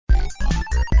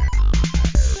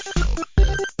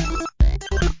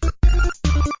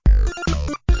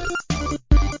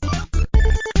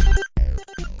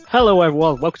Hello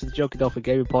everyone, welcome to the Joking Dolphin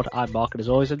Gaming Pod. I'm Mark and as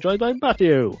always I'm joined by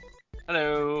Matthew.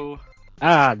 Hello.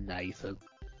 And Nathan.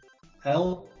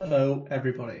 Hello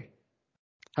everybody.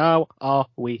 How are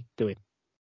we doing?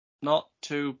 Not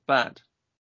too bad.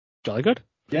 Jolly good?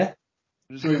 Yeah.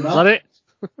 Doing Is well. that it?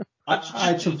 I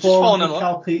had some just falling 400 in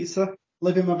cal pizza,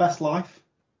 living my best life.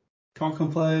 Can't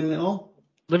complain at all.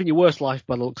 Living your worst life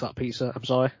by the looks of that pizza, I'm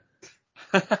sorry.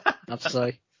 I have to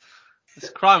say. It's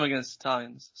a crime against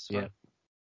Italians. So. Yeah.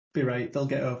 Be right, they'll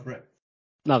get over it.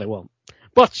 No, they won't.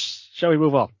 But, shall we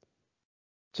move on?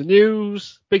 To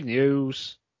news, big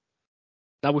news.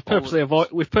 Now we've purposely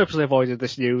avoided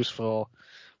this news for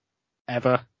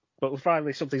ever, but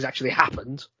finally something's actually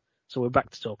happened, so we're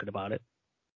back to talking about it.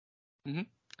 Mm-hmm.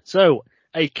 So,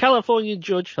 a California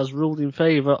judge has ruled in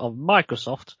favour of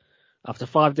Microsoft after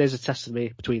 5 days of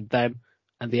testimony between them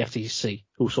and the FTC,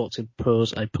 who sought to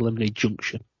impose a preliminary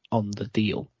injunction on the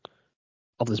deal.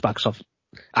 Of this Microsoft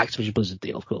Activision Blizzard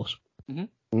deal, of course.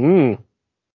 Mm-hmm.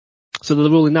 So the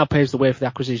ruling now paves the way for the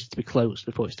acquisition to be closed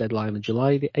before its deadline on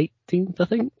July the 18th, I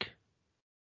think.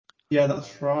 Yeah,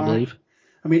 that's right. I believe.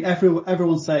 I mean,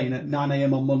 everyone's saying at 9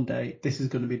 a.m. on Monday, this is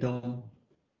going to be done.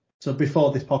 So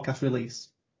before this podcast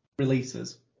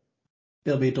releases,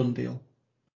 it'll be a done deal.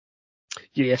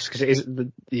 Yes, because it is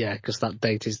because that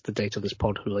date is the date of this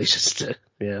pod releases.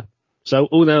 Yeah. So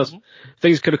who knows? Mm-hmm.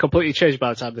 Things could have completely changed by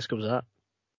the time this comes out.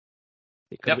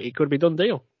 It could be done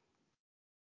deal.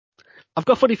 I've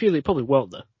got a funny feeling it probably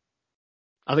won't though.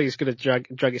 I think it's going to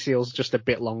drag its heels just a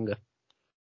bit longer.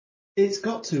 It's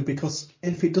got to, because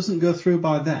if it doesn't go through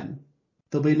by then,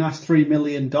 there'll be a nice $3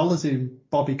 million in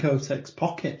Bobby Kotick's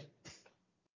pocket.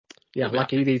 Yeah,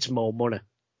 like he needs more money.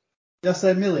 Did I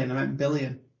say million? I meant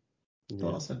billion. Yeah.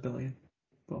 Thought I said billion.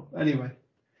 But anyway,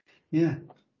 yeah.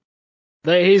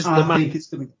 I think it's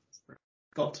going to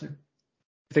got to. You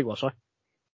think what, sorry?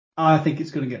 I think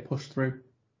it's going to get pushed through.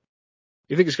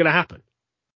 You think it's going to happen?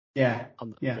 Yeah.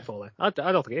 Before then, I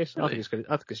don't think it is. Really? I think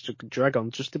it's going to drag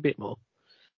on just a bit more.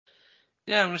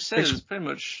 Yeah, I'm going to say there's pretty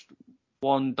much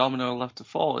one domino left to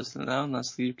fall, isn't there now, and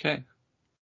that's the UK.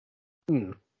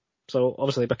 So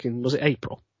obviously back in, was it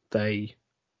April, they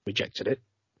rejected it.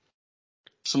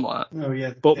 Something like that. Oh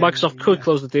yeah. But Microsoft could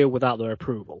close the deal without their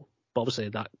approval. But obviously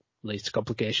that leads to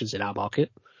complications in our market.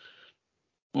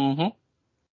 Mm-hmm.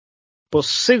 But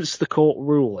since the court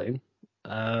ruling,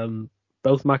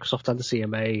 both Microsoft and the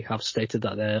CMA have stated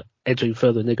that they're entering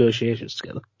further negotiations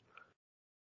together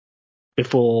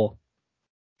before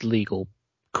the legal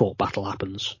court battle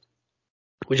happens,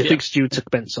 which I think is due to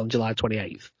commence on July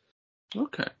 28th.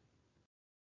 Okay.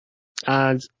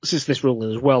 And since this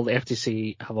ruling as well, the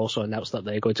FTC have also announced that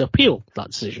they're going to appeal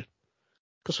that decision.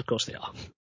 Because of course they are.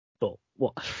 But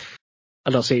what?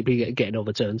 I don't see it being getting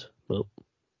overturned. But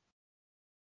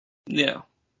Yeah.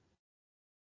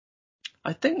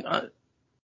 I think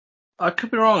I could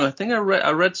be wrong. I think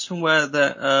I read somewhere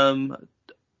that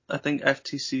I think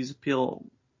FTC's appeal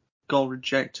got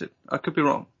rejected. I could be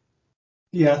wrong.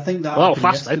 Yeah, I think that happened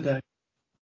fast yesterday. Then.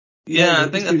 Yeah, I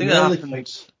think that happened quick.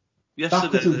 yesterday.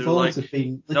 Backwards and forwards have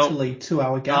been literally 2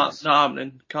 hour gaps. Not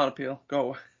happening. Can't appeal. Go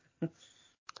away.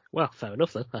 well, fair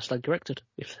enough then. I stand corrected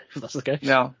if that's the case.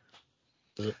 Yeah.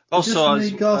 Also, I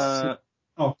was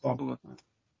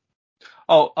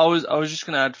just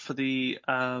going to add for the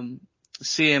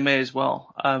CMA as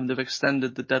well. They've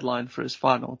extended the deadline for its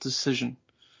final decision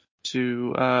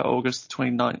to August the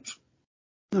 29th.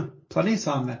 Oh, plenty of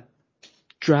time there.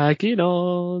 Dragging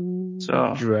on.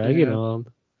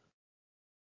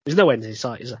 There's no end in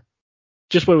sight, is there?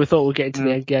 Just when we thought we'd get into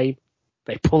the end game,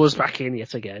 they pull us back in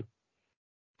yet again.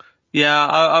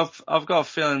 Yeah, I've got a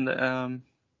feeling that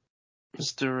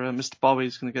Mr.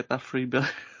 Bobby's going to get that free bill.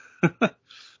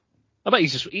 I bet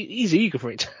he's eager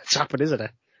for it to happen, isn't he?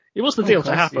 He wants the deal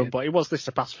to happen, but he wants this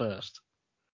to pass first.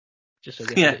 Just so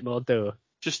he gets a bit more dough.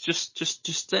 Just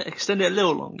extend it a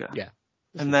little longer. Yeah.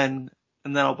 And then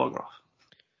I'll bugger off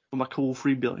with my cool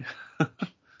 $3 billion.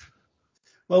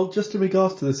 Well, just in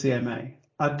regards to the CMA,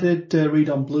 I did read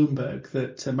on Bloomberg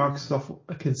that Microsoft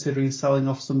are considering selling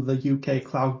off some of the UK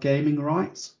cloud gaming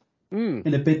rights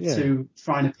in a bid to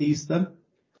try and appease them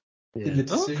in the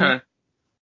decision. Okay.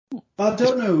 But I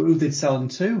don't know who they'd sell them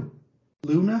to.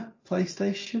 Luna?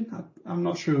 PlayStation? I'm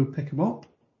not sure who'd pick them up,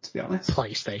 to be honest.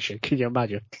 PlayStation, can you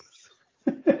imagine?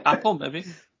 Apple, maybe.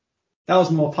 That was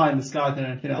more pie in the sky than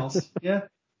anything else. Yeah.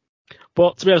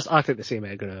 But to be honest, I think the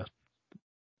CMA are going to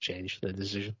change their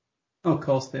decision. Oh, of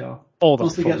course they are. All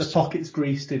Once they get the pockets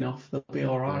greased enough, they'll be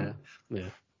all right. Yeah.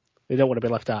 They don't want to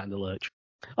be left out in the lurch.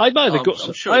 I admire the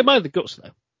guts. Sure. I admire the guts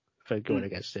though for going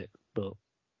against it, but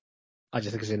I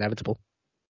just think it's inevitable.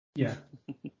 Yeah.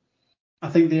 I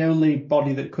think the only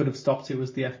body that could have stopped it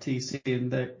was the FTC,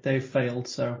 and they failed,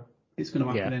 so it's going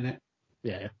to happen, innit?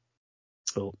 Yeah.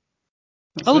 Cool.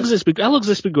 That's How long it. has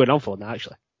this been going on for now,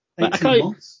 actually? 18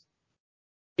 months.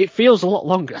 It feels a lot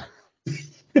longer.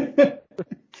 Feels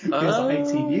like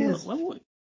 18 years. Well,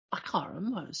 I can't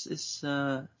remember. It's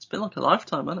been like a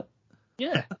lifetime, hasn't it?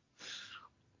 Yeah.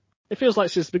 It feels like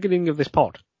since the beginning of this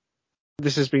pod,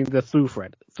 this has been the through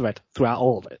thread throughout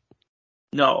all of it.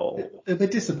 No. It'll be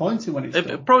disappointing when it's done.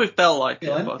 It probably felt like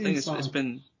Yeah, it, but I think it's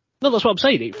been... No, that's what I'm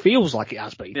saying. It feels like it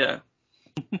has been. Yeah.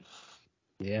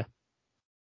 Yeah.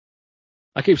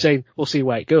 I keep saying we'll see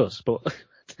where it goes, but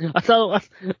I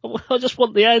just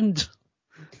want the end.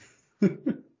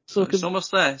 So It's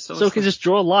almost there. So we can just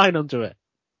draw a line under it.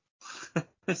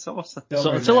 It's almost there.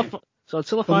 So until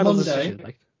I find a decision,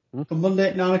 like, for Monday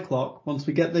at 9 o'clock, once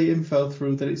we get the info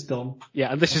through that it's done.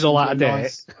 Yeah, and this is all out of date.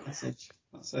 Nice message.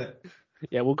 That's it.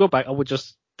 Yeah, we'll go back and we'll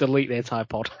just delete the entire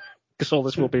pod because all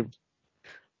this will be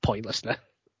pointless now.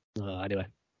 Anyway,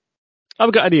 have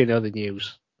we got any other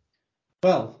news?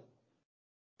 Well,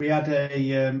 we had a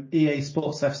EA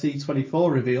Sports FC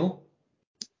 24 reveal.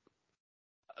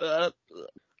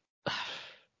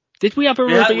 Did we have a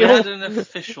reveal? We had an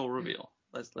official reveal.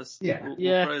 Let's yeah.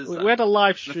 We'll we had a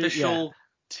live stream. An official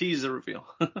teaser reveal.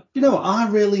 You know what? I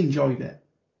really enjoyed it.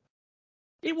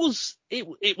 It was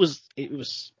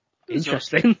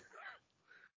interesting.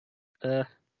 So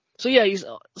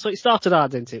it started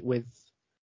out, didn't it, with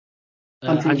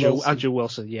Andrew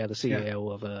Wilson, the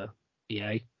CEO of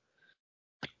EA.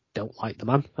 I don't like the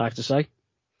man, I have to say.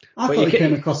 I thought he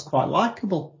came across quite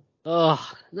likeable. Oh,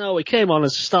 no, he came on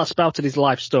and started spouting his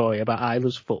life story about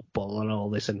Island's football and all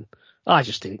this, and I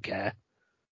just didn't care.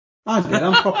 I did.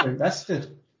 I'm properly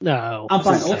invested. No. I'm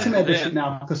buying Ultimate Edition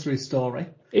now because of his story.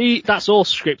 That's all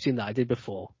scripting that I did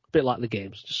before. A bit like the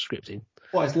games, just scripting.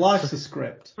 What, his life's a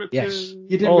script? Yes.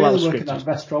 You didn't really work at that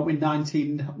restaurant with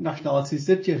 19 nationalities,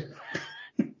 did you?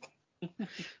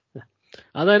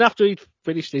 And then after he'd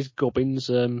finished his gubbins,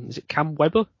 is it Cam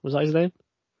Webber? Was that his name?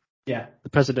 Yeah. The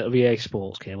president of EA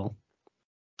Sports came on.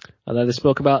 And then they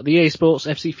spoke about the EA Sports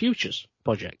FC Futures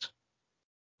project,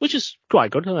 which is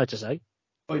quite good, I have to say.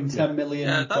 Putting $10 million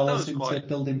into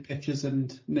building pitches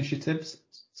and initiatives.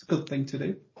 It's a good thing to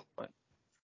do.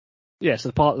 Yeah, so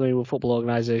they're partnering with football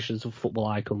organisations and football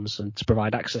icons and to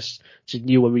provide access to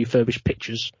new and refurbished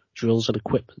pitches, drills and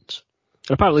equipment.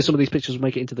 And apparently some of these pitches will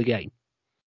make it into the game.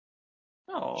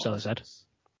 Oh. So they said.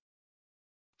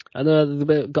 And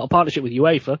they've got a partnership with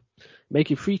UEFA,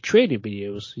 making free training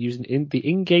videos using the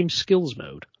in-game skills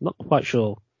mode. I'm not quite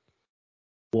sure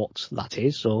what that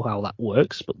is or how that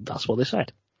works, but that's what they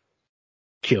said.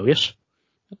 Curious.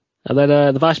 And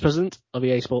then the vice president of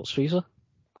EA Sports FIFA.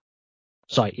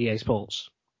 Sorry, EA Sports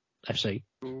FC.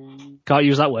 Can't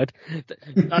use that word.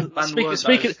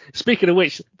 Speaking of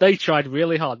which, they tried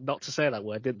really hard not to say that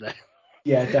word, didn't they?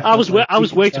 Yeah, definitely. I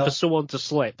was waiting for someone to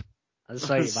slip and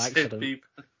say it by accident.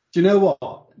 Do you know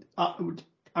what?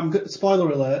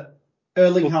 Spoiler alert.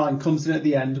 Erling Haaland comes in at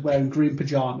the end wearing green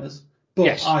pajamas, but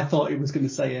yes. I thought he was going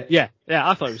to say it. Yeah,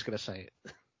 I thought he was going to say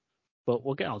it. But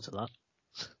we'll get on to that.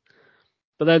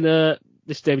 But then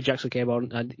this David Jackson came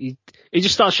on and he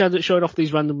just started showing off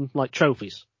these random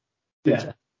trophies.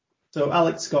 Yeah. So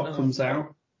Alex Scott comes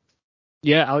out.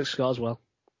 Yeah, Alex Scott as well.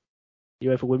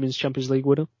 UEFA Women's Champions League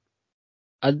winner.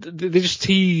 And they just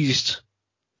teased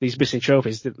these missing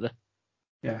trophies, didn't they?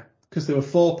 Yeah, because there were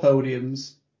 4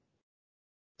 podiums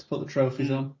to put the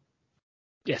trophies on.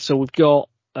 Yeah, so we've got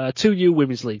 2 new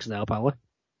women's leagues now, apparently.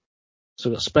 So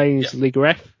we've got Spain's Liga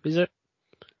F, is it?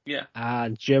 Yeah.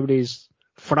 And Germany's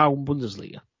Frauen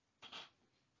Bundesliga.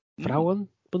 Frauen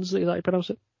Bundesliga, is that how you pronounce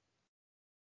it?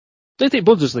 Do you think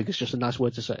Bundesliga is just a nice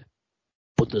word to say?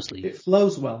 Bundesliga. It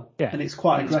flows well. Yeah. And it's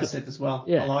quite aggressive as well.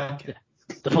 Yeah. I like it.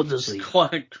 Yeah. The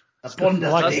Bundesliga. That's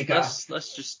Bundesliga.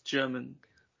 That's just German.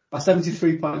 My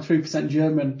 73.3%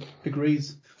 German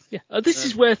agrees. Yeah, this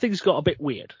is where things got a bit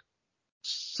weird.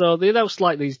 So they announced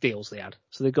these deals they had.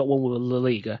 So they got one with La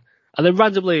Liga, and then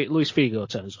randomly Luis Figo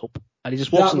turns up, and he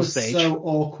just walks on the stage. That was so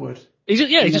awkward. He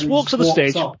just walks on the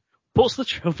stage, puts the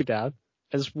trophy down,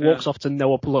 and just walks off to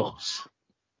no applause.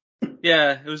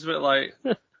 Yeah, it was a bit like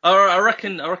I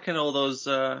reckon all those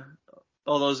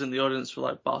in the audience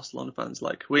were Barcelona fans,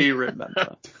 we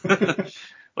remember.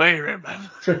 We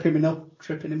remember. Tripping him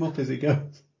up as he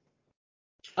goes.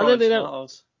 And then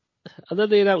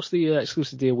they announced the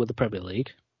exclusive deal with the Premier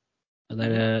League. And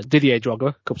then Didier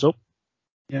Drogba comes up.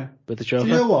 Yeah. With the trophy.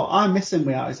 Do you know what? I miss him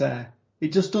without his hair. He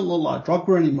just doesn't look like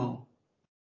Drogba anymore.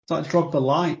 It's like Drogba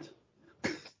light.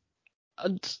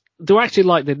 And they were acting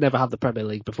like they'd never had the Premier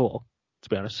League before, to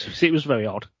be honest. It was very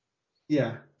odd.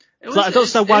 Yeah. I don't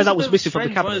understand why that was missing from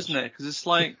the cabinet, isn't it? Because it's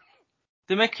like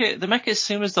they make it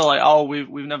seem as though like, oh,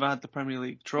 we've never had the Premier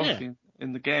League trophy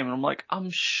in the game, and I'm like, I'm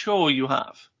sure you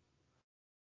have.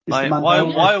 Like, why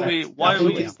are we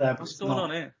what's going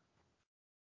on here?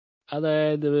 And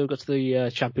then we got to the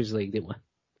Champions League, didn't we?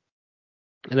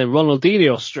 And then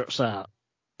Ronaldinho struts out.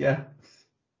 Yeah.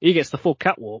 He gets the full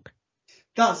catwalk.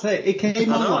 That's it. It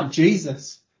came on like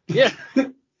Jesus. Yeah.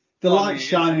 The light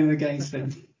shining against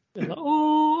him. Like,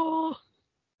 oh.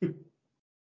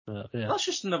 Yeah. That's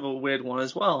just another weird one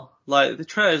as well. Like, the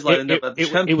trailers like never had the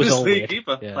Champions it was all League weird.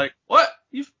 either. Yeah. Like, what?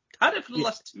 You've had it for the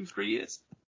last 2-3 years.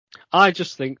 I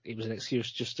just think it was an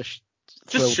excuse just to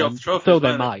throw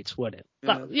their might, wasn't it?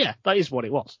 Yeah. That is what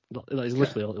it was. That is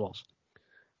literally all it was.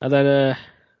 And then,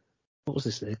 what was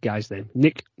this guy's name?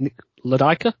 Nick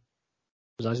Ladika?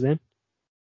 Was that his name?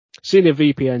 Senior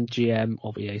VP and GM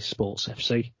of EA Sports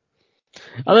FC.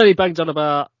 And then he banged on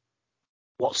about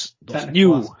what's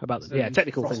new about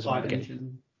technical things about the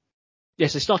game.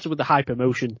 Yes, it started with the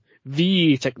Hypermotion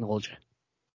V technology.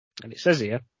 And it says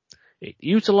here, it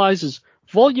utilizes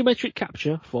volumetric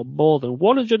capture for more than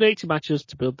 180 matches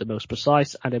to build the most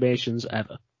precise animations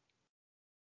ever.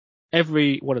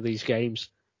 Every one of these games,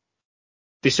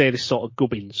 they say this sort of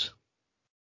gubbins.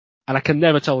 And I can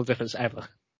never tell the difference ever.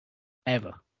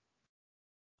 Ever.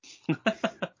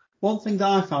 One thing that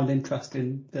I found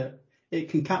interesting, that it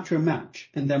can capture a match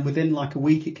and then within like a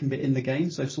week it can be in the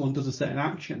game, so if someone does a certain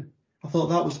action. I thought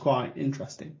that was quite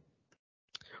interesting.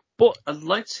 But I'd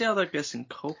like to see how that gets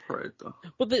incorporated though.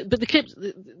 But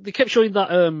they kept showing that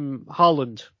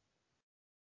Haaland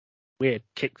weird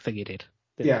kick thing he did.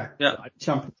 Yeah.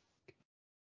 Champion.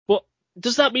 But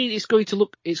does that mean it's going to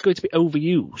be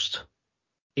overused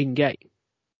in game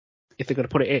if they're going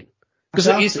to put it in? Because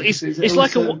it's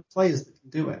like players that can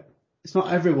do it. It's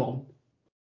not everyone.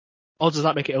 Or does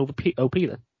that make it OP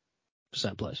then for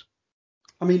certain players?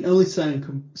 I mean, only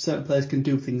certain players can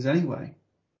do things anyway.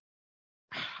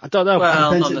 I don't know.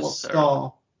 Well, it depends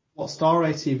on what star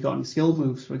rating you've got in skill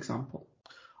moves, for example.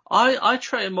 I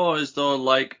treat it more as though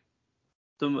like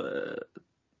the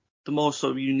more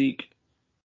sort of unique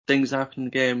things that happen in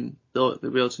the game, they'll be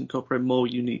able to incorporate more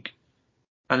unique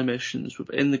animations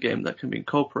within the game that can be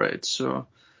incorporated. So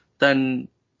then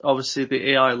obviously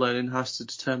the AI learning has to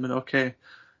determine, okay,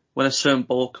 when a certain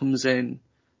ball comes in,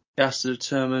 it has to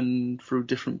determine through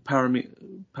different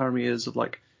parameters of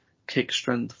like kick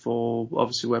strength for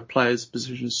obviously where players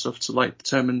position stuff to like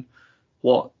determine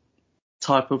what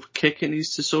type of kick it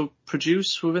needs to sort of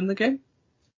produce within the game.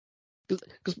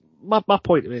 Because my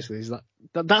point basically is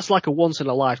that's like a once in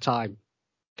a lifetime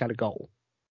kind of goal,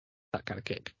 that kind of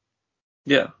kick.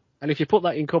 Yeah. And if you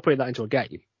incorporate that into a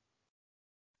game,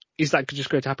 is that just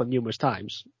going to happen numerous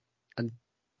times and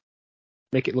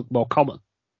make it look more common?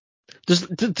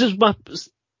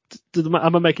 Am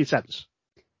I making sense?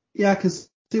 Yeah, I can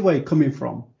see where you're coming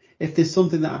from. If there's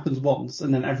something that happens once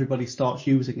and then everybody starts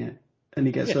using it and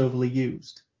it gets overly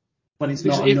used, when it's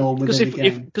not a norm within the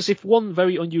game. Because if one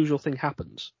very unusual thing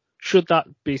happens, should that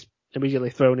be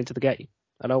immediately thrown into the game?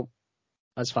 I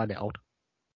just find it odd.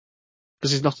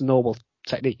 Because it's not a normal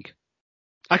technique.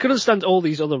 I can understand all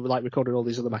these other, like recording all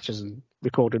these other matches and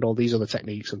recording all these other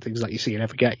techniques and things that you see in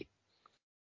every game.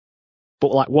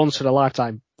 But like once in a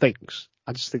lifetime things,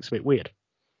 I just think it's a bit weird.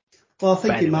 Well, I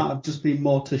think it might have just been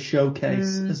more to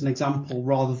showcase as an example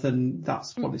rather than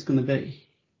that's what it's going to be.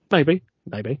 Maybe.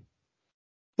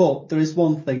 But there is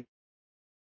one thing.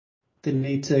 They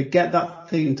need to get that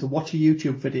thing to watch a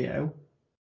YouTube video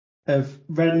of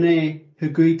Rene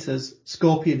Higuita's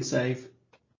Scorpion save,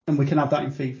 and we can have that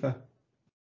in FIFA.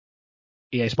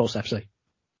 EA Sports FC.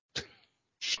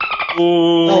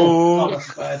 Oh,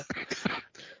 that's bad.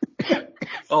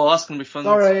 Oh, that's going to be fun.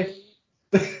 Sorry.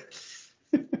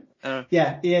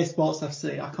 Yeah, EA Sports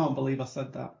FC. I can't believe I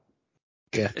said that.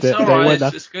 Yeah, it's alright.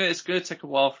 It's going to take a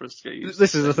while for us to get used to.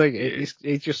 This is the thing.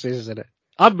 It just is, isn't it?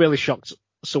 I'm really shocked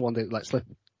someone didn't let slip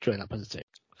during that presentation.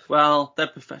 Well, they're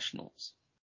professionals.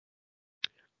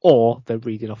 Or they're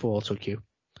reading off auto cue.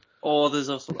 Or there's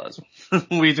also that.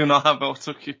 We do not have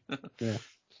auto cue.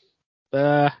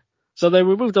 Yeah. So then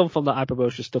we moved on from that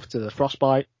hypermotion stuff to the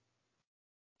Frostbite.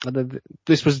 And then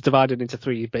this was divided into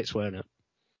 3 bits, weren't it?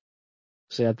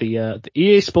 So you had the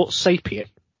EA Sports Sapien.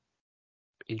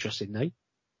 Interesting name.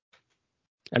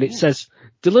 And it says,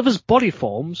 delivers body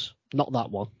forms, not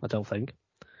that one, I don't think,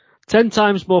 10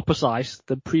 times more precise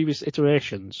than previous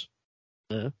iterations.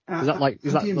 Is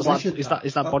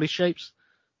that body shapes?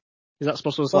 Is that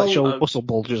supposed to show muscle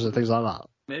bulges and things like that?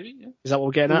 Maybe, yeah. Is that what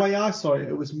we're getting at? The way I saw it,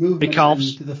 it was movement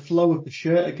and the flow of the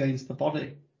shirt against the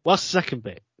body. Well, that's the second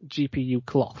bit, GPU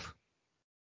cloth.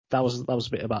 That was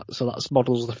a bit about, so that's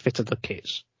models the fit of the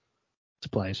kits to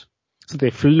players. So they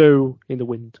flow in the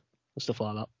wind and stuff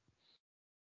like that.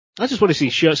 I just want to see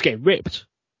shirts getting ripped.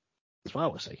 That's what I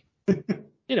want to see.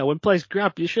 When players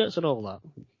grab your shirts and all that.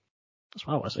 That's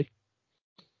what I want to see.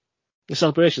 The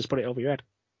celebrations, put it over your head.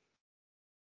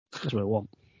 That's what I want.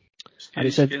 And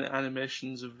it said getting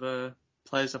animations of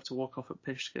players have to walk off at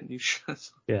pitch to get new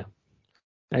shirts. Yeah.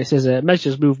 And it says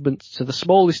measures movement to the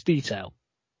smallest detail.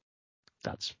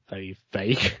 That's very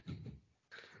vague.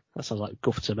 That sounds like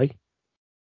guff to me.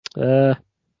 And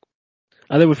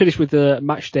then we finish with the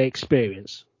match day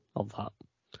experience of that.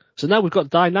 So now we've got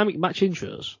dynamic match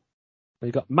intros.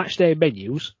 We've got match day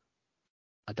menus.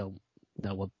 I don't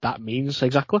know what that means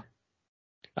exactly.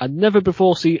 And never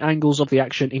before seen angles of the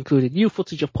action, including new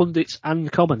footage of pundits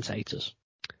and commentators.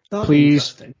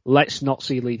 Please, let's not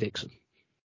see Lee Dixon.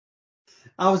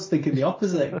 I was thinking the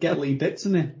opposite. Get Lee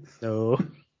Dixon in. No.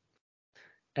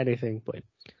 Anything but him.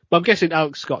 But I'm guessing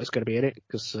Alex Scott is going to be in it,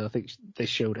 because I think they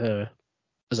showed her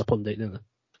as a pundit, didn't they?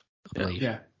 I believe.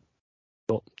 Yeah.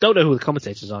 But don't know who the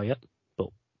commentators are yet, but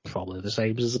probably the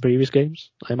same as the previous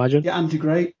games, I imagine. Yeah, Andy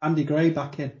Gray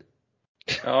back in.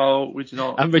 Oh, we do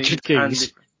not. And Richard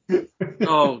Keys.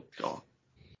 Oh, God.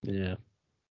 Yeah.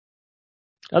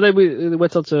 And then we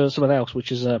went on to something else,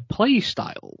 which is play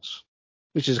styles,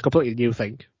 which is a completely new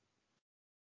thing.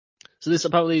 So this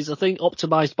apparently is a thing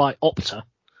optimized by Opta,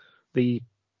 the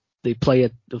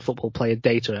football player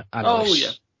data analysts. Oh,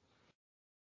 yeah.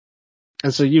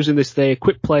 And so using this, they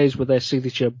equip players with their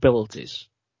signature abilities.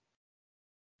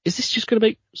 Is this just going to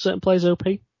make certain players OP?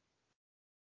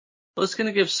 Well, it's going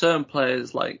to give certain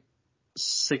players, like,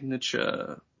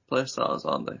 signature playstyles,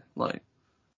 aren't they? Like,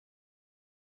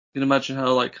 you can imagine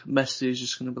how, like, Messi is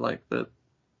just going to be, like, the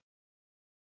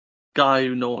guy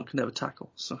who no one can ever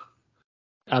tackle, so.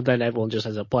 And then everyone just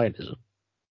ends up playing, doesn't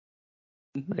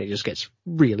it? Mm-hmm. It just gets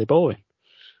really boring.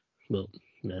 Well,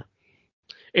 no.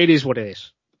 It is what it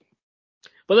is.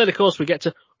 But then, of course, we get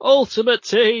to Ultimate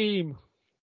Team.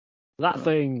 That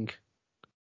thing.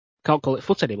 Can't call it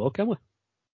FUT anymore, can we?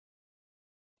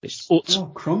 It's UT. Oh,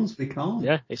 crumbs, we can't.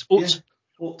 Yeah, it's UT. Yeah,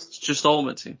 UT. It's just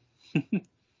Ultimate Team.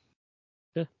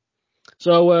 Yeah.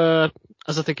 So,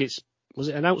 as I think was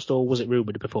it announced or was it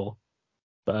rumoured before?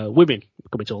 But women are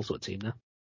coming to Ultimate Team now.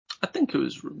 I think it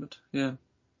was rumoured, yeah.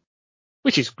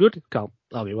 Which is good. Can't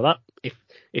argue with that.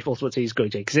 If Ultimate Team is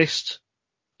going to exist,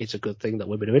 it's a good thing that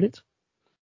women are in it.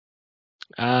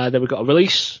 Then we've got a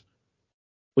release,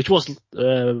 which was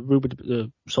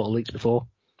rumoured, sort of leaked before.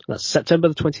 That's September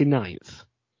the 29th,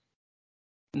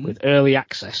 with early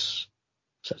access,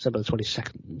 September the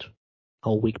 22nd,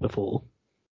 whole week before.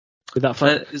 With that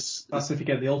that's if you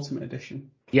get the Ultimate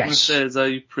Edition. Yes. It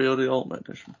says you pre-order the Ultimate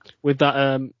Edition. With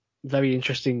that very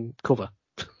interesting cover.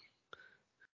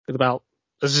 With about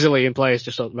a zillion players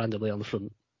just randomly on the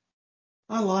front.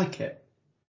 I like it.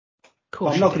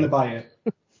 But I'm not going to buy it.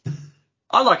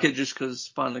 I like it just because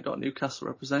finally got Newcastle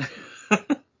represented.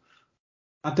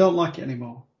 I don't like it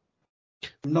anymore.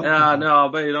 No, I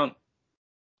bet you don't.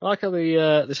 I like how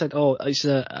they said, oh, it's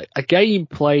a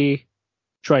gameplay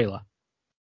trailer.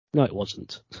 No, it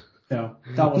wasn't. No,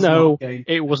 that was not a game.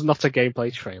 It was not a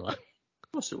gameplay trailer.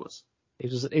 Of course it was.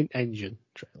 It was an in-engine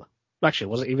trailer. Actually,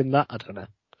 was it even that? I don't know.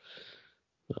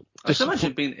 I can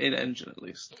imagine it being in-engine at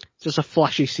least. Just a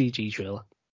flashy CG trailer.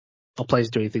 Or players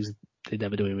doing things they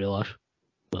never do in real life.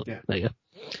 Well, yeah. There you go.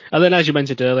 And then, as you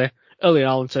mentioned earlier,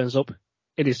 Alan turns up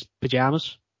in his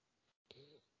pyjamas.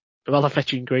 Rather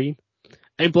fetching green.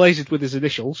 Emblazoned with his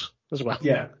initials as well.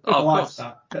 Yeah, I like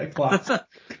that. Bit of class.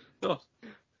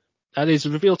 And is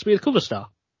revealed to be the cover star.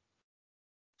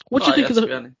 What do you think of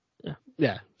the...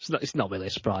 Yeah, it's not really a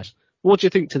surprise. What do you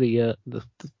think to the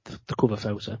cover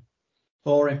photo?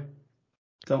 Boring.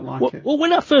 Don't like it. Well,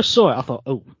 when I first saw it, I thought,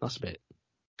 oh,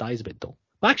 that is a bit dull.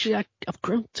 But actually, I've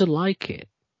grown to like it.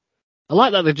 I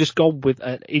like that they've just gone with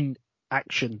an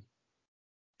in-action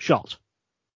shot.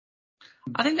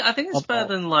 I think it's better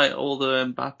than like all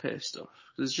the Mbappe stuff.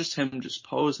 It's just him just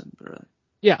posing, really.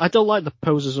 Yeah, I don't like the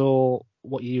poses or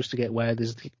what you used to get where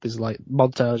there's like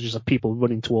montages of people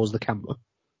running towards the camera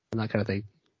and that kind of thing.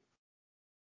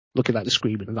 Looking like the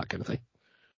screaming and that kind of thing.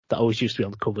 That always used to be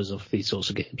on the covers of these sorts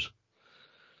of games.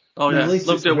 Oh yeah,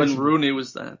 loved it when Rooney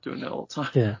was there doing it all the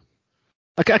time. Yeah.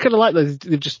 I kind of like that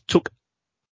they just took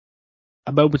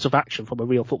a moment of action from a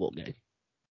real football game.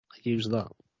 Like use that.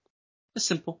 It's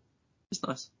simple. It's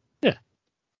nice. Yeah.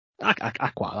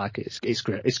 I quite like it. It's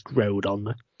great. It's grown on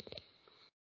me.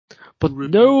 But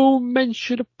no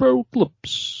mention of pro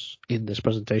clubs in this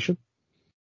presentation.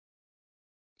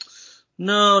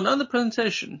 No, not in the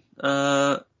presentation.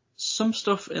 Some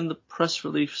stuff in the press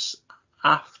release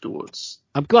afterwards.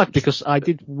 I'm glad because I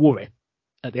did worry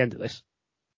at the end of this.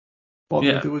 What,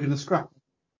 Yeah. they were going to scrap?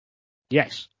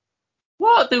 Yes.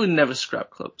 What? They would never scrap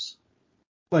clubs.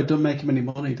 Well, it doesn't make him any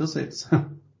money, does it?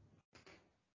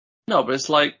 No, but it's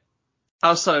like,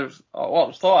 outside of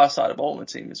Ultimate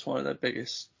Team, it's one of their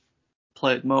biggest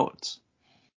played modes.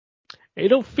 It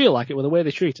don't feel like it with the way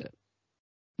they treat it.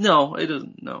 No, it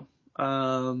doesn't, no.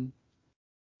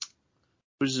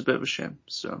 Which is a bit of a shame,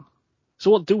 so.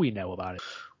 So what do we know about it?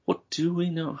 What do we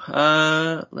know?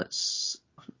 I've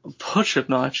not actually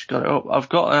got it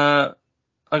up.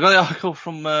 I got the article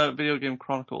from Video Game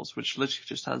Chronicles, which literally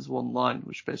just has one line,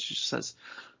 which basically just says,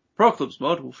 Pro Clubs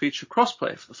mode will feature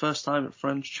crossplay for the first time in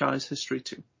franchise history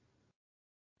too.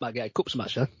 Might get a cup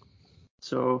smash, huh?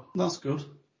 So That's good.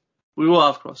 we will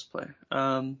have crossplay.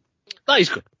 That is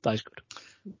good.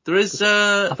 There is,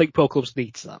 I think Pro Clubs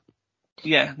needs that.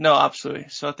 yeah, no, absolutely.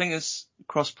 So I think this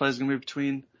crossplay is going to be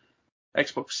between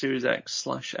Xbox Series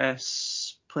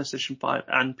X/S, PlayStation 5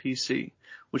 and PC,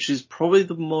 which is probably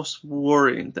the most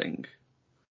worrying thing.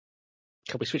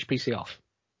 Can we switch PC off?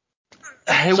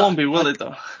 It won't be, will it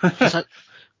though?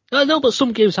 No, but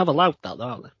some games have allowed that, though,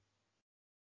 haven't they?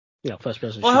 You know, first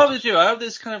person. Well, I hope they do. I hope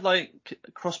there's kind of like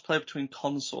crossplay between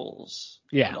consoles.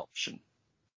 Yeah. An option.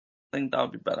 I think that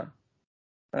would be better.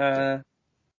 Do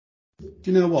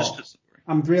you know what?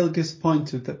 I'm really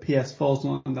disappointed that PS4's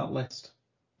not on that list.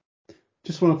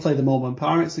 Just want to play the Mormon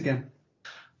Pirates again.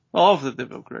 Well, hopefully they've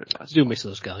upgraded. I do miss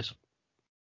those guys.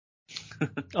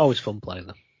 Always fun playing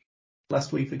them.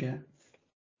 Lest we forget.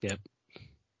 Yep.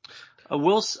 I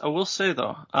will say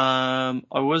though, I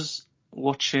was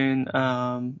watching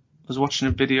a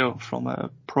video from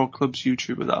a Pro Clubs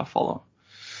YouTuber that I follow,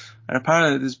 and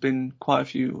apparently there's been quite a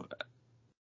few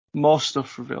more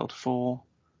stuff revealed for.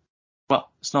 Well,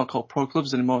 it's not called Pro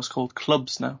Clubs anymore. It's called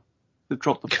Clubs now. They've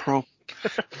dropped the Pro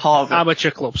part of it.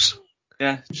 Amateur clubs.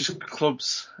 Yeah, just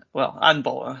clubs. Well, and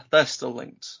Bolter, they're still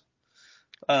linked.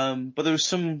 But there was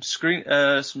some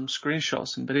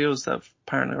screenshots and videos that have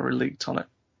apparently already leaked on it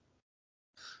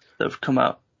that have come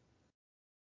out.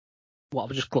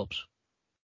 What, just clubs?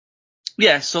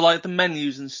 Yeah, so like the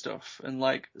menus and stuff, and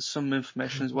like some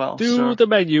information as well. Do the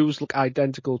menus look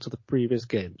identical to the previous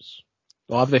games?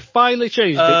 Or have they finally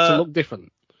changed it to look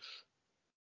different?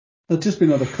 There'll just be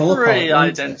another colour palette. Pretty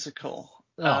identical.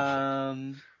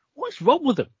 What's wrong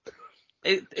with them?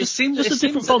 It seems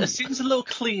a little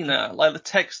cleaner. Like the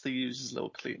text they use is a little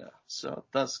cleaner, so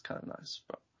that's kind of nice.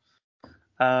 But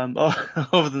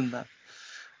other than that,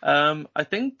 I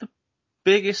think the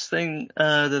biggest thing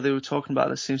that they were talking about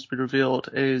that seems to be revealed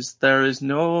is there is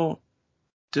no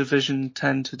Division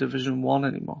 10 to Division 1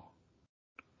 anymore.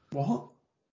 What?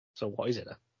 So what is it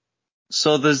then?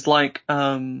 So there's like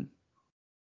I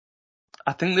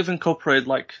think they've incorporated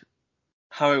like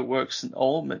how it works in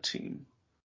Ultimate Team,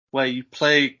 where you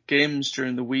play games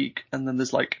during the week and then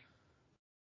there's like,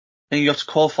 and you have to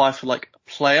qualify for like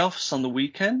playoffs on the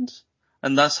weekend,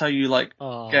 and that's how you like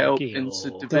get up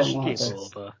into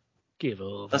divisions. Give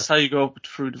over. That's how you go up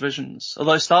through divisions.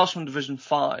 Although it starts from Division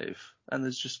 5 and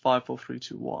there's just 5, 4, 3,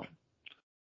 2, 1.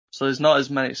 So there's not as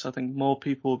many. So I think more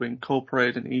people have been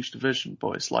incorporated in each division,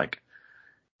 but it's like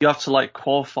you have to like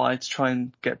qualify to try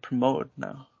and get promoted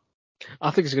now. I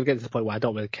think it's going to get to the point where I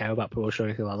don't really care about promotion or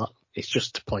anything like that. It's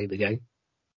just to play the game.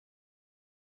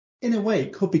 In a way,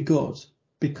 it could be good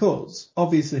because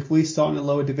obviously if we start in a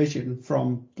lower division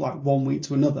from like 1 week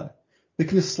to another, we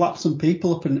can just slap some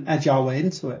people up and edge our way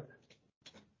into it.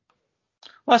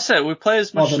 Well, I said we play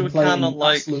as much as we can on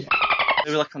like maybe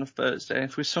like on a Thursday.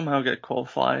 If we somehow get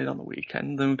qualified on the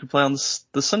weekend, then we can play on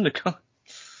the Sunday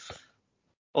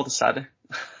or the Saturday.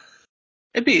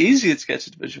 It'd be easier to get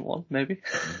to Division 1, maybe.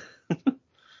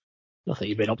 I think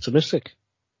you've been optimistic.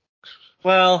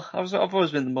 Well, I've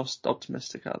always been the most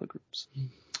optimistic out of the groups.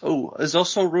 Oh, there's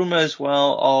also a rumour as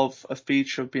well of a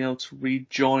feature of being able to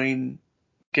rejoin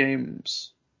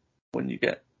games when you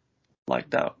get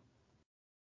liked out.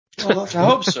 Oh, I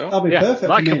hope so. That'll be perfect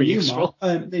for me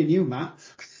and you, Matt.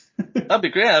 That'd be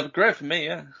great. That'd be great for me,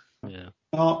 yeah. Yeah.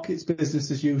 Mark, it's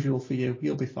business as usual for you.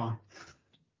 You'll be fine.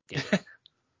 Yeah.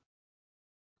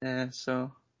 Yeah,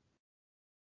 so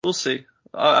we'll see.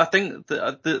 I think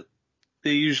that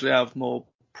they usually have more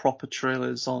proper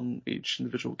trailers on each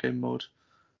individual game mode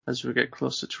as we get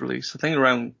closer to release. I think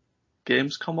around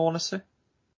Gamescom, I want to say.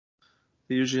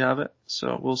 They usually have it,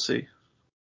 so we'll see.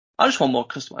 I just want more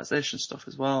customization stuff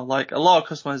as well. Like, a lot of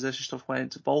customization stuff went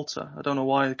into Bolter. I don't know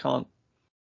why they can't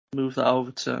move that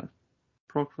over to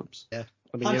Pro Clubs. Yeah.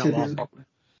 I mean, actually,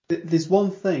 there's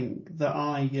one thing that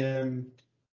I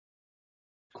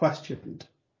questioned.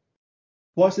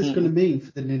 What's this going to mean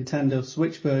for the Nintendo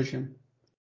Switch version?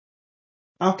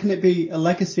 How can it be a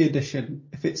legacy edition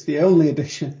if it's the only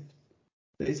edition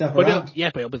that it's ever had?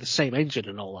 But it'll be the same engine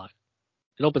and all that.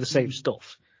 It'll be the same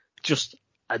stuff. Just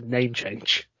a name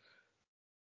change.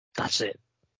 That's it.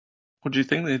 What do you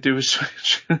think they do with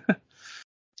Switch? I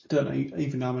don't know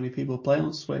even how many people play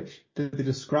on Switch. Do they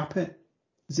just scrap it?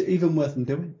 Is it even worth them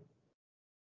doing?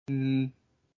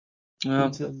 Well,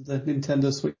 until the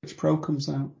Nintendo Switch Pro comes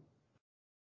out.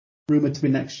 Rumoured to be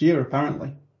next year,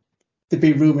 apparently. They've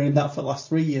been rumouring that for the last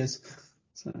 3 years.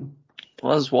 So.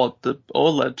 Well, that's what the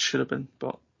OLED should have been,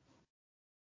 but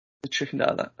they chickened out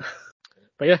of that.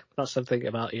 But yeah, that's something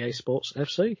about EA Sports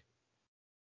FC.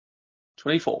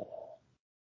 24.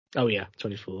 Oh yeah,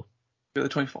 24. Go to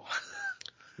 24.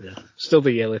 Yeah, still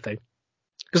the yearly thing.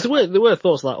 Because there were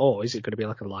thoughts like, oh, is it going to be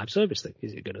like a live service thing?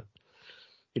 Is it going to,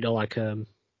 like the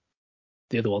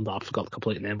other one that I forgot the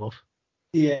complete name of?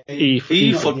 Yeah,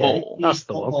 eFootball. That's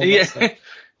the one. Yeah.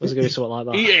 Was it going to be something like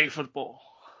that? EA Football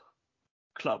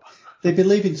Club. They'd be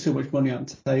leaving too much money on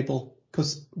the table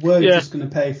because we're just going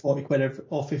to pay 40 quid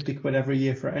or 50 quid every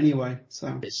year for it anyway.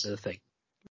 So it's the thing.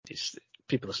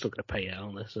 People are still going to pay it,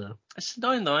 aren't they? So it's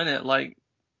annoying though, isn't it? Like,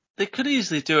 they could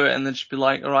easily do it and then just be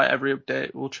like, all right, every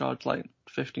update we'll charge like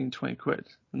 15, 20 quid.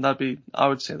 And I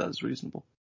would say that's reasonable.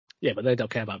 Yeah, but they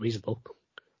don't care about reasonable.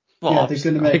 Well, yeah, they're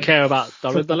going to make. They care about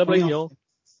delivering your.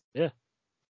 Yeah.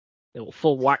 They will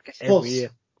full whack every year.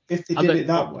 If they did it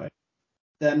that way,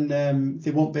 then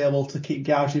they won't be able to keep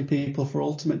gouging people for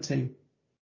Ultimate Team.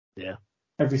 Yeah.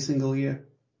 Every single year.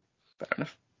 Fair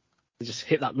enough. They just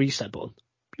hit that reset button.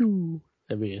 Pew,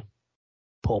 every year.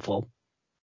 Poor form.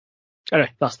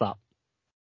 Anyway, that's that.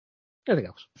 Anything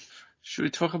else? Should we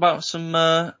talk about some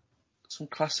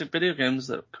classic video games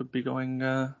that could be going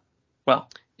well?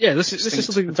 Yeah, this is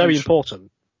something very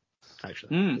important,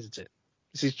 actually, isn't it?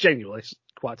 This is genuinely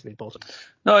quite important.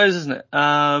 No, it is, isn't it?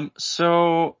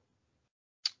 So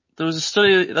there was a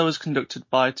study that was conducted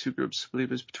by two groups, I believe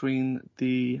it was between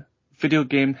the Video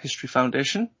Game History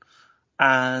Foundation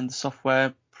and the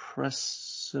Software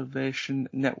Preservation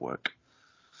Network.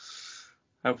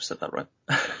 I hope I said that right.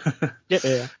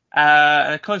 Yeah.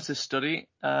 And according to this study,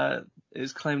 it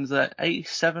is claimed that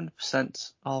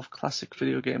 87% of classic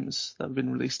video games that have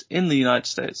been released in the United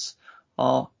States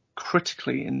are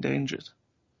critically endangered.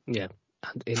 Yeah,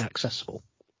 and inaccessible.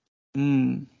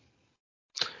 They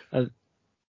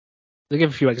gave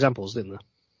a few examples, didn't they?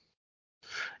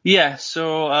 Yeah,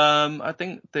 so I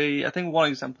think one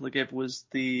example they gave was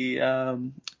the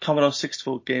Commodore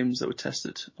 64 games that were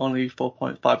tested. Only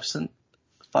 4.5%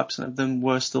 of them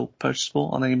were still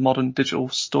purchasable on a modern digital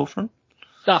storefront.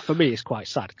 That for me is quite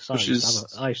sad because I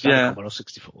used to have a Commodore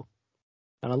 64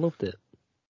 and I loved it.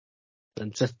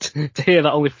 And to hear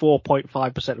that only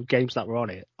 4.5% of games that were on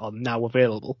it are now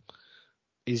available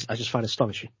I just find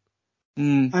astonishing. I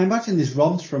imagine there's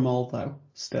ROMs from all though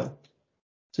still,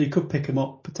 so you could pick them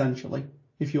up potentially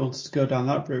if you wanted to go down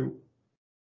that route.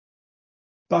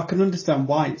 But I can understand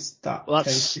why it's that. Well,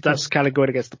 that's kind of going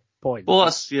against the point. Well,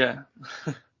 that's yeah.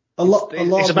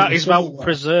 It's about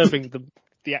preserving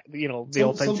the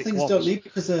authentic Some things ones. don't need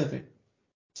preserving.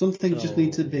 Some things just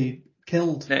need to be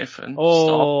killed. Nathan,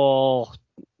 stop.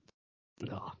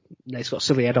 No, Nate's got a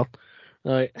silly head on.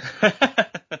 Right.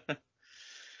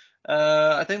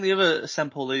 I think the other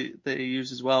sample they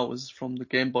used as well was from the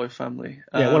Game Boy family.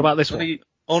 Yeah, what about this one?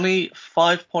 Only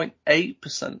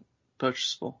 5.8%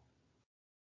 purchasable.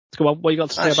 Come on, what you got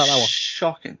to say about that one?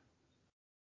 Shocking.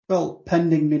 Well,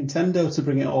 pending Nintendo to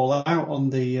bring it all out on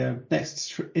the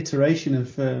next iteration of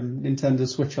Nintendo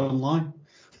Switch Online.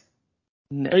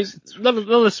 None of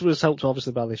this was helped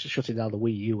obviously by this shutting down the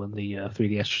Wii U and the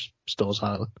 3DS stores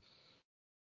either.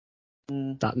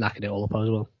 That knackered it all up as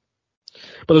well.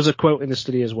 But there was a quote in the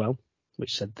study as well,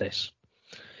 which said this.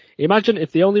 Imagine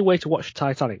if the only way to watch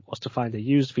Titanic was to find a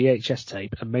used VHS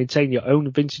tape and maintain your own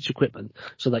vintage equipment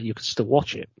so that you could still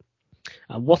watch it.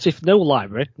 And what if no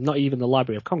library, not even the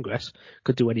Library of Congress,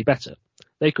 could do any better?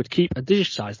 They could keep and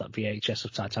digitize that VHS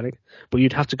of Titanic, but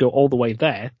you'd have to go all the way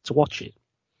there to watch it.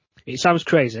 It sounds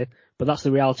crazy, but that's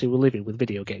the reality we're living with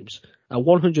video games. A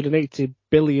 $180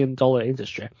 billion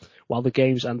industry, while the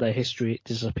games and their history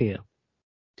disappear.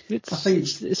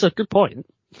 It's a good point.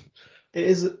 It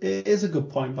is a good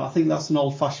point, but I think that's an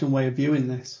old-fashioned way of viewing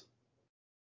this.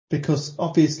 Because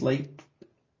obviously,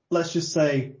 let's just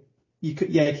say you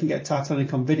can get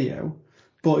Titanic on video,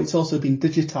 but it's also been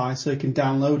digitized so you can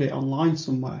download it online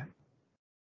somewhere.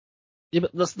 Yeah,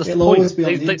 but that's the point. It'll always be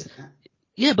on the internet.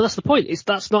 Yeah, but that's the point.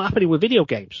 That's not happening with video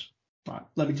games. Right,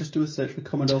 let me just do a search for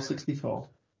Commodore 64.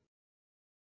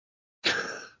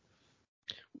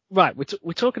 Right,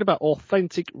 we're talking about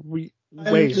authentic ways.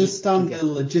 I understand the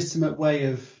legitimate way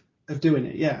of of doing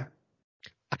it. Yeah.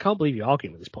 I can't believe you're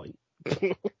arguing at this point.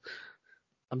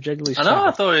 I'm genuinely. I know.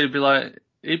 I thought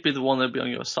he'd be the one that'd be on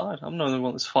your side. I'm not the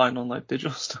one that's fighting on like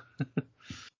digital stuff.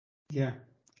 Yeah.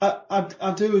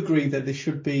 I do agree that there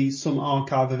should be some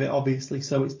archive of it, obviously,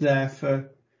 so it's there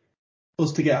for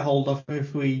us to get hold of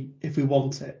if we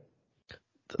want it.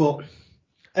 But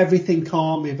everything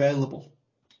can't be available.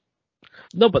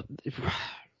 No, but the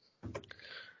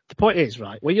point is,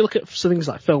 right, when you look at things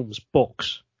like films,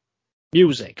 books,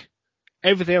 music,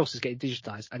 everything else is getting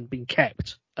digitized and being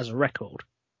kept as a record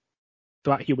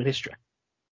throughout human history.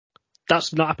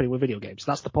 That's not happening with video games.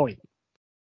 That's the point.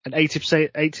 And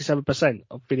 87%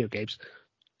 of video games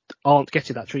aren't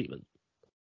getting that treatment,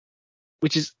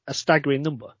 which is a staggering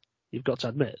number, you've got to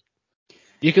admit.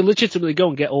 You can legitimately go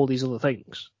and get all these other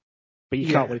things, but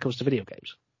you can't when it comes to video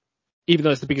games, even though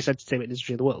it's the biggest entertainment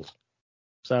industry in the world.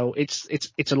 So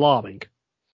it's alarming.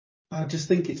 I just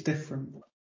think it's different.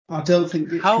 I don't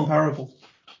think it's comparable.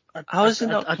 How is it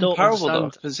not comparable though?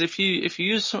 Because if you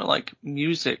use something like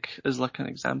music as like an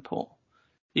example,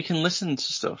 you can listen to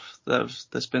stuff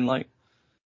that's been like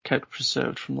kept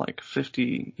preserved from like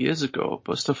 50 years ago,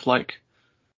 but stuff like,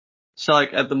 so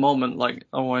like at the moment, like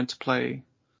I wanted to play,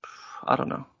 I don't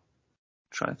know,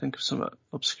 try and think of something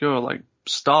obscure like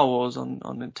Star Wars on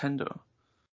Nintendo.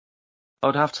 I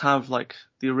would have to have like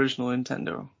the original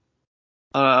Nintendo.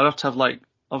 I'd have to have like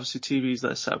obviously TVs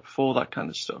that are set up for that kind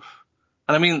of stuff.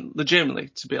 And I mean legitimately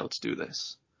to be able to do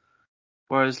this.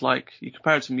 Whereas like you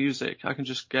compare it to music, I can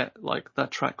just get like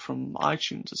that track from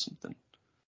iTunes or something.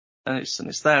 And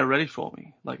it's there ready for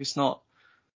me. Like it's not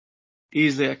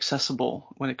easily accessible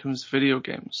when it comes to video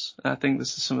games. And I think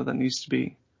this is something that needs to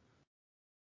be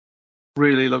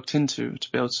really looked into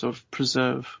to be able to sort of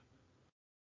preserve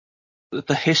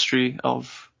the history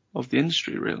of the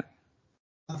industry, really.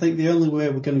 I think the only way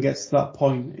we're going to get to that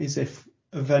point is if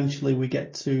eventually we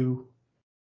get to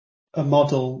a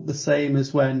model the same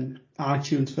as when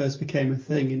iTunes first became a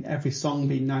thing, in every song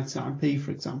being 99p,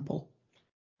 for example,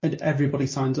 and everybody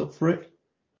signs up for it.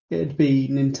 It'd be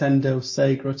Nintendo,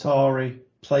 Sega, Atari,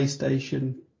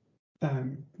 PlayStation,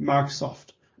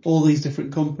 Microsoft, all these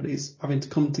different companies having to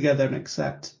come together and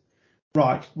accept,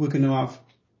 right, we're going to have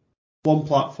one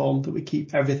platform that we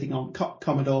keep everything on,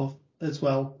 Commodore as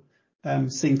well,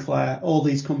 Sinclair, all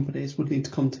these companies would need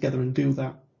to come together and do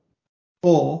that.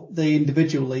 Or they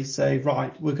individually say,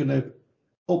 right, we're going to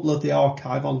upload the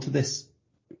archive onto this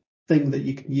thing that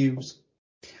you can use.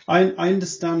 I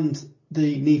understand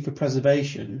the need for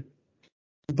preservation,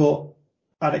 but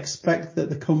I'd expect that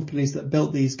the companies that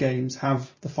built these games have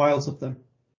the files of them.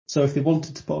 So if they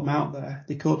wanted to put them out there,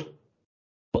 they could.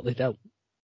 But they don't.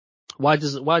 Why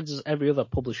does every other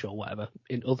publisher or whatever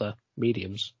in other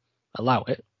mediums allow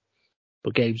it,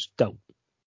 but games don't?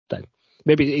 Then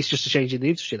maybe it's just a change in the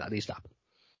industry that needs to happen.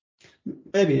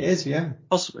 Maybe it is, yeah.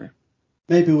 Possibly.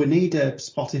 Maybe we need a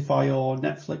Spotify or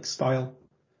Netflix style.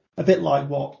 A bit like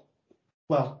what,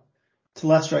 well, to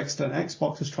lesser extent,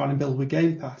 Xbox is trying to build with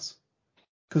Game Pass.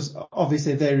 Because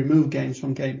obviously they remove games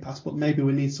from Game Pass, but maybe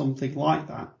we need something like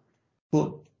that.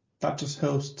 But that just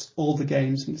hosts all the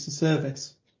games and it's a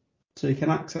service. So you can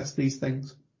access these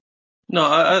things. No,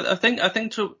 I think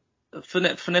for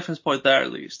Nathan's point there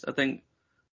at least, I think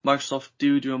Microsoft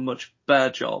do a much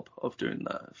better job of doing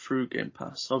that through Game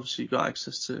Pass. Obviously, you've got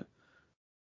access to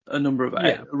a number of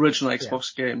original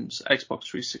Xbox games, Xbox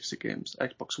 360 games,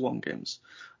 Xbox One games.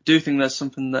 I do think that's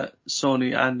something that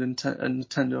Sony and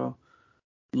Nintendo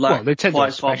lack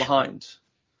quite far behind.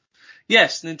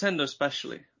 Yes, Nintendo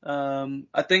especially.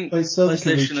 I think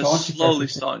PlayStation is slowly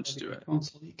starting to do it.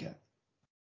 Console you get.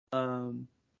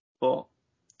 But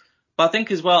I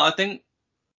think as well, I think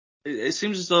it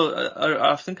seems as though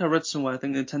I think I read somewhere. I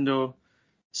think Nintendo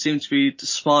seemed to be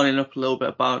smiling up a little bit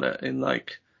about it in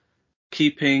like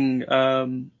keeping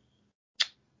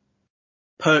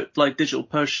like digital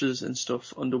purchases and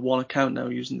stuff under one account now,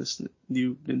 using this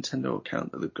new Nintendo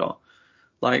account that they've got.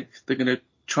 Like they're gonna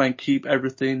try and keep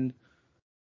everything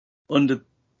under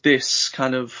this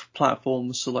kind of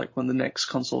platform. So like when the next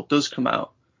console does come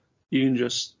out, you can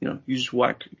just you just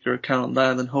whack your account on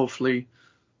there, and then hopefully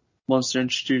once they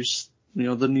introduce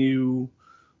the new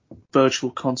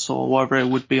virtual console, whatever it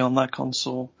would be on that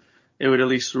console, it would at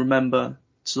least remember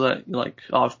so that like,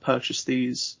 oh, I've purchased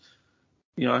these.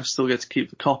 I still get to keep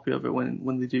the copy of it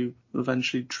when they do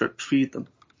eventually drip feed them.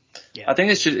 Yeah. I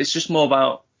think it's just more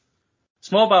about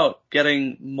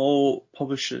getting more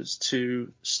publishers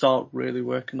to start really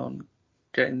working on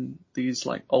getting these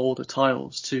like older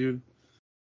titles to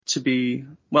be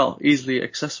easily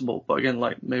accessible. But again,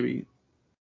 like maybe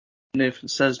Nathan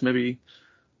says, maybe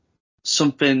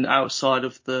something outside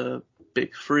of the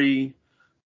big three.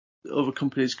 Other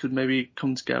companies could maybe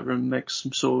come together and make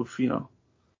some sort of,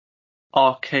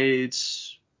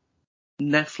 arcades,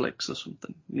 Netflix or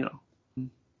something,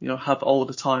 have all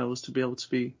the titles to be able to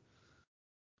be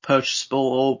purchasable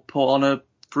or put on a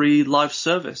free live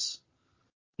service.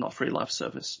 Not free live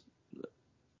service.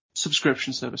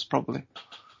 Subscription service, probably.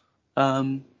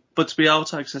 But to be able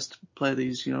to access to play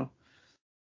these,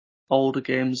 older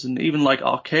games and even like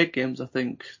arcade games, I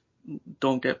think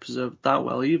don't get preserved that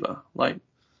well either. Like,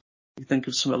 you think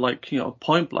of something like,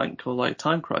 Point Blank or like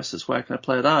Time Crisis, where can I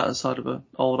play that outside of an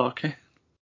old arcade?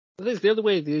 The other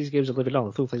way these games are living on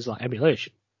are through things like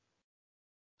emulation.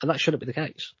 And that shouldn't be the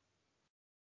case.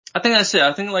 I think that's it.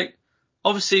 I think, like,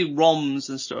 obviously ROMs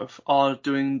and stuff are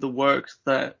doing the work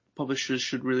that publishers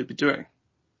should really be doing.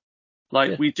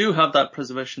 Like, we do have that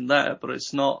preservation there, but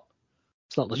it's not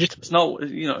legitimate. It's not,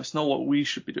 it's not what we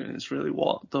should be doing. It's really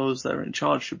what those that are in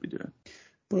charge should be doing.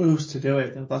 But who's to do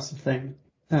it, though? That's the thing.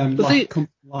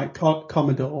 Like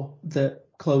Commodore that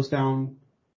closed down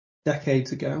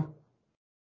decades ago.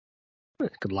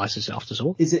 It could license it off to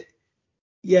someone. Is it?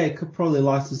 Yeah, it could probably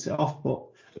license it off, but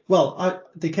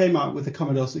they came out with the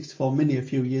Commodore 64 Mini a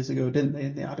few years ago, didn't they?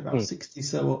 And they had about 60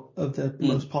 so of the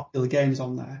most popular games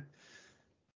on there.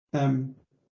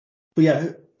 But yeah,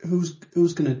 who's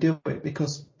going to do it?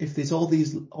 Because if there's all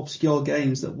these obscure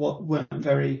games that weren't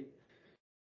very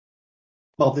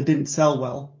well, they didn't sell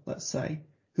well, let's say,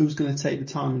 who's going to take the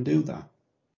time and do that?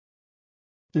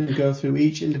 And go through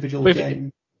each individual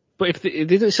game. But if they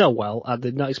didn't sell well and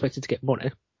they're not expected to get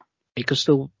money, it could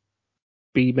still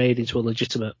be made into a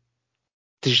legitimate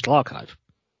digital archive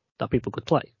that people could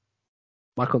play.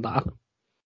 Why couldn't that happen?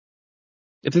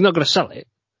 If they're not going to sell it,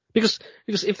 because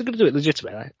if they're going to do it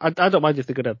legitimately, I don't mind if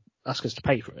they're going to ask us to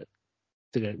pay for it.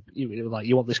 They're going to,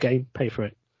 you want this game, pay for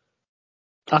it.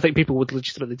 I think people would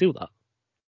legitimately do that.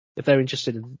 If they're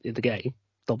interested in the game,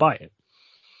 they'll buy it.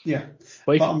 Yeah,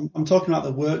 but I'm talking about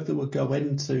the work that would go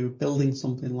into building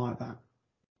something like that.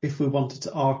 If we wanted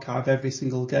to archive every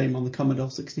single game on the Commodore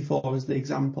 64 as the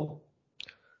example,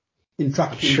 in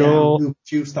tracking down who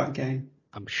produced that game.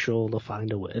 I'm sure they'll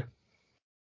find a way.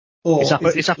 Or it's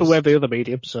happened with every other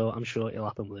medium, so I'm sure it'll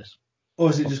happen with this.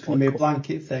 Or is it just going to be a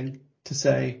blanket thing to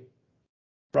say,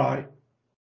 right,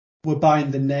 we're buying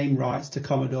the name rights to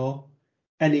Commodore.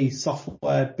 Any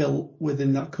software built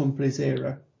within that company's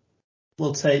era,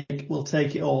 we'll take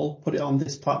it all, put it on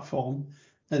this platform,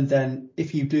 and then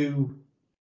if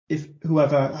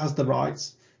whoever has the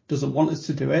rights doesn't want us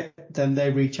to do it, then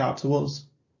they reach out to us,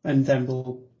 and then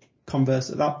we'll converse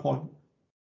at that point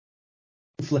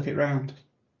and flip it round.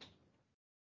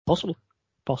 Possibly.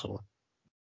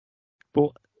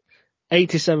 But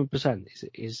 87%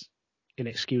 is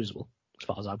inexcusable as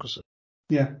far as I'm concerned.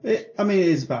 Yeah, it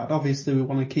is bad. Obviously, we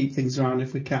want to keep things around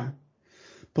if we can.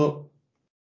 But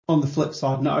on the flip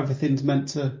side, not everything's meant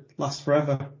to last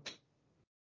forever.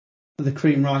 And the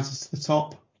cream rises to the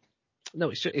top. No,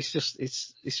 it's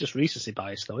just recency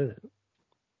bias, though, isn't it?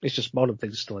 It's just modern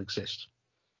things still exist,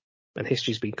 and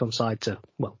history's been consigned to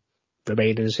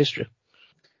remain as history.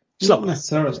 It's not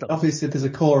necessarily. Obviously, there's a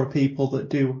core of people that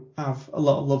do have a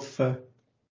lot of love for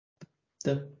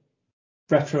the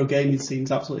retro gaming scene.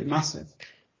 Is absolutely massive.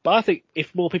 But I think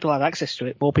if more people had access to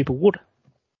it, more people would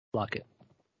like it.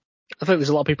 I think there's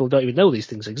a lot of people who don't even know these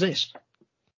things exist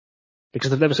because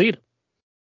they've never seen them.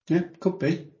 Yeah, could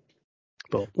be.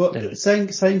 But anyway.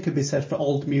 Same could be said for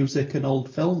old music and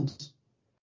old films.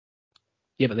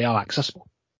 Yeah, but they are accessible.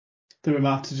 Then we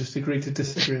might have to just agree to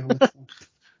disagree on this.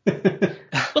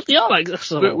 But they are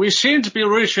accessible. We seem to be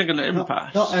reaching an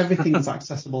impasse. Not everything's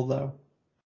accessible, though.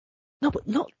 No, but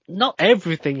not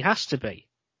everything has to be.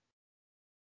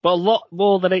 But a lot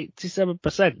more than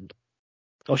 87%.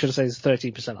 Or should I say, there's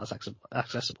 13% that's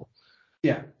accessible.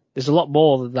 Yeah. There's a lot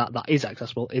more than that is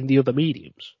accessible in the other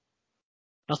mediums.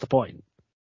 That's the point.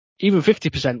 Even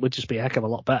 50% would just be a heck of a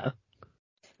lot better.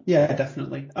 Yeah,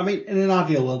 definitely. I mean, in an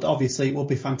ideal world, obviously, it would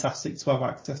be fantastic to have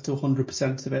access to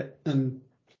 100% of it, and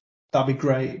that'd be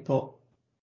great, but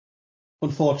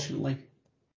unfortunately,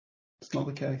 it's not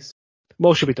the case.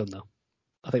 More should be done, though.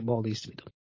 I think more needs to be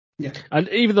done. Yeah. And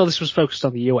even though this was focused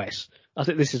on the US, I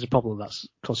think this is a problem that's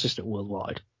consistent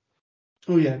worldwide.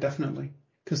 Oh, yeah, definitely.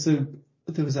 Because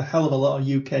there was a hell of a lot of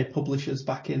UK publishers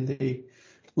back in the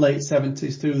late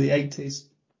 70s through the 80s,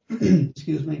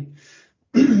 excuse me,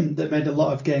 that made a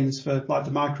lot of games for like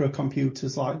the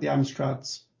microcomputers like the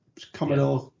Amstrads,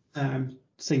 Commodore,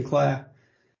 Sinclair,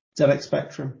 ZX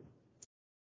Spectrum,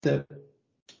 that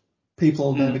people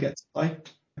will never get to play.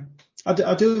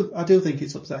 I do think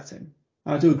it's upsetting.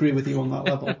 I do agree with you on that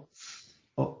level,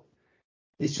 but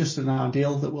it's just an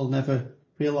ideal that we'll never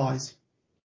realise.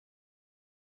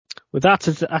 With that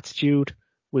attitude,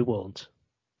 we won't.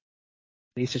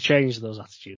 We need to change those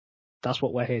attitudes. That's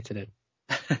what we're here to do.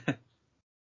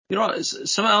 You know what?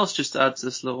 Something else just adds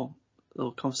this little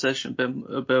conversation,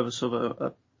 a bit of a sort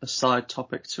of a side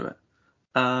topic to it.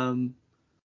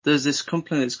 There's this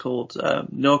company that's called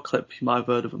NoClip. You might have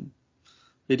heard of them.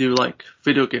 They do like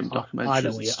video game documentaries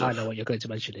and stuff. I know what you're going to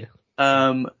mention here.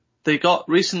 They got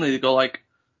like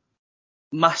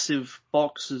massive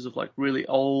boxes of like really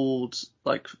old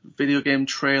like video game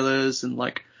trailers and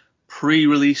like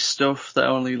pre-release stuff that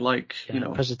only like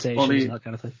presentations and that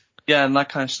kind of thing. Yeah, and that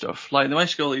kind of stuff. Like they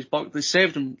managed to get all these boxes. They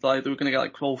saved them. Like they were gonna get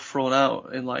like all thrown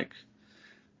out in like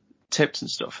tips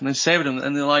and stuff, and they saved them.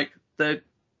 And they're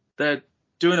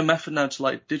doing a method now to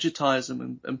like digitize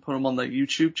them and put them on their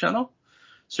YouTube channel,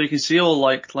 so you can see all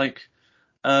like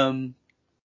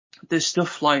there's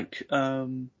stuff like I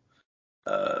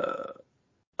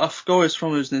forgot where it's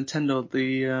from. It was Nintendo.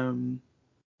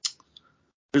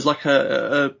 There's like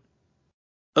a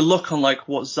look on like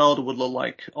what Zelda would look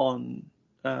like on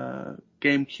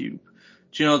GameCube.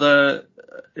 Do you know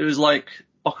it was like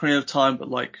Ocarina of Time, but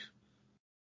like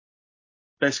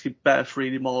basically better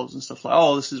 3D models and stuff like,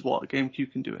 oh, this is what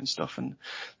GameCube can do and stuff. And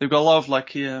they've got a lot of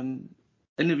like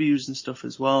interviews and stuff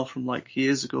as well from like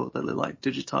years ago that they're like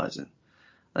digitizing.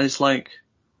 And it's like,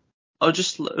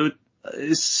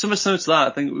 it's something similar to that.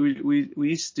 I think we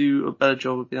need to do a better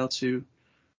job of being able to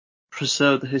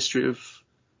preserve the history of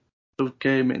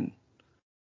gaming.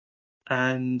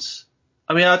 And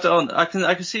I mean, I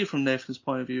can see from Nathan's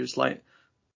point of view, it's like,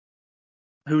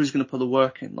 who's going to put the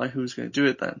work in? Like, who's going to do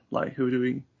it then? Like,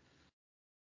 who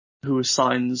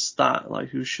assigns that? Like,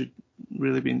 who should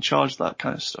really be in charge of that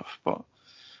kind of stuff? But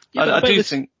yeah, I do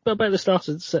think. But I bet they said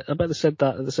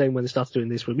that at the same when they started doing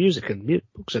this with music and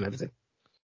books and everything.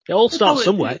 It all starts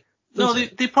somewhere. No,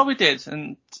 they probably did.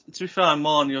 And to be fair, I'm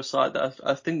more on your side that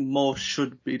I think more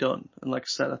should be done. And like I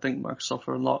said, I think Microsoft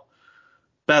are a lot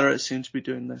better, it seems to be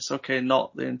doing this. Okay,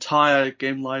 not the entire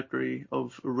game library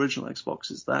of original Xbox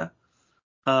is there.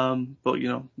 But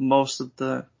most of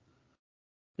the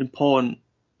important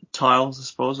tiles, I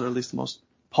suppose, or at least the most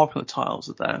popular tiles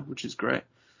are there, which is great.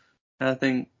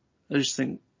 And I just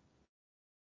think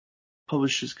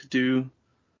publishers could do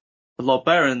a lot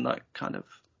better in that kind of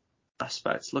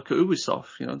aspect. Look at Ubisoft,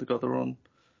 they've got their own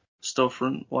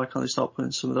storefront. Why can't they start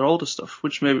putting some of their older stuff?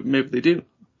 Which maybe they do.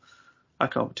 I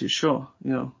can't be too sure,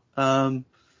 You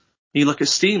look at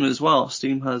Steam as well.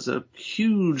 Steam has a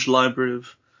huge library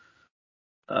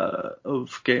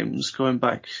of games going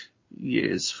back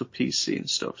years for PC and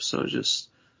stuff. So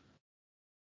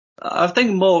I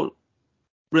think more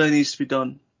really needs to be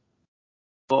done.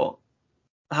 But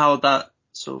how that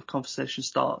sort of conversation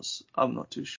starts, I'm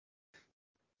not too sure.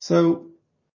 So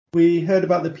we heard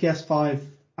about the PS5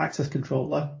 access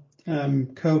controller,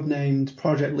 codenamed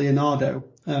Project Leonardo,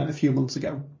 a few months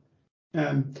ago.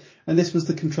 And this was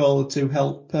the controller to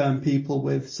help people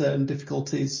with certain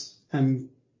difficulties and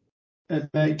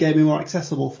make gaming more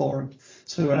accessible for them.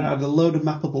 So it had a load of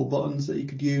mappable buttons that you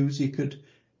could use. You could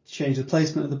change the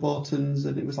placement of the buttons,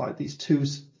 and it was like these two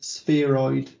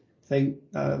spheroid things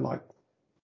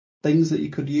that you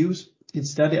could use.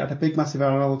 Instead, it had a big, massive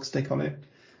analog stick on it.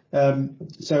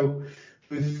 So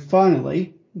we've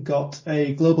finally got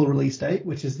a global release date,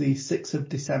 which is the 6th of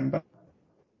December.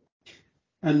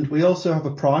 And we also have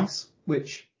a price,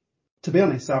 which, to be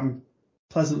honest, I'm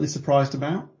pleasantly surprised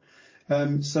about.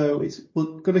 So it's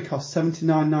going to cost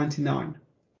 $79.99,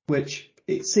 which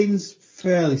it seems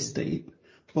fairly steep.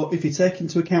 But if you take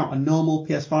into account a normal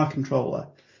PS5 controller,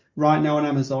 right now on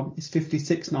Amazon, it's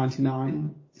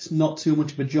 $56.99. It's not too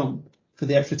much of a jump for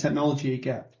the extra technology you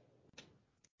get.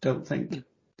 Don't think.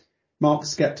 Mark's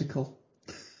skeptical.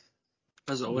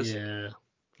 As always. Yeah,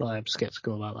 I'm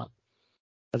skeptical about that.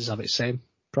 I just have it same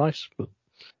price, but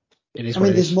it is.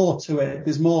 There's more to it.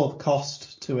 There's more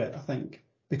cost to it, I think,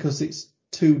 because it's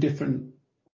two different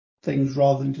things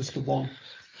rather than just the one.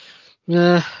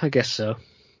 Yeah, I guess so.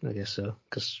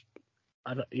 Because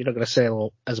you're not going to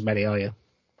sell as many, are you?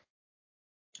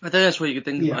 I think that's what you could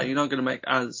think about. You're not going to make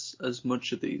as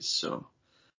much of these, so.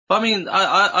 But I mean,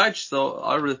 I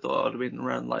really thought it would have been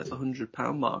around like the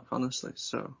 £100 mark, honestly.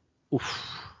 So. Oof.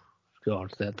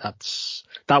 God,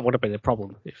 that would have been a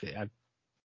problem if it had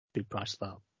been priced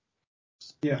that.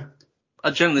 Yeah.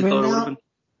 I generally thought it would have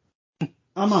been.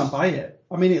 I might buy it.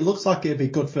 I mean, it looks like it'd be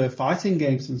good for fighting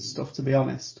games and stuff, to be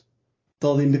honest. With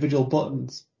all the individual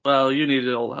buttons. Well, you need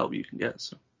all the help you can get,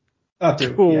 so. I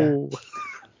do,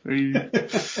 yeah.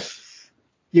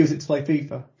 Use it to play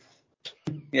FIFA.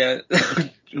 Yeah.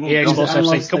 EA Sports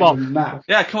FC, come on.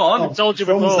 Yeah, come on. I told you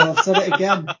before. I've said it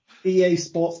again. EA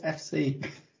Sports FC.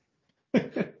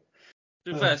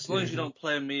 To be fair, as long as you don't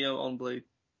play me on Blade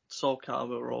Soul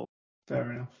Calibur or...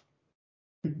 Fair enough.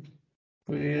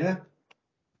 But yeah,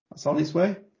 that's on its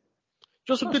way.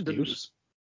 Just some good news.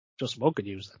 Just some more good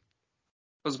news then.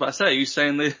 I was about to say, are you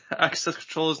saying the access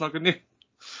control is not good news?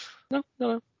 No.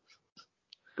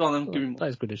 Go on then, give me more. That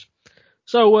is good news.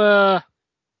 So, do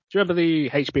you remember the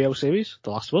HBO series,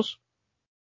 The Last of Us?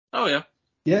 Oh yeah.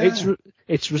 Yeah.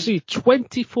 It's received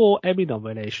 24 Emmy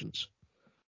nominations.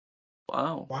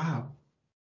 Wow.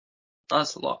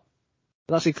 That's a lot.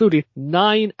 That's including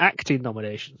 9 acting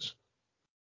nominations.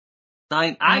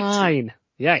 9 acting? 9,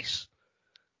 yes.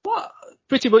 What?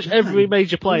 Pretty much every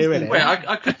major player in it. Wait,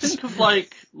 I could think of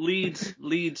like lead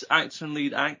actor and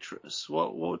lead actress.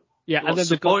 What? Yeah, and then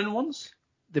supporting ones?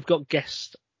 They've got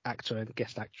guest actor and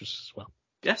guest actress as well.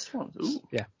 Guest ones? Ooh.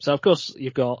 Yeah. So of course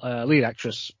you've got lead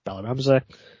actress Bella Ramsey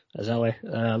as Ellie,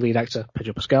 lead actor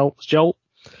Pedro Pascal as Joel.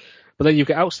 But then you've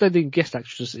got outstanding guest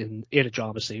actresses in a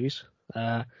drama series.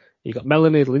 You've got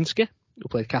Melanie Linsky, who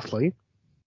played Kathleen.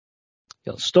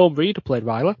 You've got Storm Reed, who played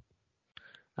Ryla.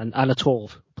 And Anna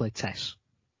Torv, who played Tess.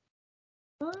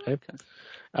 Okay.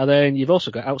 And then you've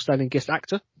also got outstanding guest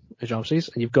actor in drama series.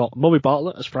 And you've got Murray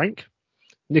Bartlett as Frank.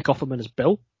 Nick Offerman as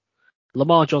Bill.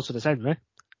 Lamar Johnson as Henry.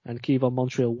 And Kevon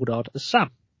Montreal Woodard as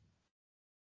Sam.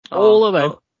 All of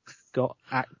them got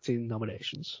acting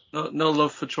nominations. No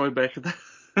love for Troy Baker there.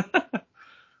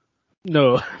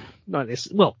 No, not this.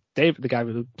 Well, David, the guy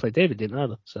who played David, didn't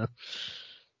either. So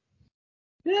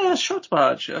yeah, I was shocked by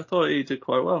it, actually. I thought he did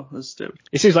quite well as David.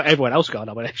 It seems like everyone else got a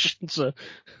nomination, so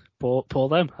poor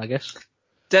them, I guess.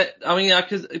 I mean, I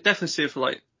could definitely see it for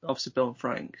like obviously Bill and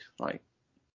Frank, like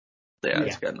they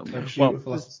had to get nominated.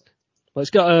 Well, it's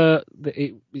got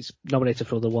it's nominated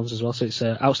for other ones as well. So it's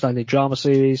outstanding drama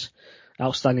series,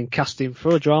 outstanding casting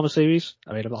for a drama series.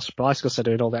 I mean, I'm not surprised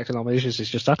considering all the acting nominations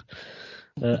it's just had.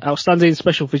 Outstanding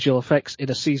special visual effects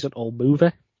in a season or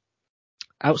movie.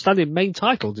 Outstanding main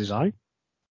title design.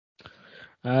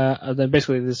 And then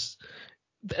basically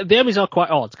the Emmys are quite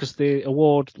odd because they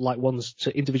award like ones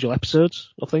to individual episodes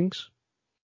of things.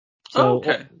 So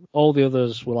all the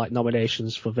others were like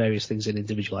nominations for various things in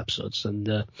individual episodes,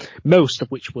 and most of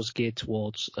which was geared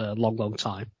towards long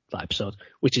time, that episode,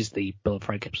 which is the Bill and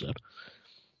Frank episode.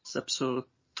 It's episode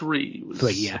 3.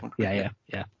 3, yeah.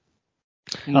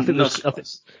 I think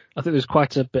there's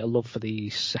quite a bit of love for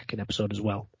the second episode as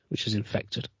well, which is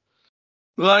Infected.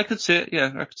 Well, I could see it,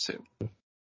 yeah, I could see it.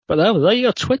 But there you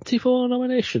go, 24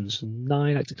 nominations,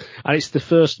 9 acting. And it's the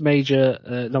first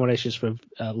major nominations for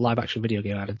live action video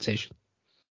game adaptation.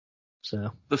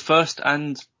 So the first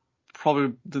and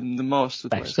probably the most.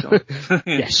 Best.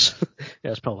 Yes.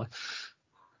 Yes, probably.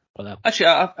 But no. Actually,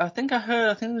 I think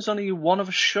there's only one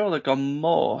other show that got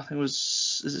more. I think it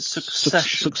was, is it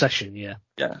Succession? Succession, yeah.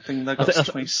 Yeah, I think that got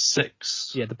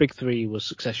 26. Yeah, the big 3 was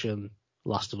Succession,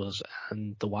 Last of Us,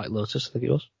 and The White Lotus, I think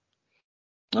it was.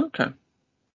 Okay.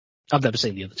 I've never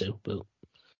seen the other 2, but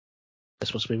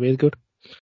this must be really good.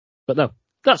 But no,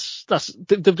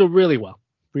 they've done really well.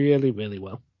 Really, really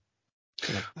well.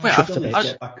 Wait, I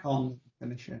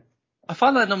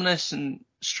find that nomination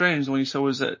strange when you said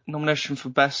was it nomination for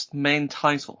best main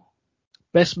title?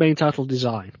 Best main title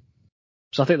design.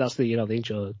 So I think that's the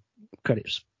intro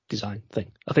credits design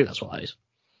thing. I think that's what that is.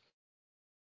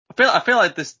 I feel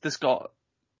like this got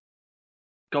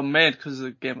made because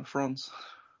of Game of Thrones.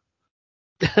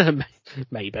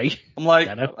 Maybe. I'm like,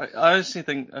 I honestly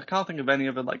can't think of any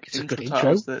other like it's intro a good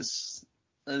titles that's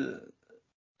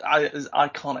is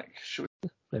iconic.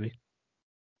 Maybe.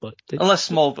 But unless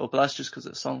Smallville, but that's just because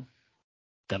it's a song.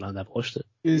 Then I never watched it.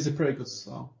 It is a pretty good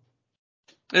song.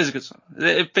 It is a good song.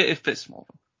 It fits Smallville.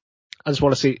 I just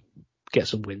want to see it get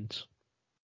some wins.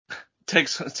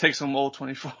 Takes them all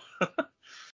 24.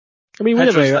 I mean,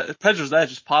 Pedro's there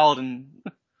just piled and.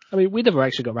 I mean, we never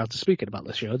actually got around to speaking about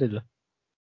this show, did we?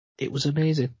 It was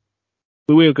amazing.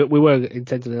 We were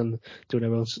intending on doing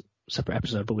our own separate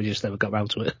episode, but we just never got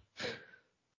around to it.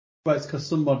 Well, it's because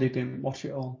somebody didn't watch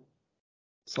it all.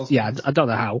 Yeah, I don't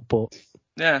know how, but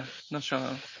yeah, not sure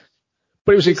how.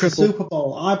 But it was incredible. The Super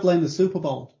Bowl. I blame the Super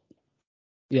Bowl.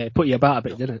 Yeah, it put you about a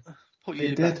bit, didn't it?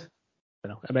 It did.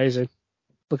 Amazing.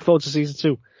 Looking forward to season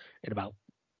 2 in about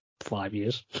 5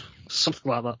 years,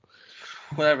 something like that.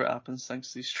 Whatever happens, thanks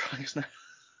to these strikes now.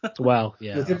 Well,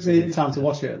 yeah. It gives me time to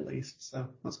watch it at least, so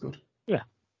that's good. Yeah.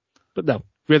 But no,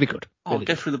 really good. I'll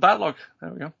get through the backlog.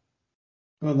 There we go.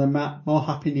 Well then, Matt, more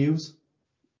happy news.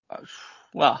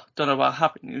 Well, don't know about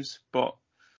happy news, but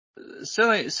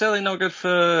certainly not good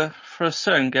for a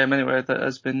certain game anyway that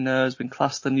has been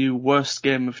classed the new worst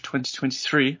game of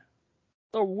 2023.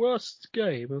 The worst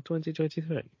game of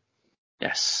 2023?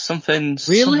 Yes, something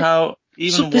really? somehow.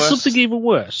 There's something even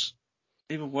worse.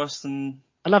 Even worse than.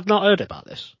 And I've not heard about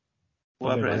this.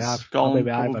 Whatever it is.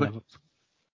 Maybe I have.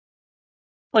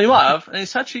 Well, you might have, and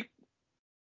it's actually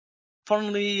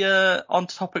funnily on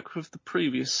topic with the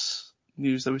previous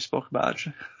news that we spoke about.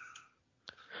 Actually.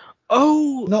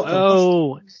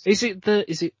 Is it?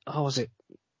 Oh, was it?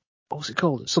 What was it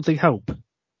called? Something Hope.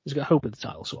 Has it got Hope in the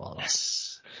title? Sort of like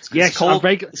Yes. Yes,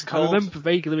 I remember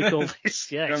vaguely recall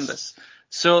this. Yes. Remember this.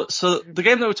 So the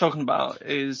game that we're talking about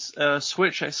is a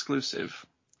Switch exclusive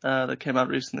that came out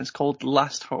recently. It's called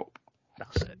Last Hope.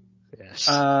 That's it. Yes.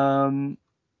 And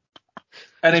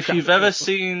if you've ever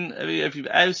seen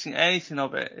anything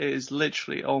of it, it is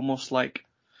literally almost like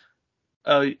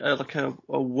a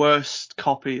worst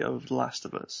copy of The Last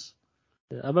of Us.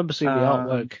 I remember seeing the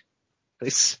artwork.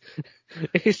 It's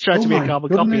trying to be a carbon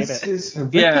copy of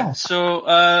it. Yeah.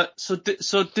 So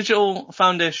Digital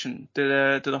Foundation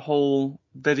did a whole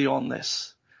video on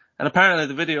this, and apparently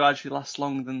the video actually lasts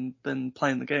longer than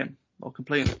playing the game or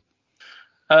completing it.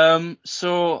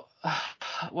 So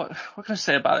what can I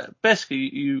say about it? Basically,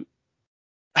 you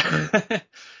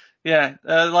yeah,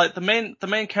 like the main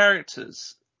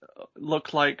characters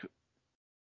look like,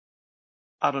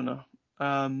 I don't know,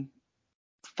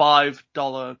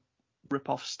 $5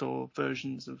 rip-off store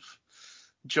versions of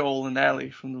Joel and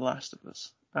Ellie from The Last of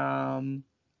Us. And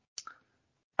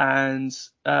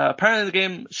apparently the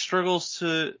game struggles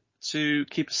to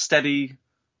keep a steady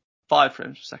 5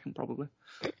 frames per second, probably.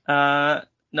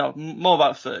 No, more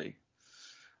about 30.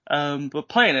 But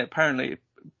playing it, apparently,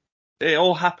 it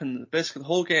all happened. Basically, the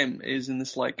whole game is in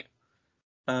this like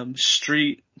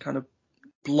street kind of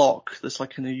block that's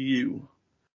like in a U.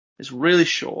 It's really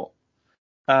short.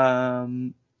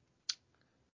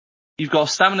 You've got a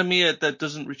stamina meter that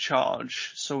doesn't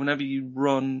recharge, so whenever you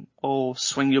run or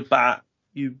swing your bat,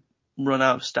 you run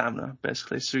out of stamina,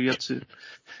 basically. So you have to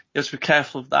be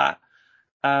careful of that.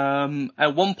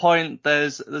 At one point,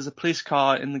 there's a police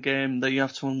car in the game that you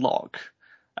have to unlock.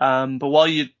 But while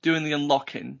you're doing the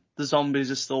unlocking, the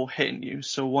zombies are still hitting you.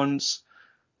 So once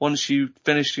you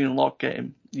finish the unlock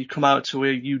game, you come out to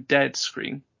a "you dead"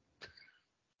 screen.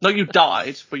 Not you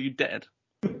died, but you dead.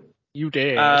 You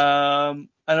did.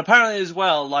 And apparently as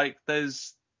well, like,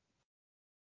 there's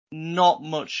not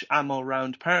much ammo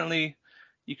around. Apparently,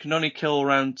 you can only kill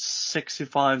around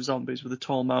 65 zombies with the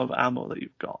total amount of ammo that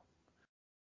you've got.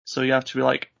 So you have to be,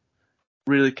 like,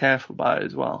 really careful about it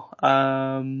as well.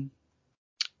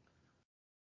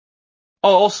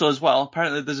 Also as well,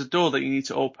 apparently there's a door that you need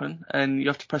to open, and you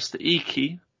have to press the E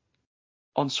key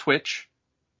on Switch.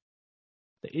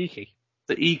 The E key?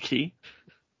 The E key.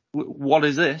 What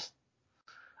is this?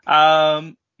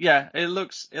 Yeah, it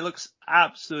looks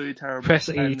absolutely terrible. Press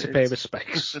E to pay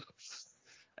respects.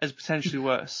 It's potentially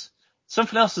worse.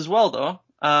 Something else as well, though,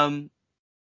 that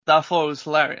I thought was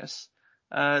hilarious.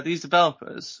 These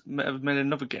developers have made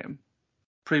another game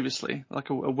previously,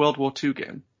 like a World War II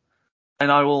game.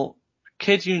 And I will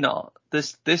kid you not,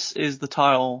 this is the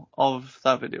title of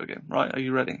that video game, right? Are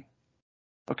you ready?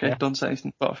 Okay, yeah. Don't say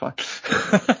anything, Spotify.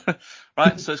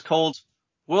 Right, so it's called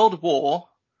World War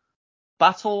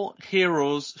Battle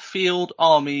Heroes Field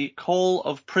Army Call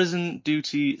of Prison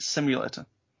Duty Simulator.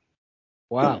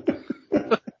 Wow.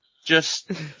 Just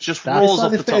rolls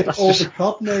off the top. All the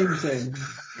COD names in.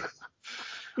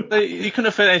 You couldn't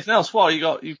have fit anything else. What you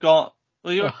got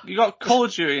Call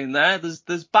of Duty in there.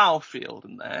 There's Battlefield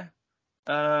in there.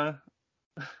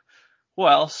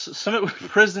 What else? Something with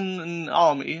prison and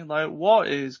army. Like, what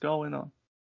is going on?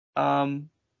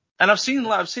 And I've seen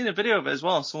a video of it as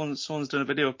well. Someone's done a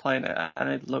video of playing it, and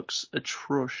it looks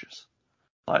atrocious.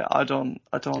 Like, I don't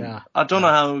know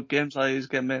how games like these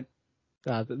get made.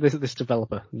 This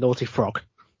developer, Naughty Frog.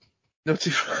 Naughty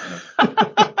Frog.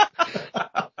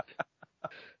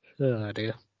 Oh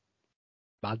dear.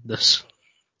 Madness.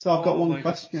 So I've got one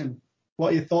question.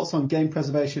 What are your thoughts on game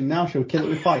preservation now? Shall we kill it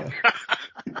with fire?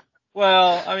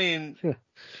 Well, I mean,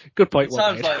 good point.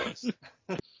 Sounds like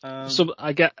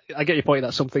I get your point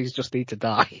that some things just need to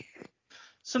die.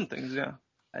 Some things, yeah.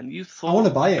 And you thought I want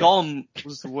to buy it. Gone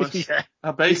was the worst. Yeah.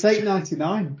 It's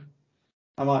 $8.99.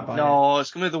 I might buy it. No, it's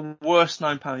gonna be the worst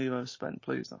 £9 you've ever spent.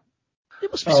 Please don't. There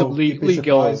must be some legal.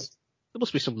 There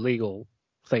must be some legal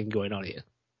thing going on here.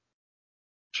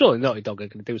 Surely Naughty Dog are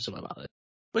going to do something about it.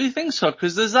 Well, you think so?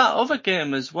 Because there's that other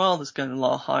game as well that's getting a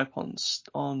lot of hype on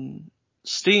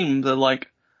Steam that, like,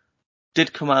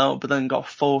 did come out but then got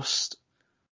forced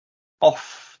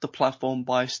off the platform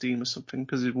by Steam or something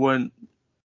because it weren't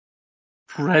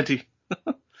ready.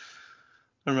 I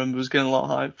remember it was getting a lot of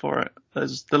hype for it.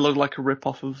 They look like a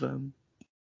rip-off of The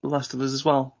Last of Us as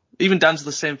well. Even down to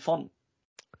the same font.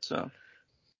 So,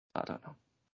 I don't know.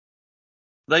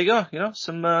 there you go.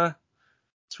 Some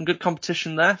good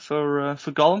competition there for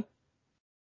Gollum.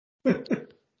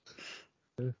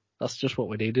 That's just what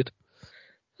we needed.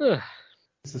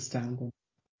 It's astounding.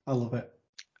 I love it.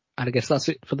 And I guess that's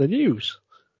it for the news.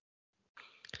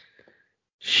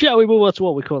 Shall we move on to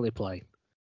what we currently play?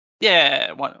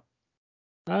 Yeah, why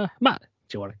not? Matt,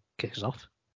 do you want to kick us off?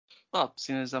 Well,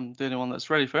 seeing as I'm the only one that's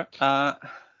ready for it.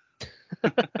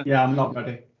 Yeah, I'm not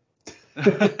ready.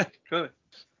 Good.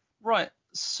 Right,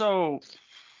 so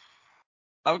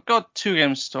I've got 2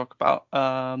 games to talk about.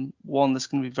 One that's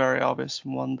going to be very obvious,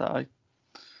 and one that I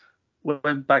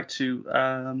went back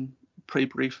to pretty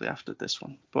briefly after this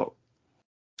one. But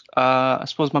I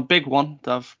suppose my big one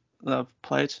that I've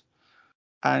played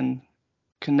and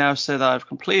can now say that I've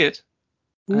completed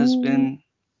has been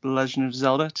The Legend of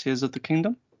Zelda: Tears of the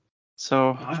Kingdom.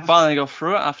 So I finally got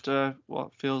through it after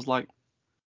what feels like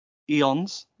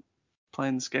eons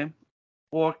playing this game.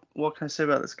 What can I say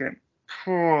about this game?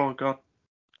 Oh god.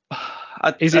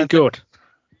 Is it good?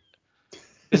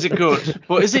 Is it good?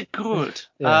 Well, is it good?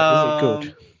 Yeah, is it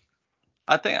good?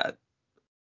 I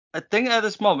think at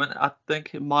this moment, I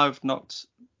think it might have knocked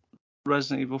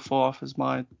Resident Evil 4 off as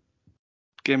my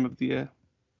game of the year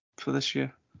for this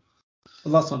year.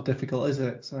 Well, that's not difficult, is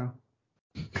it? So.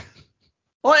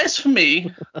 Well, it's for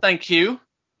me. Thank you.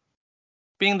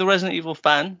 Being the Resident Evil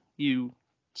fan, you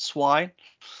swine.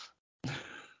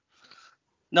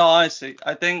 No, honestly,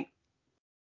 I think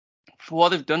for what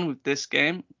they've done with this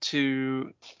game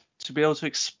to be able to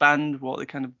expand what they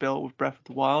kind of built with Breath of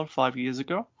the Wild 5 years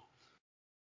ago,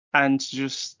 and to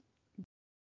just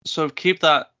sort of keep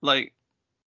that like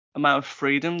amount of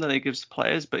freedom that it gives the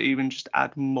players, but even just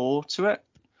add more to it,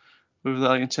 with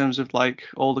like in terms of like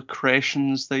all the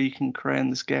creations that you can create in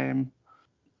this game,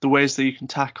 the ways that you can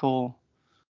tackle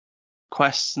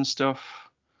quests and stuff,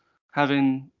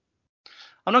 having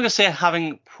I'm not gonna say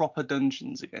having proper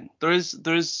dungeons again. There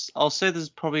is I'll say there's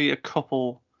probably a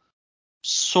couple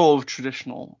sort of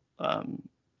traditional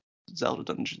Zelda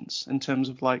dungeons in terms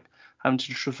of like having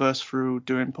to traverse through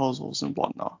doing puzzles and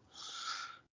whatnot.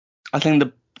 I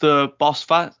think the boss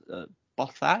fights,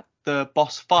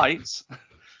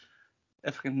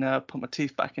 if I can put my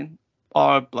teeth back in,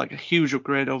 are like a huge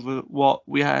upgrade over what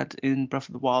we had in Breath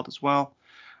of the Wild as well.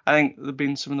 I think there've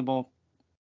been some of the more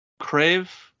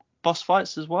crave boss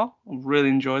fights as well. I really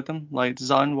enjoyed them, like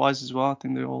design wise as well. I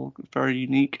think they're all very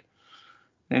unique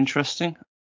and interesting.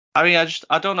 I mean,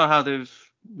 I don't know how they've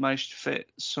managed to fit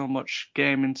so much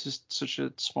game into such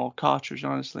a small cartridge.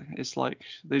 Honestly, it's like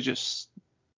they're just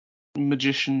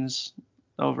magicians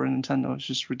over at Nintendo. It's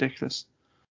just ridiculous.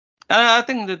 And I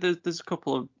think that there's a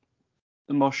couple of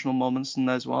emotional moments in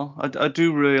there as well. I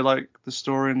do really like the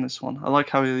story in this one. I like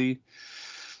how you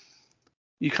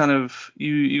kind of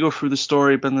you go through the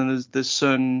story, but then there's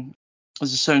a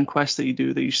certain quest that you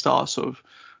do that you start sort of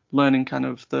learning kind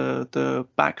of the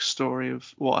backstory of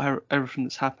what everything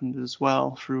that's happened as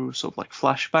well through sort of like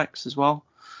flashbacks as well.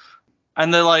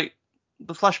 And they're like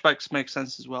the flashbacks make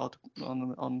sense as well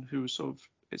on who sort of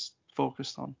it's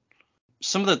focused on.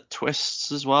 Some of the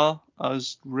twists as well, I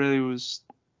was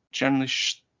generally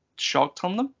shocked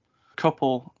on them. A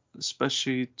couple,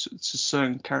 especially to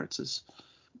certain characters.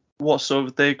 What sort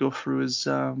of they go through is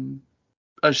I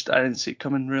didn't see it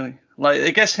coming really. Like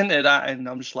it gets hinted at and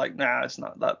I'm just like, nah, it's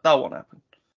not that won't happen.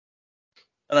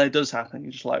 And then it does happen.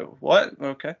 You're just like, what?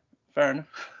 Okay, fair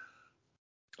enough.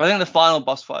 I think the final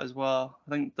boss fight as well.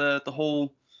 I think the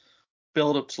whole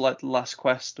build up to like the last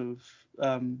quest of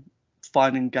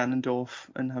finding Ganondorf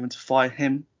and having to fight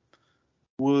him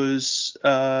was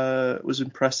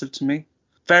impressive to me.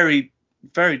 Very,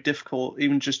 very difficult,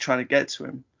 even just trying to get to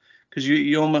him, because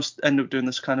you almost end up doing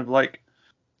this kind of like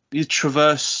you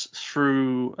traverse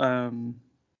through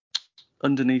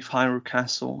underneath Hyrule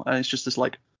Castle, and it's just this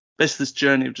like basically this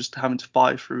journey of just having to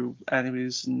fight through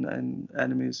enemies and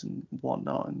enemies and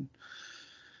whatnot, and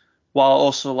while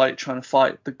also like trying to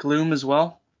fight the gloom as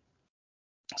well.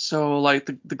 So like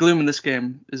the gloom in this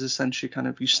game is essentially kind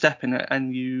of you step in it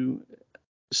and you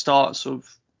start sort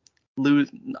of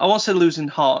I won't say losing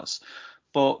hearts,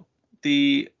 but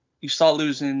you start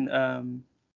losing how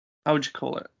would you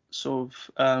call it? Sort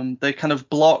of they kind of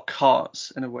block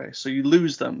hearts in a way. So you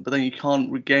lose them, but then you can't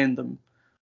regain them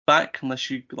back unless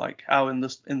you like out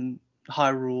in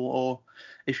Hyrule, or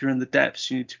if you're in the depths,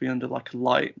 you need to be under like a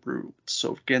light route to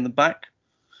sort of gain them back.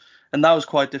 And that was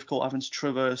quite difficult having to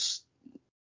traverse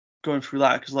going through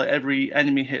that, because like every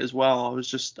enemy hit as well,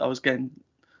 I was getting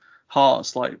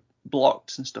hearts like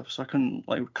blocked and stuff, so I couldn't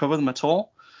like recover them at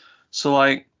all. So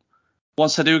like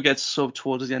once I do get sort of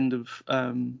towards the end of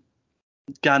Ganon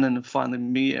and finally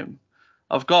meet him,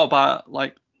 I've got about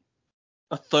like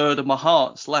a third of my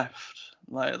hearts left,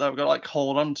 like that I've got to like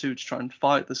hold on to try and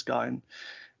fight this guy. And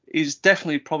he's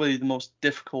definitely probably the most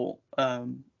difficult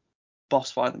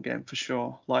boss fight in the game for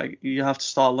sure. Like you have to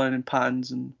start learning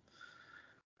patterns, and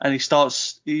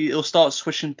he'll start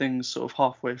switching things sort of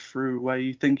halfway through where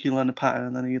you think you learn a pattern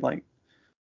and then he like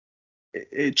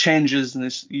it changes,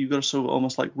 and you've got to sort of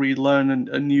almost like relearn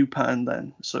a new pattern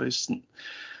then. So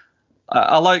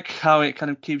I like how it kind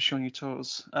of keeps you on your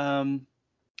toes. And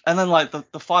then like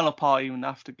the final part even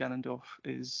after Ganondorf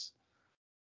is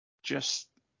just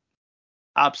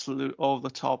absolute over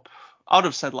the top. I would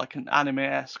have said like an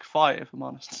anime-esque fight, if I'm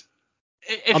honest.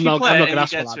 If I'm you not play going it to and you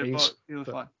ask get what to that it, means. but you'll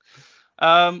be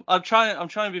fine. I'm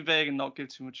trying to be vague and not give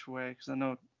too much away because I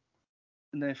know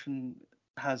Nathan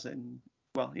has it, and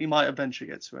well, he might eventually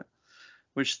get to it.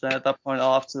 Which at that point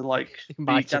I'll have to like You be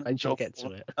might eventually Ganondorf get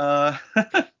to it.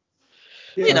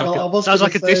 Yeah, Sounds well, I was sounds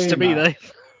gonna like a diss say, to me, Matt,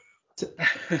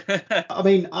 though. I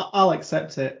mean, I'll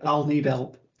accept it. I'll need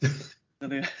help.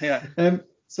 Yeah.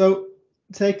 So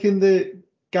taking the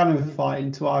Ganon fight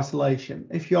into isolation,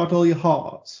 if you had all your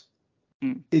hearts,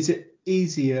 is it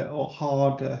easier or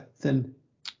harder than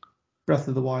Breath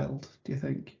of the Wild, do you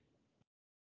think?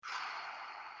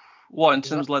 What, in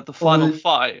terms of like the final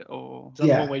fight, or Is that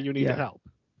the one where you needed help?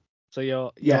 So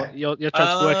you're trying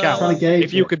to work out trying to gauge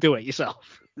if you it. could do it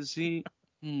yourself. Is he?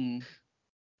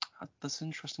 That's an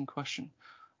interesting question.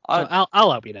 So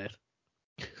I'll help you, Dave.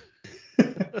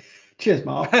 Cheers,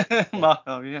 Mark. Mark,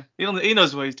 oh yeah, he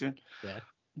knows what he's doing. Yeah.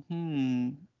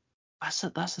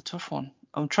 That's a tough one.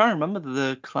 I'm trying to remember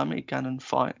the Calamity Ganon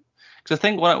fight because I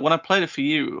think when I played it for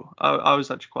you, I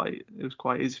was actually it was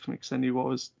quite easy for me because I knew what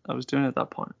I was doing at that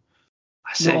point.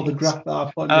 Not all the graft that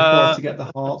I put in before to get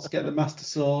the hearts, get the Master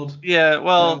Sword. Yeah,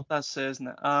 well, that's it, isn't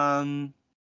it?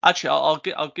 Actually,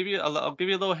 I'll give you a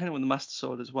little hint with the Master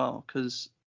Sword as well, because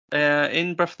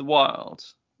in Breath of the Wild,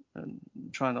 and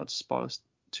try not to spoil us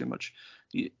too much.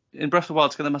 In Breath of the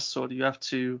Wild, to get the Master Sword, you have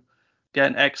to get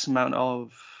an X amount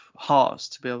of hearts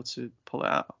to be able to pull it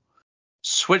out.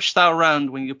 Switch that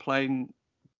around when you're playing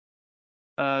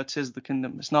Tears of the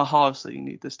Kingdom. It's not hearts that you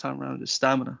need this time around; it's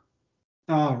stamina.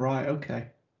 Oh, right, okay.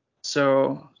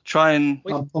 So try and.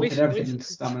 I'm pumping everything into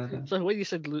stamina then. So when you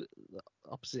said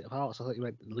opposite of hearts, I thought you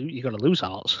meant you're going to lose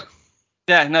hearts.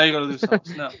 Yeah, no, you got to lose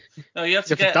hearts. No, you have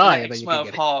to get die an and then X you amount can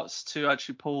of get it. hearts to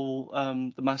actually pull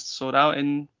the Master Sword out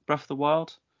in Breath of the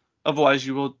Wild. Otherwise,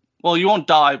 you will. Well, you won't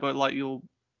die, but like you'll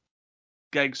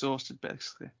get exhausted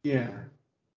basically. Yeah.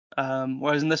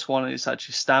 Whereas in this one, it's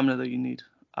actually stamina that you need.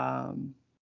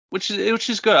 Which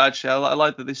is good actually. I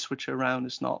like that they switch it around.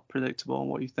 It's not predictable on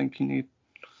what you think you need.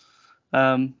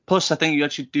 Plus, I think you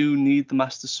actually do need the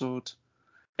Master Sword.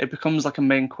 It becomes like a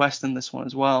main quest in this one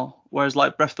as well. Whereas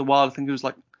like Breath of the Wild, I think it was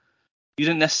like you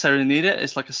didn't necessarily need it.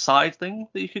 It's like a side thing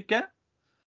that you could get.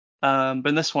 But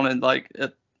in this one,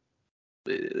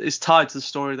 it's tied to the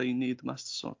story that you need the Master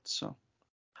Sword. So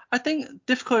I think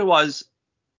difficulty wise,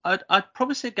 I'd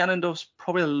probably say Ganondorf's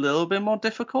probably a little bit more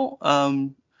difficult.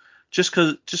 Just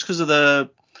because of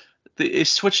it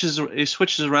switches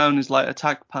around his like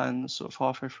attack pan sort of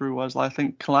halfway through. Whereas like, I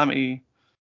think Calamity,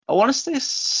 I want to say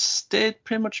stayed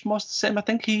pretty much most the same. I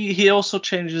think he also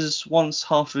changes once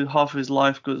half of his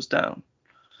life goes down.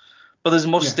 But there's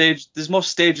more stages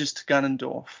to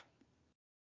Ganondorf.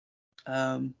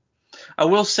 I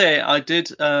will say I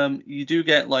did. You do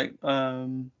get like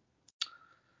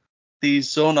these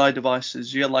Zonai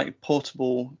devices. You get like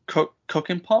portable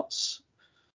cooking pots.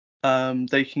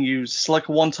 They can use. It's like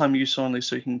a one-time use only,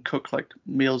 so you can cook like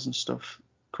meals and stuff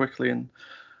quickly. And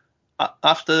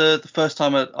after the first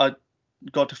time I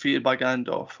got defeated by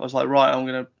Ganondorf, I was like, right, I'm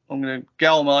gonna get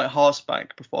all my hearts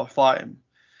back before I fight him,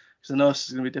 because I know this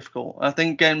is gonna be difficult. I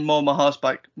think getting more of my hearts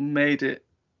back made it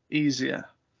easier.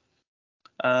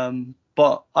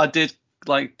 But I did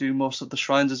like do most of the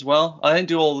shrines as well. I didn't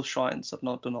do all the shrines. I've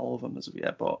not done all of them as of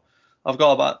yet, but I've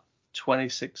got about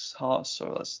 26 hearts,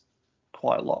 so that's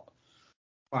quite a lot.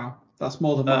 Wow, that's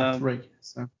more than my 3.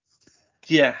 So.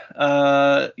 Yeah,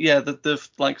 the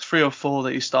like 3 or 4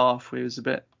 that you start off with is a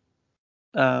bit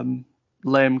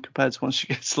lame compared to once you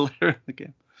get to later in the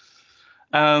game.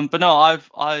 But no, I've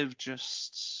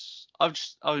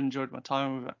enjoyed my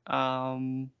time with it.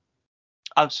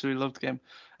 Absolutely loved the game.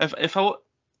 If I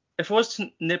was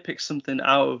to nitpick something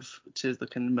out of Tears of the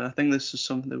Kingdom, I think this is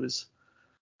something that was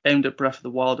aimed at Breath of the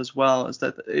Wild as well, is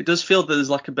that it does feel that there's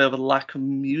like a bit of a lack of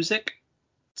music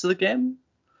to the game.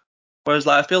 Whereas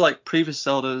like I feel like previous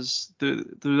Zeldas,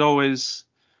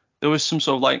 there was some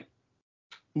sort of like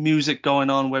music going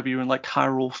on, whether you were in like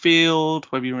Hyrule Field,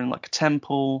 whether you were in like a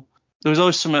temple. There was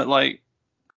always something like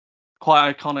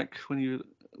quite iconic when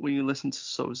when you listen to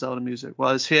sort of Zelda music.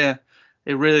 Whereas here,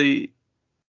 it really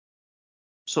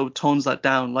sort of tones that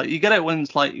down. Like you get it when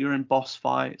it's like you're in boss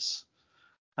fights,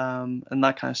 and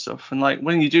that kind of stuff. And like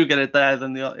when you do get it there,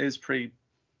 then it's pretty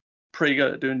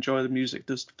good. I do enjoy the music. It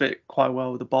does fit quite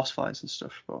well with the boss fights and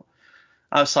stuff. But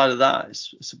outside of that,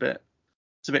 it's a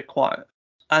bit quiet.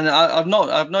 And I've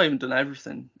not even done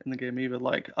everything in the game either.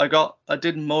 Like I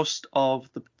did most of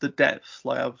the depth.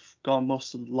 Like I've gone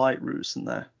most of the light routes in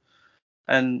there,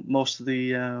 and most of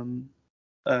the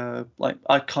like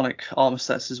iconic armor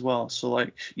sets as well. So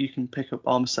like you can pick up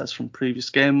armor sets from previous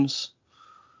games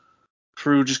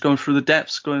through just going through the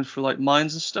depths, going through like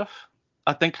mines and stuff.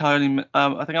 I think I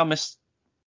missed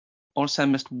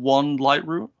one light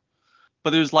route,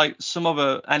 but there was like some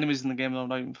other enemies in the game that I've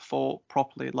not even fought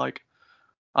properly. Like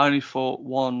I only fought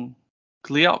one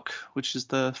Gleok, which is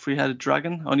the three-headed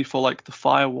dragon. I only fought like the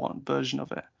fire one version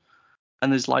of it,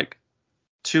 and there's like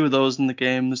 2 of those in the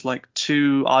game. There's like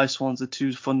 2 ice ones, the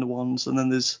 2 thunder ones, and then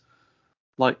there's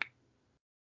like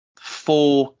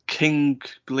 4 king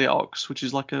Gleoks, which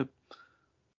is like a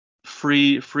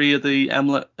three of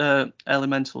the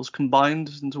elementals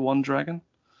combined into one dragon.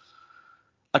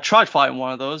 I tried fighting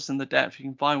one of those in the depth. You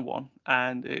can find one,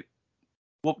 and it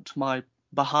whooped my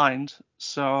behind.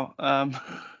 So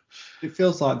It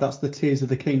feels like that's the Tears of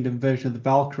the Kingdom version of the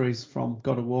Valkyries from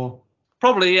God of War.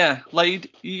 probably, yeah.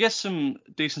 Like you get some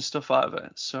decent stuff out of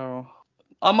it. So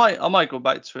I might go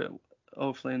back to it,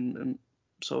 hopefully, and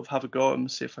sort of have a go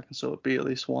and see if I can sort of beat at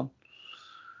least one.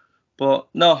 But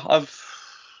no,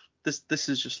 this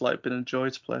has just like been a joy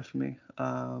to play for me.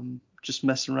 Just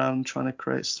messing around and trying to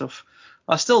create stuff.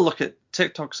 I still look at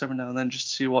TikToks every now and then just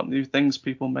to see what new things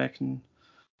people make. And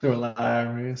they're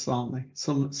hilarious, aren't they?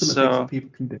 Some of the things that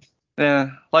people can do.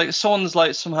 Yeah, like someone's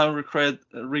like somehow recreate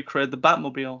the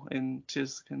Batmobile in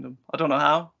Tears of the Kingdom. I don't know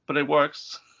how, but it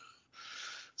works.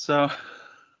 So,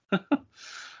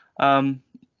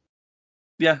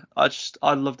 yeah,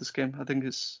 I love this game. I think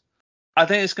it's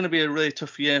going to be a really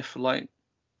tough year for like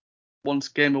once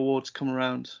Game Awards come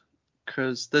around,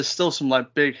 because there's still some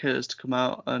like big hitters to come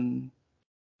out, and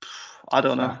I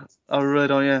don't know. I really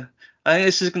don't. Yeah, I think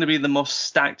this is going to be the most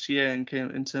stacked year in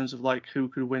terms of like who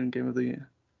could win Game of the Year.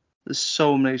 There's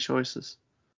so many choices,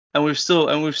 and we've still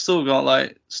got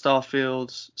like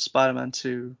Starfield, Spider-Man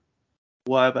 2,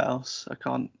 whatever else. I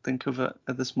can't think of it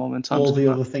at this moment in time. All the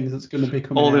other things that's going to be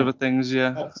coming all out. the other things,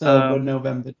 yeah. October,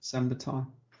 November, December time.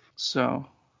 So,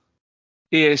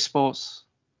 EA Sports,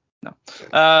 no.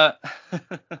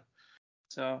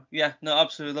 So yeah, no,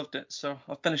 absolutely loved it. So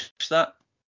I finished that,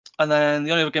 and then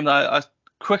the only other game that I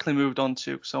quickly moved on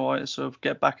to, because I wanted to sort of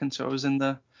get back into, I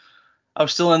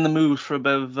was still in the mood for a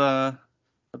bit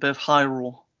of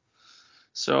Hyrule.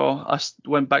 So I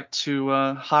went back to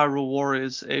Hyrule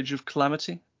Warriors: Age of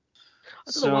Calamity.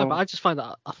 I don't know why, but I just find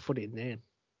that a funny name.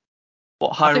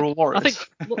 What, Hyrule Warriors?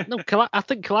 I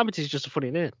think Calamity is just a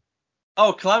funny name.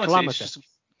 Oh, Calamity. It's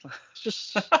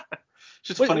just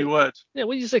just a funny word. Yeah,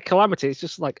 when you say Calamity, it's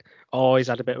just like, oh, he's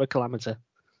had a bit of a calamity.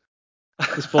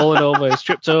 He's fallen over. He's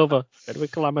tripped over. Bit of a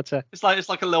calamity. It's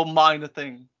like a little minor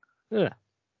thing. Yeah.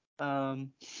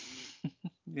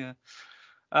 Yeah.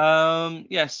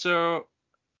 Yeah. So,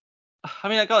 I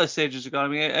mean, I got this ages ago. I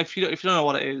mean, if you don't know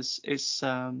what it is, it's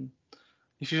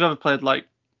if you've ever played like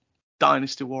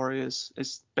Dynasty Warriors,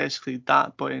 it's basically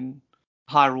that, but in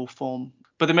Hyrule form.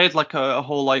 But they made like a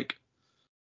whole like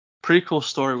prequel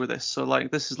story with this. So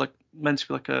like this is like meant to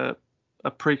be like a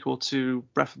prequel to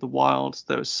Breath of the Wild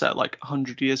that was set like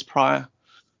 100 years prior.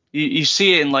 You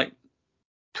see it in like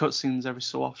cutscenes every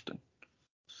so often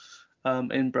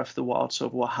in Breath of the Wild,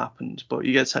 sort of what happened, but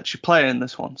you get to actually play in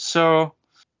this one. So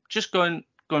just going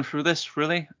through this,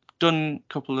 really. Done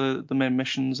a couple of the main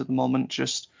missions at the moment,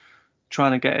 just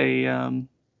trying to get an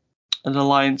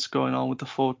alliance going on with the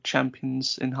 4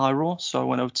 champions in Hyrule. So I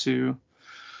went over to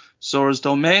Zora's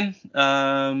domain,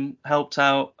 helped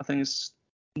out, I think it's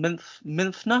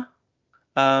Minthna,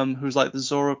 who's like the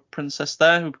Zora princess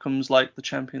there, who becomes like the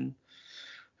champion,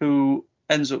 who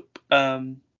ends up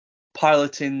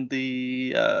piloting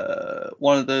the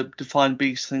one of the divine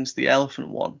beast things, the elephant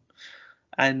one.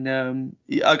 And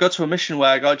I got to a mission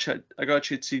where I got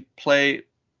you to play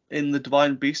in the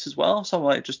divine beast as well. So I'm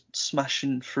like just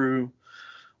smashing through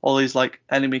all these like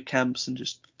enemy camps and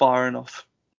just firing off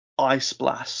ice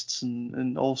blasts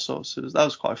and all sorts. So that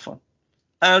was quite fun.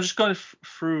 And I'm just going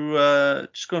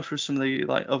through some of the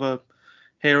like other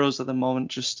heroes at the moment,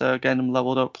 just getting them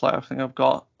leveled up. Like I think I've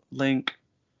got Link.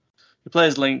 He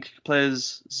plays Link. He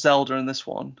plays Zelda in this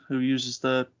one, who uses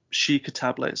the Sheikah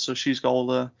tablet. So she's got all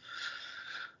the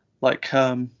like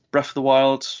Breath of the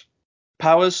Wild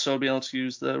powers, so being able to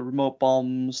use the remote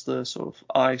bombs, the sort of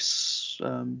ice.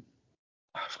 I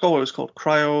forgot what it was called,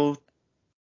 cryonesis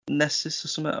or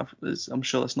something. I'm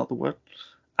sure that's not the word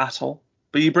at all.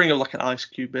 But you bring up like an ice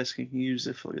cube, basically, you can use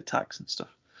it for your attacks and stuff.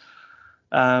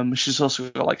 She's also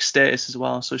got like status as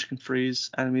well, so she can freeze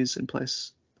enemies in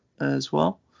place as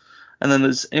well. And then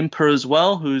there's Impa as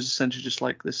well, who's essentially just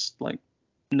like this like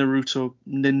Naruto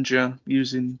ninja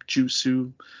using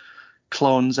jutsu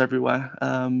clones everywhere.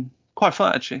 Quite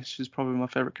fun actually. She's probably my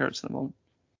favorite character at the moment.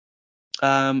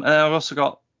 And I've also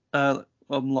got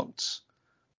unlocked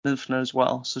Nymphna as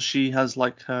well. So she has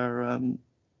like her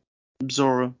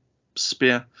Zora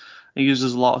spear and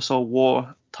uses a lot of sort of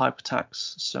war type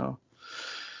attacks. So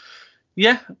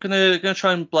yeah, I'm gonna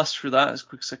try and blast through that as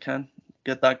quick as I can,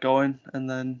 get that going, and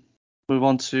then move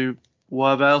on to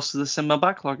whatever else is in my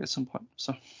backlog at some point.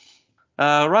 So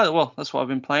right, well, that's what I've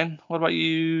been playing. What about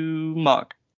you,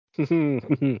 Mark?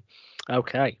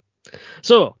 Okay.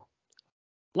 So,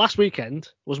 last weekend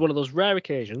was one of those rare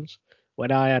occasions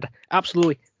when I had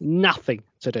absolutely nothing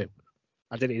to do.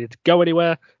 I didn't need to go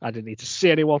anywhere. I didn't need to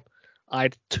see anyone. I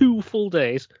had 2 full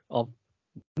days of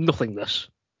nothingness.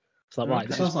 So, right,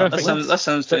 this is perfect. That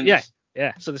sounds so, yeah.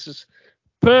 So this is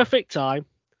perfect time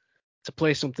to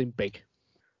play something big.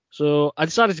 So I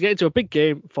decided to get into a big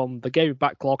game from the gaming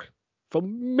backlog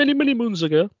from many, many moons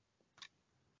ago.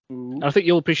 And I think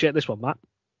you'll appreciate this one, Matt.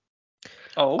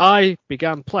 Oh. I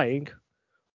began playing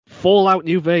Fallout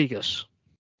New Vegas.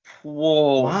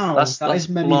 Whoa. Wow, that's is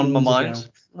many blown my moons mind. ago.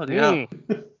 Bloody hell.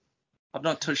 I've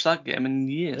not touched that game in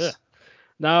years. Yeah.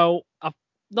 Now, I've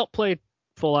not played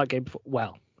Fallout game before.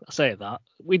 Well, I say that.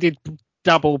 We did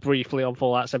dabble briefly on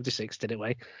Fallout 76, didn't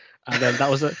we? And then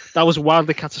that was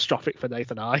wildly catastrophic for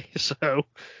Nathan and I. So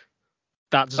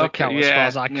that doesn't count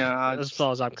as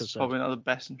far as I'm concerned. Probably not the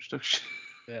best introduction.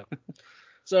 Yeah.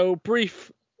 So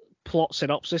brief plot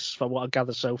synopsis from what I've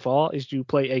gathered so far is you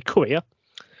play a courier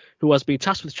who has been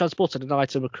tasked with transporting an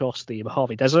item across the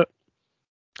Mojave Desert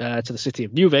to the city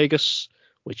of New Vegas,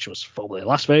 which was formerly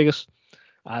Las Vegas.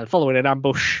 And following an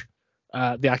ambush,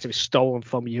 the item is stolen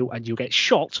from you and you get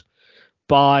shot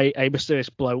by a mysterious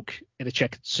bloke in a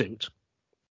checkered suit.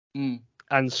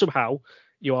 And somehow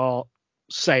you are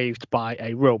saved by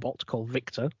a robot called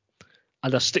Victor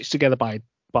and are stitched together by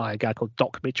a guy called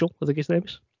Doc Mitchell, I think his name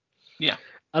is. Yeah.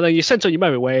 And then you're sent on your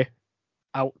merry way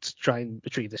out to try and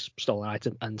retrieve this stolen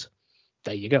item, and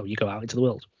there you go. You go out into the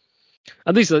world.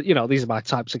 And these are my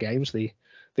types of games. The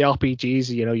RPGs,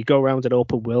 you go around an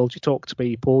open world, you talk to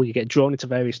people, you get drawn into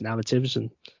various narratives and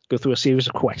go through a series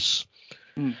of quests.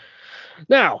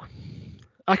 Now,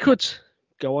 I could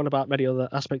go on about many other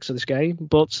aspects of this game,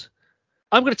 but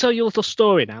I'm going to tell you a little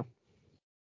story now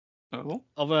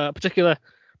of a particular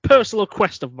personal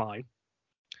quest of mine.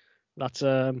 That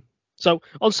so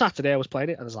on Saturday I was playing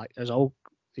it, and it was all,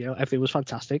 everything was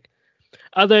fantastic.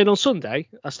 And then on Sunday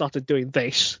I started doing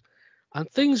this, and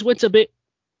things went a bit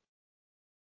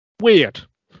weird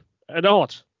and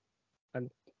odd,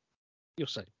 and you'll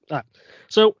see.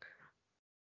 So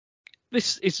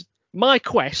this is my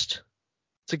quest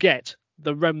to get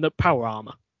the Remnant power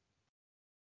armor.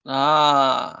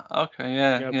 Okay,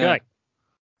 yeah. Okay.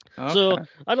 Okay. So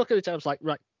I look at it, I was like,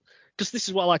 right, because this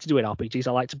is what I like to do in RPGs.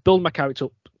 I like to build my character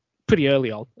up pretty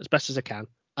early on, as best as I can,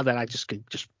 and then I just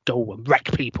go and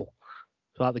wreck people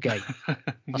throughout the game.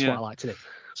 That's what I like to do.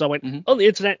 So I went on the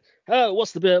internet.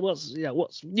 What's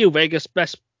New Vegas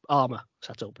best armor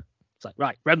setup? It's like,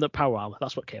 right, Remnant power armor.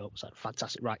 That's what came up. It's like,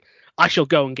 fantastic. Right, I shall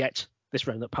go and get this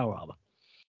Remnant power armor.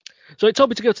 So it told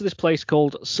me to go to this place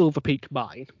called Silver Peak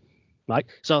Mine. Right.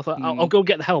 So I thought I'll go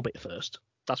get the helmet first.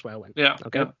 That's where I went. Yeah.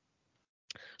 Okay. Yeah.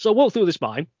 So I walk through this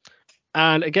mine,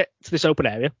 and I get to this open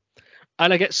area,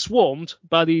 and I get swarmed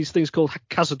by these things called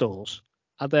cazadors.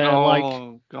 And they're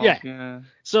yeah.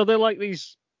 So they're like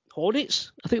these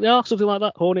hornets, I think they are, something like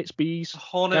that. Hornets, bees,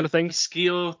 kind of thing.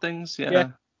 Mosquito things, yeah.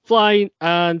 Flying,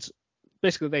 and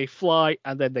basically they fly,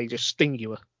 and then they just sting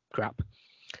you a crap.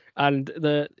 And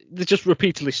they just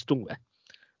repeatedly stung me.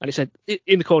 And it said,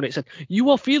 in the corner, it said, "You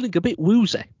are feeling a bit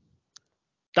woozy."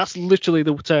 That's literally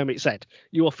the term it said.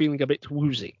 You are feeling a bit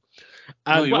woozy.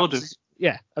 And you will do.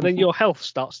 Yeah, and then your health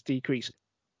starts decreasing.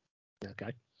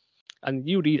 Okay. And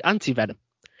you need anti-venom.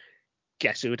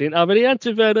 Guess who didn't have any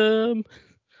anti-venom?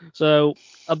 So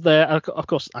up there, of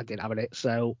course, I didn't have it,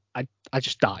 so I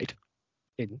just died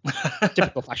in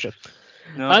typical fashion.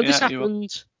 And this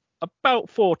happened about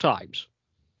 4 times.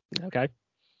 Okay.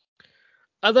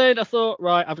 And then I thought,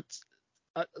 right,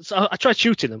 so I tried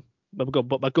shooting them,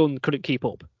 but my gun couldn't keep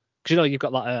up. Because you've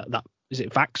got that, is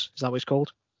it VAX? Is that what it's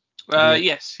called?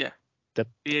 Yes, yeah. The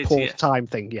pause time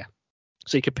thing, yeah.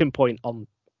 So you can pinpoint on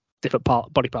different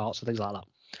body parts and things like that.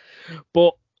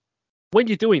 But when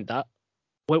you're doing that,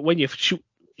 when you shoot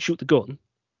the gun,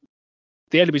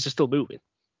 the enemies are still moving,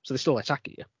 so they're still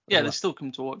attacking you. Yeah, they still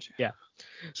come towards you. Yeah.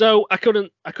 So I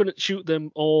couldn't shoot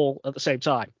them all at the same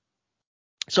time.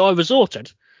 So I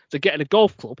resorted to getting a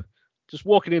golf club, just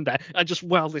walking in there and just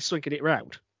wildly swinging it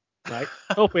round, right?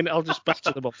 Hoping I'll just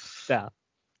batter them up there.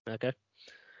 Okay.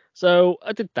 So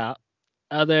I did that,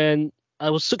 and then I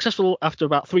was successful after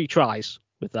about 3 tries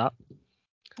with that.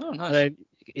 Oh, nice. And then,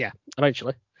 yeah,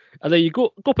 eventually. And then you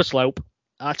go up a slope,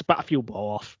 I had to bat a few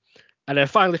more off, and then I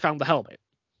finally found the helmet.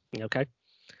 Okay.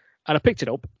 And I picked it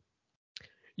up.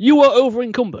 You were over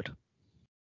encumbered.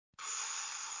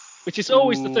 Which is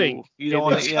always the thing. You don't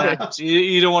want to, yeah.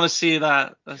 You don't want to see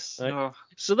that. That's, right? oh.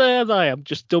 So there I am,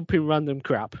 just dumping random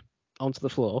crap onto the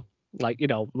floor, like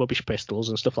rubbish pistols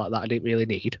and stuff like that I didn't really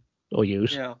need or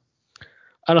use. Yeah.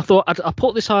 And I thought I'll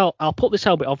put this helmet on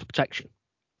for protection.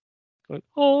 I went,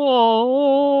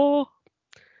 oh.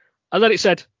 And then it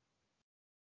said,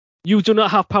 "You do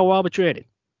not have power armor training."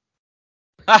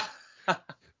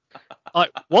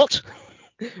 Like, what?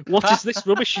 What is this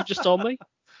rubbish you just told me?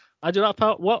 I do not have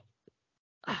power. What?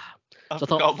 So I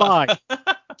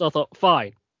thought,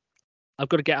 fine. I've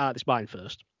got to get out of this mine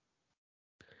first.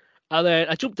 And then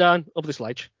I jumped down over this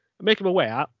ledge, making my way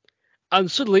out,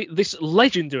 and suddenly this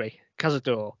legendary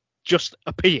Cazador just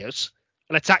appears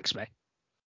and attacks me.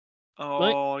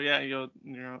 Oh, right? Yeah,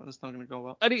 that's not going to go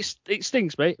well. And it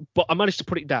stings me, but I managed to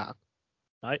put it down.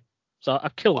 Right? So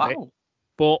I've killed it.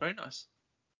 But very nice.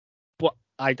 But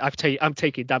I'm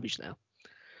taking damage now.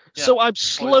 Yeah. So I'm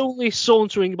slowly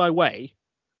sauntering my way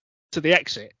to the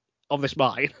exit of this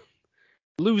mine,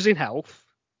 losing health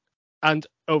and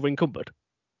over encumbered.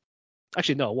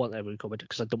 Actually, no, I wasn't over encumbered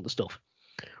because I dumped the stuff.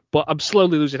 But I'm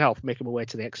slowly losing health, making my way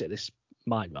to the exit of this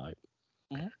mine, right?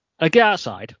 Mm-hmm. I get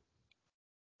outside.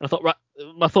 And I thought, right,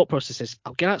 my thought process is,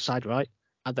 I'll get outside, right?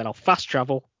 And then I'll fast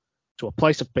travel to a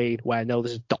place of being where I know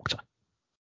there's a doctor.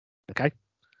 Okay?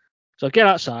 So I get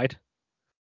outside,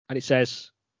 and it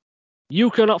says, "You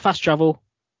cannot fast travel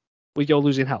with your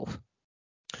losing health."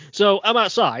 So I'm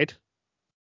outside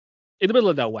in the middle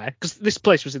of nowhere, because this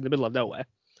place was in the middle of nowhere,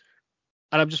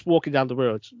 and I'm just walking down the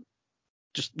road,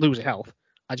 just losing health.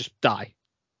 I just die,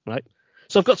 right?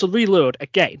 So I've got to reload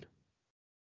again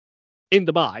in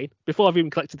the mine before I've even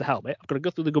collected the helmet. I've got to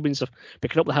go through the gubbins of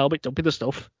picking up the helmet, dumping the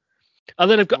stuff, and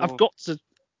then I've got to.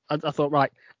 I thought,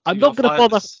 right, I'm not going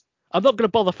to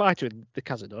bother fighting the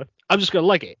Cazador. I'm just going to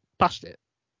leg it past it.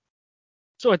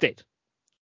 So I did.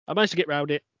 I managed to get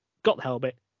round it, got the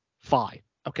helmet, fine.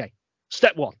 Okay,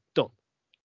 step 1 done.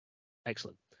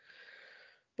 Excellent.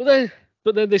 But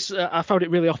then this I found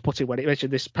it really off-putting when it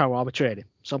mentioned this power armor training.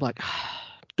 So I'm like,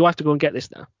 do I have to go and get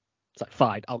this now? It's like,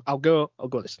 fine, I'll go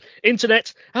this.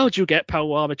 Internet, how do you get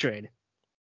power armor training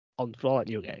on Fallout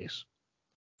New Games?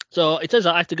 So it turns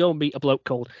out I have to go and meet a bloke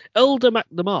called Elder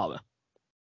McNamara.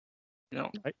 Yeah.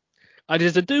 Right? And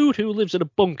he's a dude who lives in a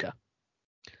bunker.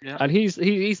 Yeah. And he's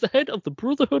the head of the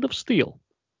Brotherhood of Steel.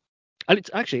 And it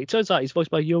turns out he's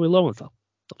voiced by Yuri Lowenthal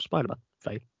of Spider-Man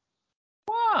fame.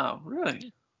 Wow,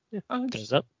 really? Yeah.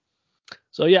 Turns out.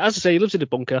 So yeah, as I say, he lives in a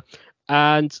bunker,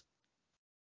 and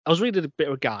I was reading a bit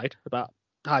of a guide about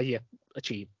how you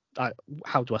achieve.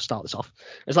 How do I start this off?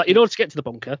 It's like, in order to get to the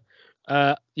bunker,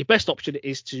 your best option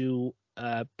is to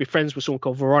be friends with someone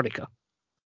called Veronica,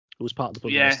 who was part of the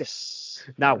Brotherhood of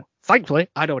Steel. Now, thankfully,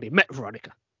 I'd already met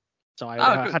Veronica. So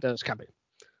I had her as cabin.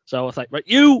 So I was like, right,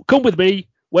 you come with me.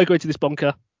 We're going to this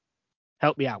bunker.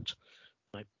 Help me out.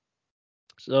 Right.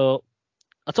 So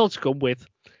I told her to come with.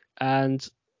 And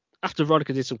after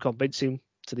Veronica did some convincing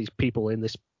to these people in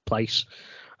this place,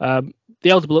 the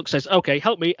elder bloke says, "Okay,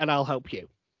 help me and I'll help you."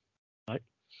 Right.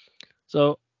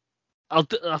 So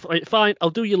fine, I'll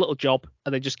do your little job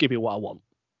and then just give you what I want.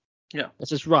 Yeah. I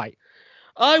says, right,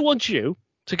 I want you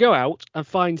to go out and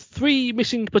find 3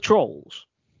 missing patrols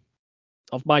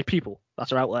of my people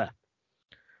that are out there.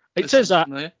 It turns out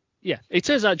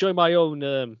during my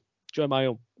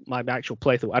actual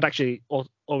playthrough, I'd actually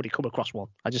already come across one.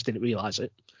 I just didn't realise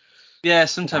it. Yeah,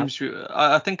 sometimes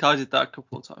I think I did that a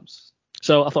couple of times.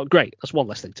 So I thought, great, that's one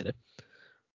less thing to do.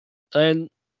 And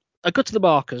I got to the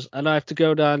markers, and I have to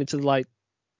go down into one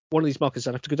of these markers,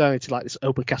 and I have to go down into this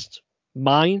open cast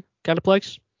mine kind of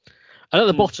place. And at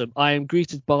the bottom, I am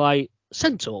greeted by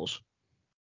centaurs,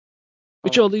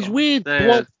 which are these weird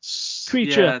blob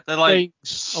creature they're like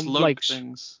things on legs.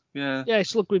 Things. Yeah. Yeah,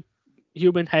 slug with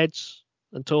human heads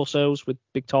and torsos with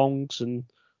big tongues, and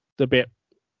they're a bit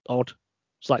odd.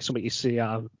 It's like something you see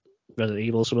out of Resident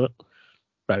Evil or something.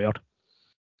 Very odd.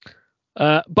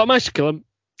 But I managed to kill them,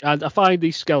 and I find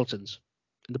these skeletons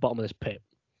in the bottom of this pit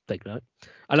thing, right?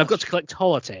 And I've got to collect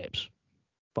holotapes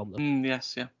from them.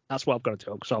 Yes, yeah. That's what I've got to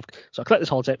do. So I collect this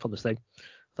holotape from this thing.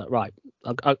 I thought, right,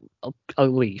 I'll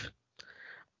leave.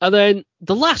 And then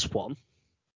the last one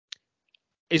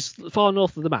is far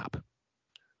north of the map.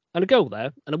 And I go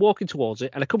there, and I'm walking towards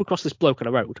it, and I come across this bloke on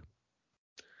a road.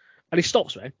 And he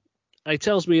stops me, and he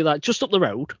tells me that just up the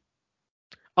road,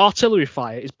 artillery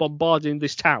fire is bombarding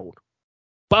this town.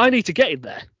 But I need to get in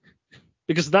there,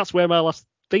 because that's where my last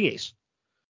thing is.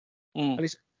 And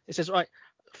he says, right,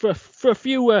 for a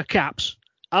few caps,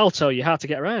 I'll tell you how to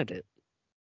get around it.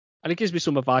 And he gives me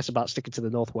some advice about sticking to the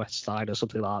northwest side or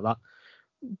something like that.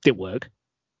 Didn't work.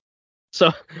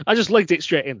 So I just legged it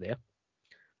straight in there.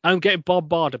 I'm getting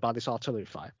bombarded by this artillery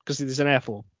fire because there's an air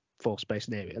force base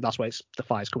near it, and that's where the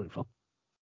fire's coming from.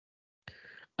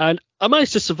 And I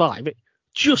managed to survive it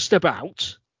just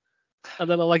about, and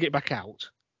then I leg it back out.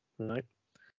 Right.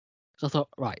 So I thought,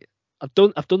 right, I've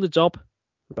done the job.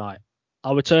 Right,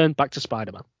 I'll return back to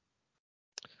Spider-Man.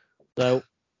 So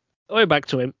I went back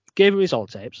to him, gave him his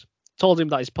holotapes, told him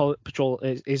that his patrols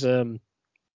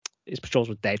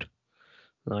were dead.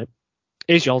 Right,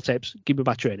 here's your holotapes. Give me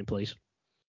my training, please.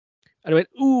 And I went,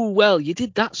 ooh, well, you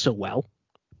did that so well.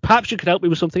 Perhaps you could help me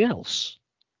with something else.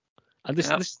 And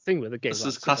this thing with the game. This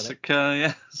is classic,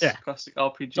 classic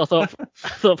RPG. So I thought,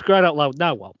 for crying out loud,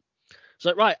 now what?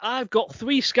 So, right, I've got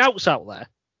 3 scouts out there.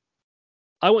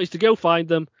 I want you to go find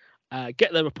them,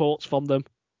 get their reports from them,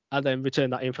 and then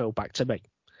return that info back to me.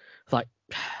 It's like,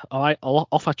 all right,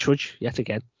 off I trudge yet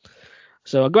again.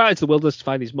 So I go out into the wilderness to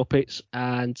find these Muppets,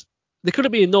 and they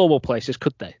couldn't be in normal places,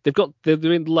 could they? They're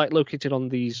located on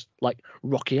these like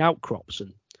rocky outcrops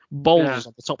and boulders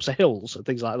on the tops of hills and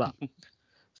things like that.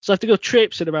 So I have to go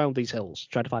traipsing around these hills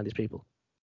trying to find these people.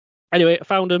 Anyway, I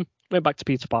found them, went back to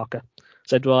Peter Parker,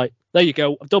 said, right, there you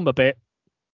go, I've done my bit.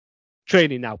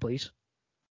 Training now, please.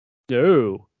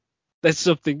 No, there's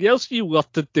something else you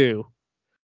got to do.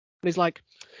 And he's like,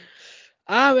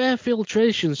 our air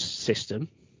filtration system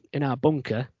in our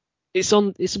bunker, it's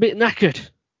a bit knackered.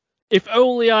 If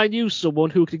only I knew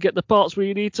someone who could get the parts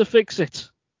we need to fix it.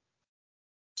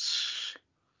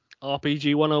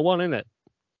 RPG 101, isn't it?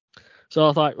 So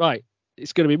I thought, right,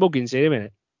 it's going to be muggins here, isn't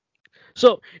it?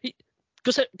 So,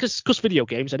 because video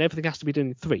games and everything has to be done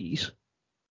in threes,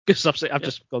 because I've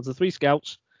just gone to 3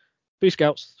 scouts,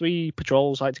 3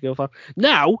 patrols I had to go for.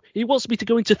 Now, he wants me to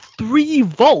go into 3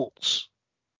 vaults,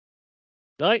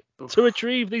 right, to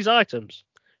retrieve these items.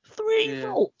 3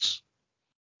 vaults!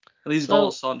 These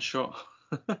vaults aren't short.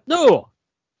 No.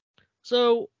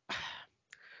 So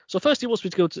first he wants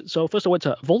me to go to. So first I went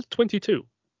to Vault 22,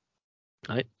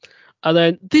 right, and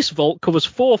then this vault covers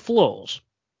 4 floors.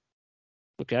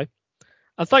 Okay,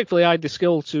 and thankfully I had the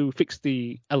skill to fix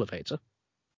the elevator,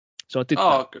 so I did.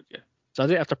 Oh, good, yeah. So I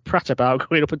didn't have to prat about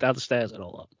going up and down the stairs and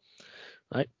all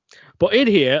that, right? But in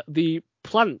here, the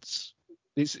plants,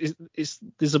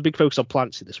 there's a big focus on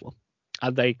plants in this one,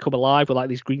 and they come alive with like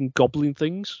these green goblin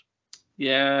things.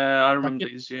 Yeah, I remember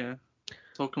these. Yeah,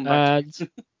 talking about.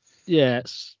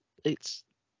 Yes,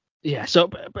 So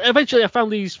eventually, I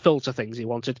found these filter things he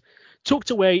wanted,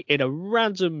 tucked away in a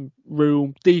random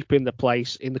room deep in the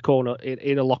place, in the corner,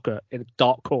 in a locker, in a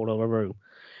dark corner of a room.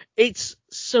 It's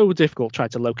so difficult trying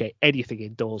to locate anything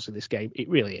indoors in this game. It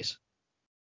really is.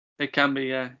 It can be,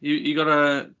 yeah. You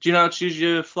gotta. Do you know how to use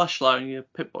your flashlight and your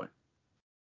Pip-Boy?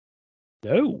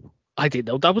 No, I didn't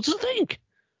know that was a thing.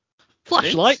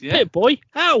 Flashlight, Pip-Boy,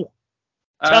 how?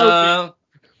 Tell me.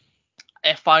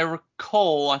 If I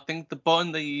recall, I think the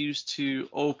button they use to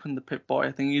open the Pip-Boy,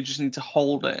 I think you just need to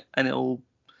hold it and it'll.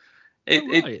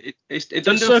 It doesn't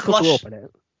do circle a flash. to open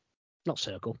it. Not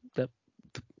circle.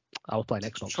 I was playing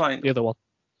Xbox. Triangle. The other one.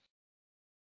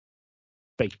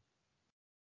 B.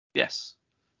 Yes.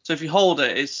 So if you hold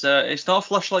it, it's not a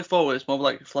flashlight forward. It's more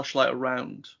like a flashlight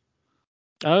around.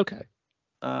 Okay.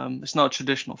 It's not a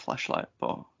traditional flashlight,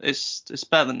 but it's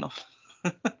better than enough.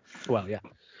 Well, yeah.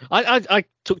 I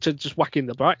took to just whacking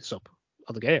the brightness up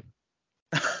of the game.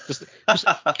 Just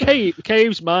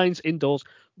caves, mines, indoors.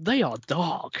 They are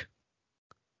dark.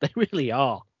 They really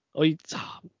are.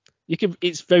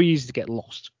 It's very easy to get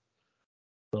lost.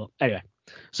 But anyway,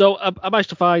 so I managed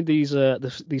to find these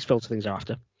filter things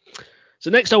after. So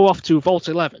next I went off to Vault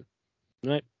 11,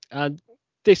 right? And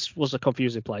this was a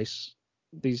confusing place.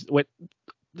 The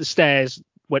stairs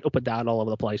went up and down all over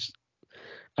the place,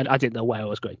 and I didn't know where I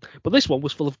was going. But this one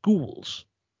was full of ghouls,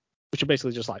 which are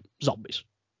basically just like zombies,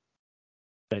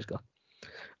 basically.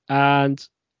 And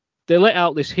they let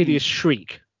out this hideous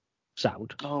shriek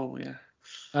sound. Oh, yeah.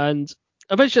 And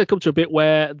eventually I come to a bit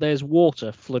where there's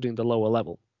water flooding the lower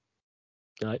level,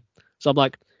 right? So I'm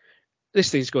like, this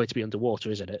thing's going to be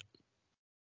underwater, isn't it?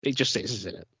 It just is,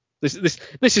 isn't it?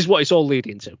 This is what it's all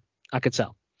leading to. I could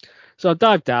tell. So I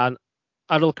dived down.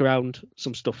 I had a look around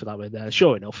some stuff that were there.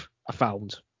 Sure enough, I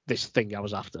found this thing I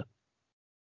was after.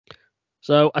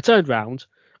 So I turned round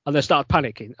and then started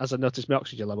panicking as I noticed my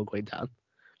oxygen level going down,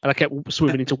 and I kept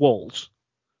swimming into walls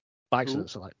by accident.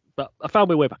 So but I found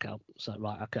my way back out. So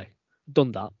right, okay,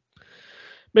 done that.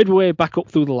 Made my way back up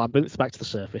through the labyrinth, back to the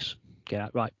surface. Okay,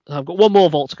 right. I've got one more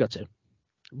vault to go to.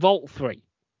 Vault 3.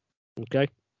 Okay.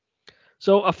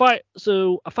 So I fight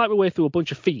my way through a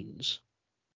bunch of fiends.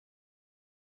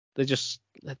 I don't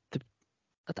know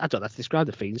how to describe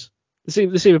the fiends.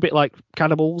 They seem a bit like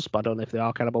cannibals, but I don't know if they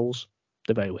are cannibals.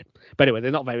 They're very weird. But anyway,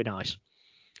 they're not very nice.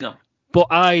 No. But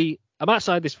I'm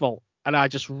outside this vault and I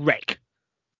just wreck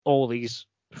all these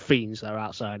fiends that are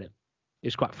outside it.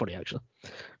 It's quite funny actually.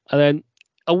 And then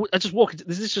I just walk into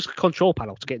this is just a control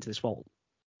panel to get into this vault.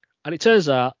 And it turns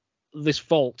out this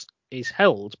vault is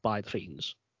held by the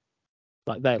fiends.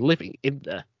 Like they're living in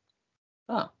there.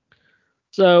 Ah.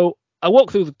 So I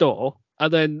walk through the door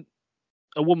and then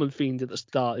a woman fiend at the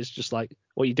start is just like,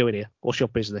 "What are you doing here? What's your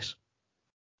business?"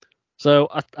 So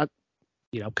I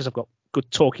because I've got good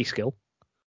talky skill,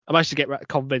 I managed to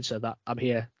convince her that I'm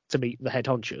here to meet the head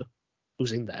honcho,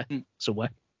 who's in there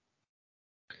somewhere.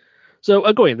 So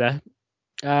I go in there,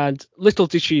 and little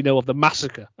did she know of the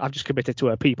massacre I've just committed to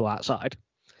her people outside.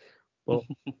 Well,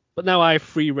 but now I have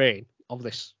free reign of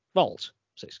this vault,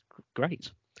 so it's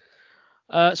great.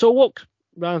 So I walk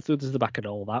round through to the back and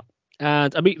all that.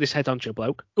 And I meet this head honcho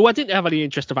bloke, who I didn't have any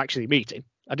interest of actually meeting.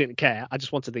 I didn't care. I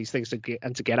just wanted these things to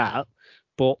get out.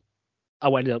 But I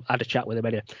went and had a chat with him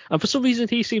anyway. And for some reason,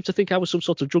 he seemed to think I was some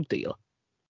sort of drug dealer.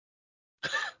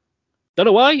 Don't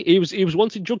know why. He was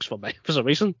wanting drugs from me for some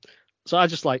reason. So I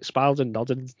just like smiled and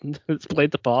nodded and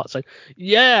played the part, saying,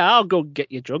 "Yeah, I'll go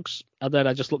get your drugs." And then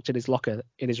I just looked in his locker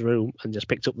in his room and just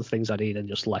picked up the things I need and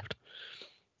just left.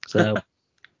 So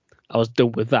I was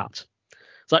done with that.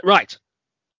 It's like, right.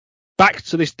 Back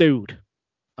to this dude.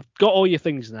 I've got all your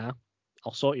things now.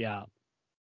 I'll sort you out.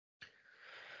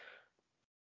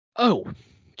 Oh,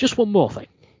 just one more thing.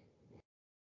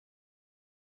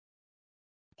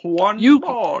 More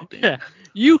thing. Yeah,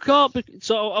 you can't.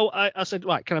 I said,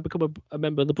 right, can I become a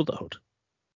member of the Brotherhood?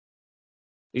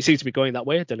 He seems to be going that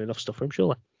way. I've done enough stuff for him,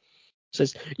 surely.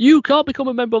 Says, you can't become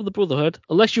a member of the Brotherhood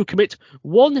unless you commit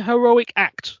one heroic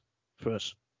act for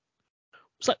us.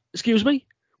 It's like, excuse me?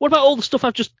 What about all the stuff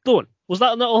I've just done? Was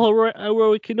that not all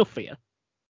heroic enough for you?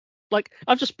 Like,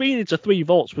 I've just been into 3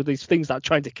 vaults with these things that are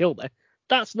trying to kill me.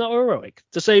 That's not heroic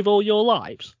to save all your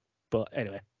lives. But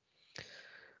anyway.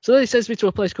 So then he sends me to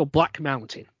a place called Black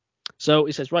Mountain. So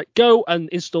he says, right, go and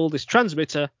install this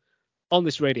transmitter on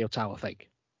this radio tower thing.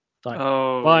 Like,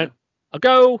 fine. Yeah. I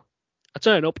go, I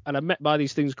turn up, and I'm met by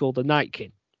these things called the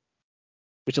Nightkin,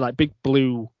 which are like big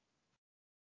blue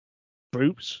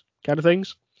brutes kind of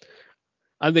things.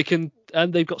 And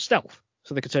they've got stealth,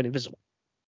 so they can turn invisible.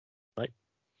 Right?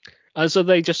 And so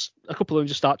a couple of them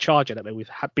just start charging at me with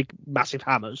big, massive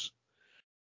hammers.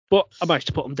 But I managed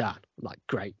to put them down. I'm like,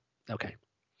 great, okay.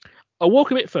 I walk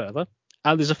a bit further,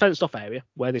 and there's a fenced-off area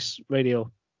where this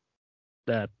radio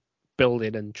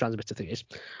building and transmitter thing is.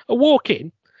 I walk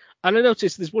in, and I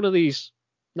notice there's one of these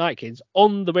Nightkins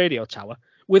on the radio tower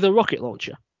with a rocket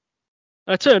launcher.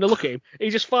 And I turn and look at him. He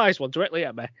just fires one directly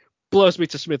at me, blows me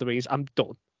to smithereens. I'm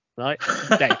done. Right?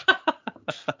 I'm dead.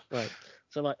 Right.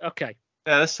 So I'm like, okay.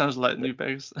 Yeah, this sounds like New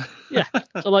Vegas. Yeah.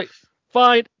 So I'm like,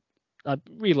 fine. I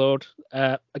reload.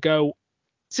 I go.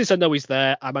 Since I know he's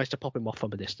there, I managed to pop him off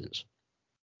from a distance.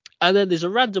 And then there's a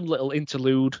random little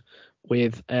interlude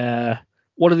with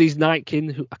one of these Nightkin,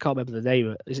 who I can't remember the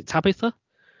name. Is it Tabitha?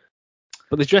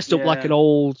 But they're dressed up like an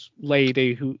old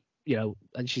lady who,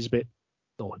 and she's a bit,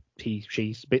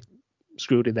 she's a bit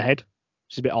screwed in the head.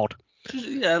 She's a bit odd.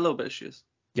 Yeah, a little bit she is.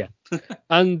 Yeah.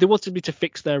 And they wanted me to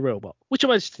fix their robot, which I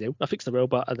managed to do. I fixed the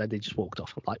robot and then they just walked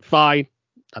off. I'm like, fine.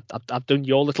 I've done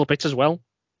your little bit as well.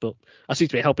 But I seem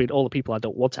to be helping all the people I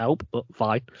don't want to help, but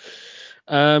fine.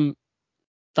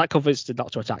 That convinced them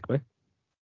not to attack me.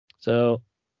 So,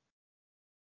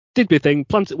 did my thing,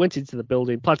 went into the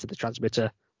building, planted the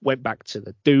transmitter, went back to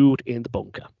the dude in the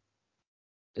bunker.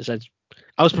 It said,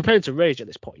 I was preparing to rage at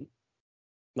this point.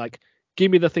 Like,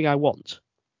 give me the thing I want.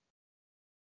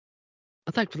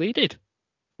 And thankfully he did.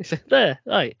 He said, there,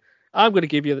 right, I'm going to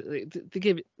give you, they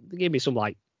gave me some,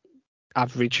 like,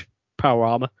 average power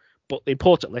armor, but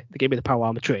importantly, they gave me the power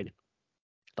armor training.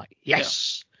 Like,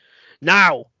 yes! Yeah.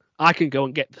 Now, I can go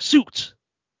and get the suit.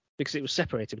 Because it was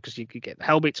separated, because you could get the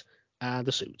helmet and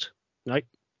the suit, right?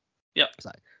 Yeah. It's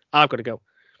like, I've got to go.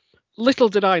 Little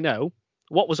did I know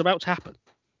what was about to happen.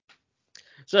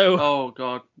 So, oh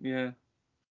god, yeah.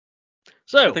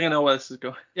 So I think I know where this is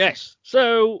going. yes,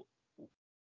 so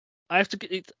I have to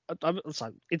get it. It's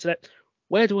like internet.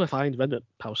 Where do I find Remnant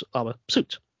power armor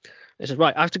suit? They said,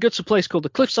 right, I have to go to a place called the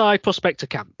Cliffside Prospector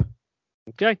Camp.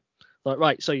 Okay, like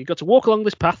right, so you've got to walk along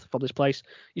this path from this place.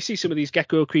 You see some of these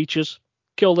gecko creatures,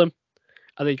 kill them,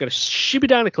 and then you've got to shimmy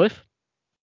down a cliff,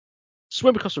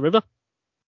 swim across the river,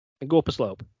 and go up a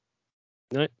slope.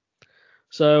 Right.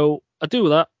 So I do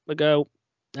that. I go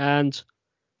and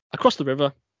I cross the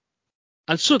river,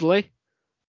 and suddenly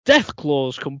death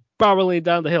claws come barreling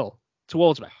down the hill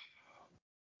towards me.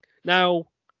 Now,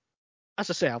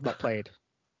 as I say, I've not played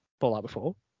Fallout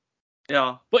before,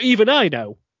 Yeah. but even I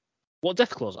know what death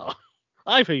claws are.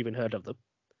 I've even heard of them,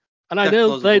 and I Death know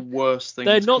claws are the worst thing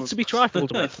they're to not come to be across.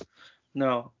 trifled with.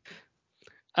 No.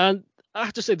 And I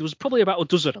have to say, there was probably about a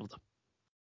dozen of them.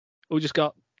 We just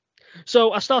got.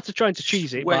 So I started trying to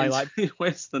cheese it by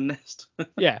Where's the nest?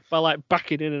 by like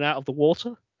backing in and out of the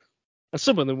water, and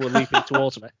some of them were leaping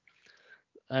towards me.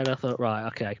 And I thought, right,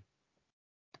 okay.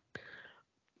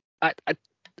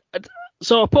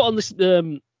 So I put on this.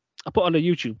 I put on a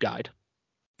YouTube guide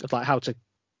of like how to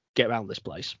get around this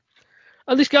place,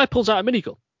 and this guy pulls out a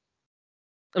minigun,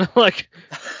 and I'm like,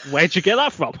 "Where'd you get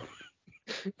that from?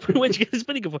 Where'd you get this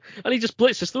minigun from?" And he just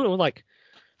blitzes through, and I'm like,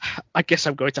 "I guess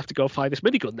I'm going to have to go find this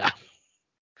minigun now."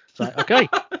 It's like, okay,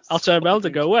 I'll turn around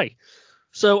and go away.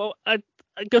 So I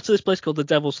go to this place called the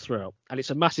Devil's Throat, and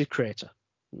it's a massive crater,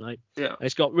 right? Yeah. And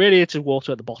it's got radiated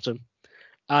water at the bottom,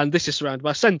 and this is surrounded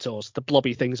by centaurs, the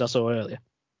blobby things I saw earlier,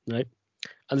 right?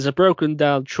 And there's a broken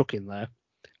down truck in there,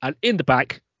 and in the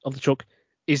back of the truck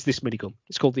is this minigun.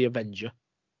 It's called the Avenger,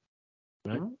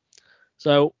 right? Mm-hmm.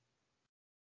 So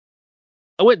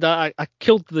I went there, I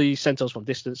killed the centaurs from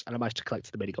distance, and I managed to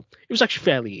collect the minigun. It was actually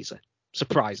fairly easy,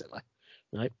 surprisingly,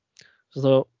 right?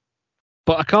 So,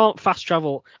 but I can't fast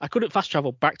travel. I couldn't fast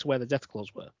travel back to where the death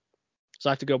claws were, so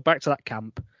I have to go back to that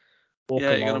camp, walk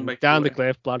along, down the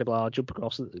cliff, blah blah blah, jump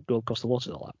across, go across the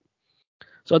water and all that.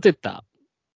 So I did that,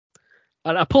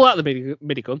 and I pull out the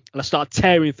minigun and I start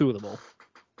tearing through them all.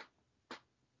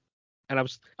 And I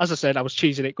was, as I said, I was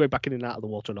cheesing it, going back in and out of the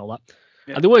water and all that.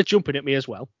 Yeah. And they were jumping at me as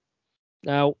well.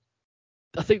 Now,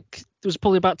 I think there was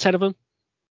probably about 10 of them,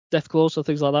 death claws or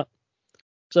things like that.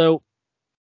 So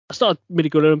I started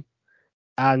minigunning them,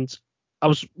 and I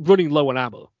was running low on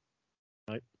ammo,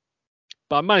 right?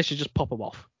 But I managed to just pop them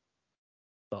off.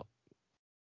 But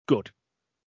good.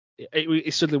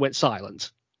 It suddenly went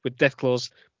silent with death claws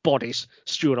bodies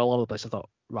strewn all over the place. I thought,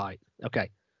 right, okay,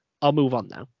 I'll move on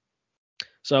now.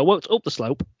 So I walked up the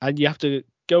slope, and you have to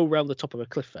go around the top of a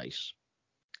cliff face,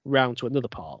 round to another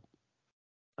part,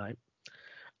 right?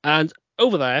 And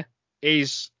over there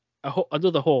is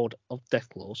another horde of death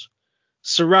claws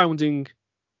surrounding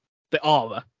the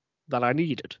armor that I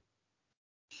needed.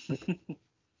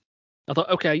 I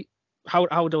thought, okay, how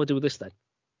do I do this then?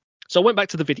 So I went back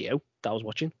to the video that I was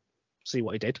watching, see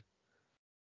what he did.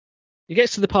 He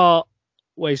gets to the part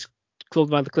where he's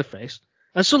closed around the cliff face,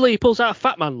 and suddenly he pulls out a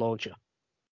Fat Man launcher.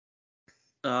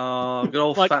 Oh, good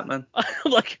old Fat Man.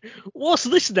 I'm like, what's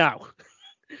this now?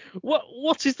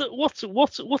 What is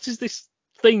this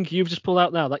thing you've just pulled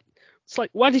out now? Like, it's like,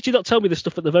 why did you not tell me this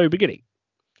stuff at the very beginning?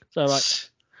 So right,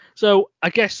 so I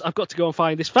guess I've got to go and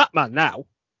find this Fat Man now.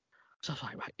 So I was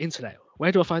like, right, internet,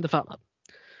 where do I find the Fat Man?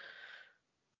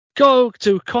 Go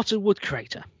to Cottonwood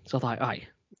Crater. So I thought, right.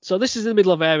 So this is in the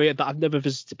middle of an area that I've never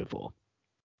visited before.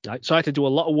 Right, so I had to do a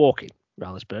lot of walking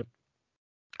around this bit.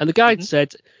 And the guide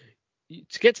said,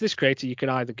 to get to this crater, you can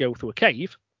either go through a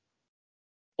cave,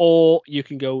 or you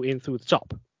can go in through the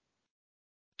top.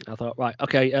 I thought, right,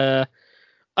 okay. I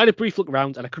had a brief look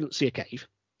around, and I couldn't see a cave.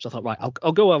 So I thought, right,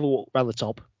 I'll go have a walk around the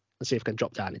top and see if I can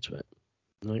drop down into it.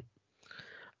 Right.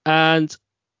 And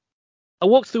I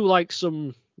walked through like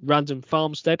some random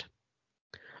farmstead,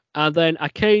 and then I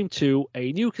came to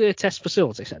a nuclear test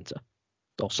facility center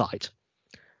or site,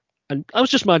 and I was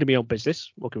just minding my own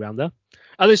business, walking around there,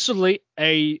 and then suddenly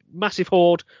a massive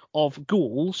horde of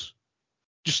ghouls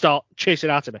just start chasing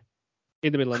after me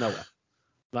in the middle of nowhere,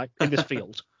 like in this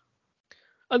field,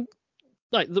 and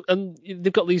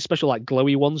they've got these special like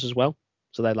glowy ones as well,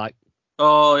 so they're like,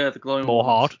 oh yeah, the glowing more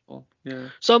ones. hard. Yeah.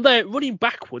 So I'm there running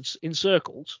backwards in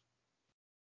circles,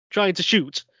 trying to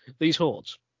shoot these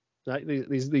hordes, right?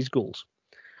 These ghouls,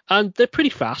 and they're pretty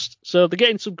fast, so they're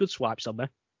getting some good swipes on me.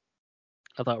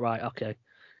 I thought, right, okay,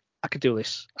 I can do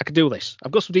this.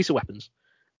 I've got some decent weapons,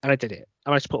 and I did it. I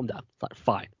managed to put them down. Like,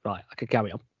 fine, right, I can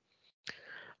carry on.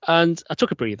 And I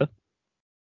took a breather,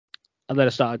 and then I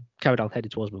started carrying on,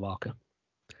 heading towards my marker.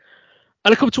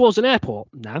 And I come towards an airport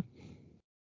now.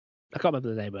 I can't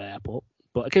remember the name of the airport,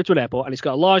 but I came to an airport, and it's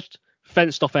got a large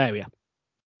fenced-off area.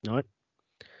 All right.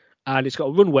 and it's got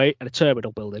a runway and a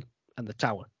terminal building and the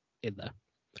tower in there.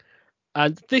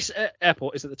 And this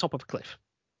airport is at the top of a cliff.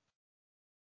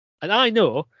 And I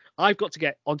know I've got to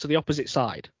get onto the opposite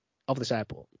side of this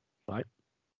airport, right?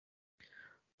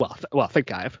 Well, I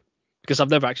think I have, because I've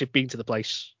never actually been to the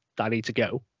place that I need to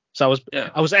go. So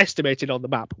I was estimating on the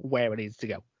map where I needed to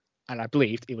go, and I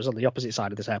believed it was on the opposite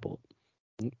side of this airport.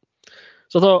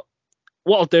 So I thought,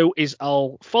 what I'll do is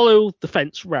I'll follow the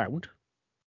fence round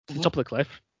to the top of the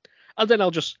cliff, and then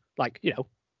I'll just, like, you know,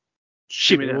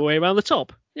 shimmy my way around the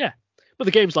top. Yeah. But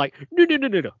the game's like, no.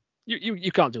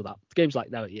 You can't do that. The game's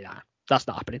like, no, yeah, that's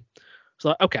not happening.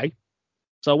 So, okay.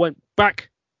 So I went back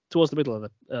towards the middle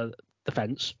of the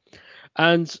fence,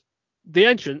 and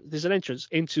there's an entrance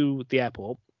into the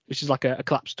airport, which is like a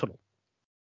collapsed tunnel.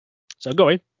 So I go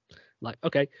in, like,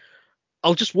 okay,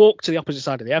 I'll just walk to the opposite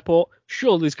side of the airport.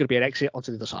 Surely there's going to be an exit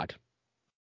onto the other side.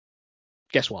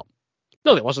 Guess what?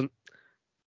 No, there wasn't.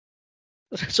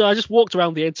 So I just walked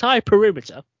around the entire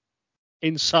perimeter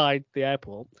inside the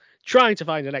airport, trying to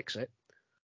find an exit.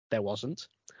 There wasn't.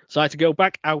 So I had to go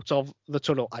back out of the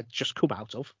tunnel I'd just come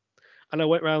out of, and I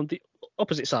went around the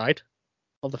opposite side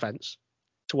of the fence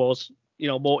towards, you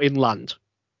know, more inland.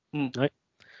 Right?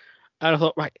 And I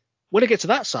thought, right, when I get to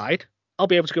that side, I'll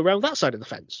be able to go around that side of the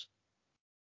fence.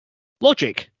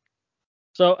 Logic.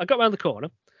 So I got around the corner,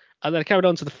 and then I carried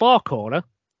on to the far corner,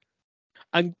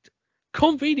 and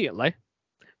conveniently,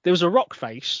 there was a rock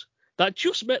face that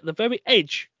just met the very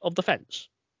edge of the fence.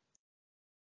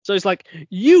 So it's like,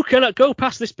 you cannot go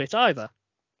past this bit either.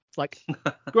 It's like,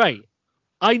 great,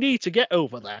 I need to get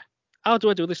over there. How do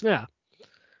I do this now?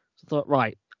 So I thought,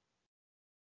 right,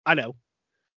 I know,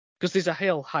 because there's a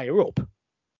hill higher up.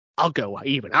 I'll go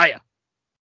even higher.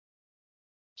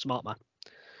 Smart man.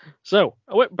 So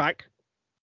I went back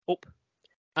up,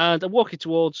 and I'm walking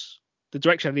towards the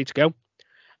direction I need to go,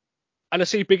 and I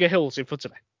see bigger hills in front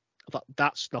of me. I thought,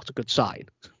 that's not a good sign.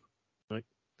 Right?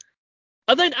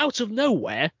 And then out of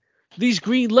nowhere, these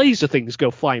green laser things go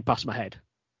flying past my head,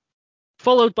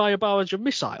 followed by a barrage of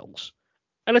missiles.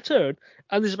 And I turn,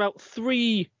 and there's about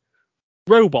 3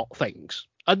 robot things.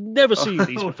 I'd never seen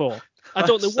these before. I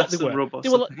don't know what they were. They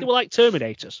were like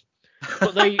Terminators,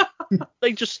 but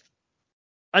they just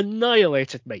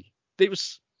annihilated me. They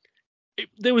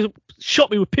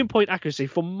shot me with pinpoint accuracy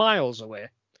from miles away,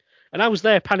 and I was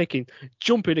there panicking,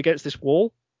 jumping against this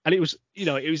wall, and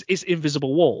it's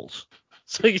invisible walls.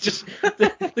 So you just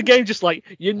the game just like,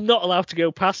 you're not allowed to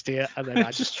go past here, and then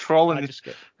I just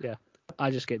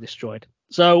get destroyed.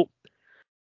 So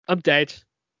I'm dead.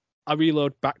 I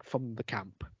reload back from the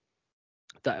camp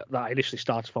that I initially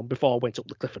started from before I went up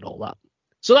the cliff and all that.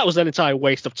 So that was an entire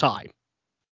waste of time,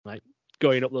 right,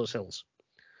 going up those hills.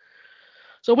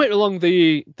 So I went along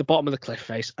the bottom of the cliff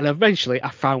face, and eventually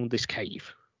I found this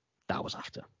cave that I was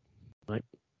after, right?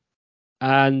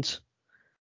 And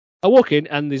I walk in,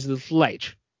 and there's this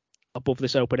ledge above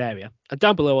this open area, and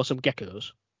down below are some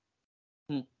geckos.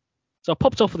 So I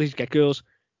popped off of these geckos,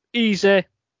 easy,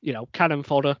 cannon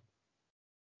fodder,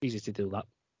 easy to do that.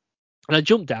 And I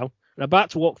jumped down, and I'm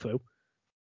about to walk through.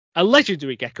 A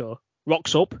legendary gecko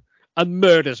rocks up and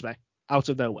murders me out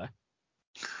of nowhere.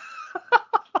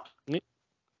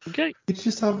 Okay. You're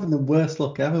just having the worst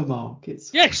luck ever, Mark.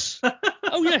 Yes.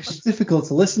 Oh, yes. It's difficult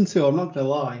to listen to, I'm not going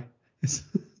to lie.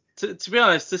 To be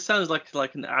honest, this sounds like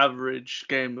an average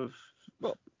game of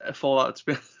Fallout, to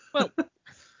be honest. Well,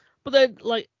 but then,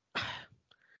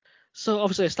 so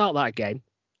obviously I start that game.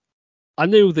 I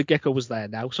knew the gecko was there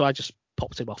now, so I just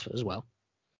popped him off as well.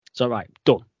 So, right,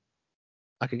 done.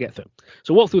 I can get through.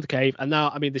 So I walk through the cave, and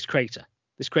now I'm in this crater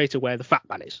where the fat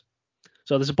man is.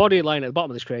 So there's a body lying at the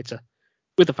bottom of this crater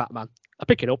with the fat man. I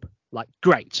pick it up,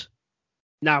 great.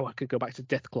 Now I can go back to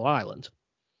Deathclaw Island.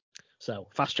 So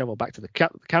fast travel back to the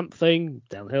camp thing,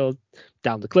 downhill,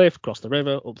 down the cliff, across the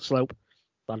river, up the slope,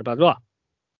 blah, blah, blah.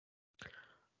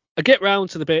 I get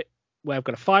round to the bit where I've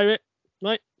got to fire it,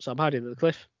 right? So I'm hiding at the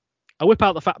cliff. I whip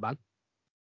out the fat man,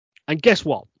 and guess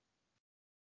what?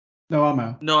 No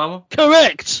ammo. No ammo?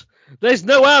 Correct! There's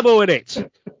no ammo in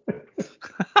it!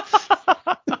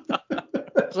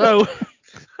 So,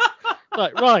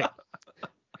 right.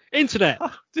 Internet.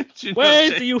 Where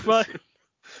do you find...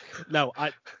 No,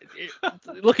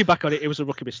 looking back on it, it was a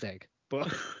rookie mistake.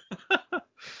 But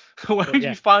where do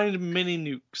you find mini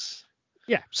nukes?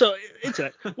 Yeah, so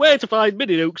internet. Where to find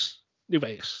mini nukes? New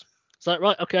Vegas. It's like,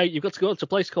 right, okay, you've got to go to a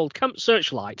place called Camp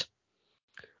Searchlight,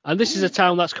 and this is a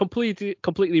town that's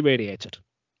completely radiated.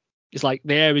 It's like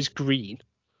the air is green,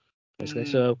 basically.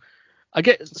 So I'm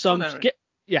getting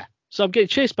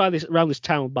chased around this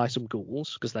town by some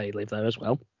ghouls because they live there as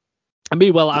well. And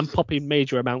meanwhile, I'm popping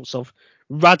major amounts of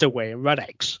Radaway and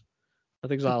Radex and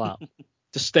things like that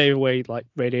to stay away like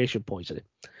radiation poisoning.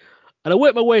 And I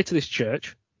work my way to this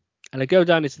church, and I go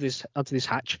down onto this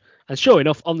hatch, and sure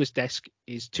enough, on this desk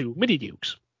is 2 mini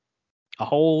nukes, a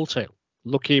whole 2.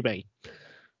 Lucky me.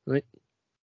 Right?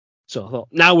 So I thought,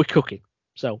 now we're cooking.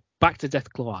 So back to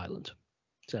Deathclaw Island.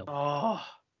 So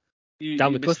you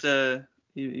down the missed cliff.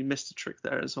 you missed a trick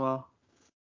there as well.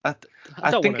 I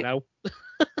don't think want to know.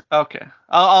 Okay,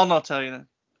 I'll not tell you then.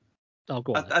 Oh,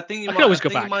 go on. I think you I might. can always I go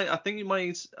think back. I think you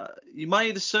might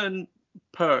need a certain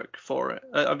perk for it.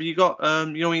 Have you got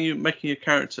you know when you're making your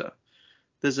character,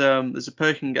 there's a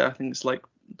perk you can get. I think it's like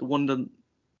the Wonderland.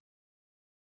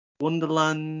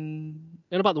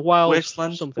 And about the wild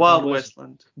Wasteland. something. Wild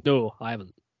Wasteland. No, I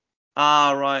haven't.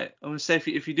 Ah, right. I'm gonna say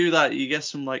if you do that, you get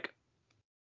some like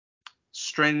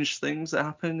strange things that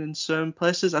happen in certain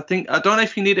places. I don't know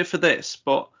if you need it for this,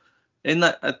 but in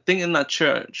that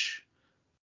church,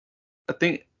 I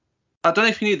don't know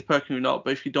if you need the perk or not,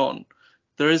 but if you don't,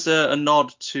 there is a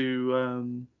nod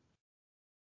to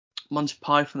Monty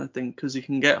Python, I think, because you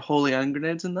can get holy hand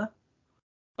grenades in there.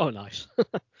 Oh, nice.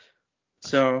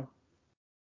 So,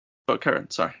 but Karen,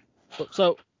 sorry.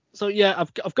 So yeah,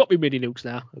 I've got my mini nukes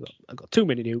now. I've got 2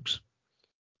 mini nukes.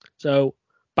 So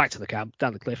back to the camp,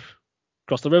 down the cliff,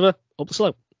 across the river, up the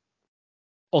slope.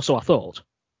 Also, I thought,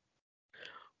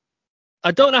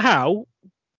 I don't know how,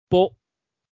 but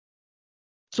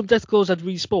some Deathclaws had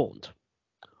respawned,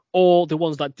 or the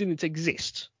ones that didn't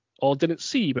exist or didn't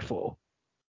see before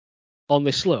on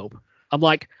this slope. I'm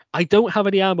like, I don't have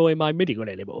any ammo in my minigun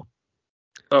anymore,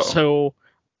 so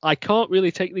I can't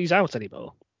really take these out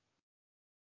anymore.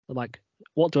 I'm like,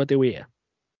 what do I do here?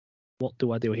 What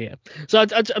do I do here? So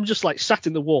I'm just like sat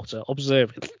in the water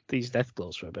observing these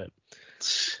Deathclaws for a bit,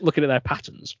 looking at their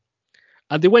patterns.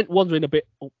 And they went wandering a bit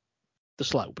up the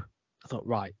slope. I thought,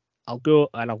 right, I'll go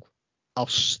and I'll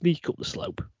sneak up the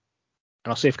slope.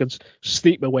 And I'll see if I can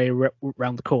sneak my way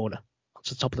around the corner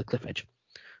onto the top of the cliff edge.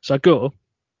 So I go, and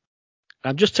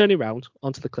I'm just turning around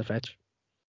onto the cliff edge,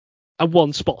 and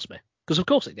one spots me. Because of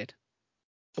course it did.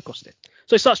 Of course it did.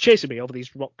 So it starts chasing me over this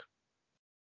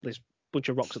bunch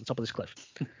of rocks at the top of this cliff.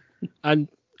 And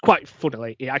quite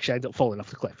funnily, it actually ended up falling off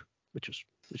the cliff, which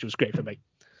was great for me.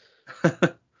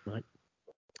 Right.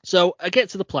 So I get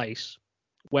to the place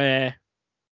where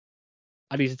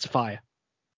I needed to fire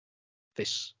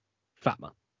this fat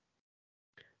man.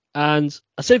 And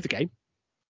I saved the game,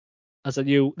 as I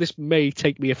knew this may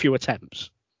take me a few attempts.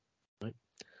 Right.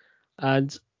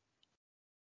 And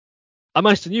I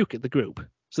managed to nuke it, the group.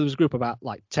 So there was a group of about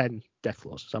like 10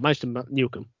 Deathclaws. So I managed to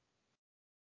nuke them.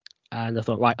 And I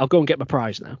thought, right, I'll go and get my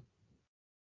prize now.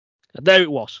 And there it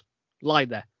was, lying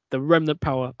there, the Remnant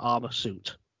Power armor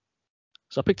suit.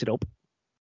 So I picked it up,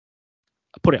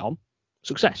 I put it on,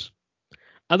 success.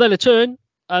 And then I turn,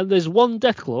 and there's one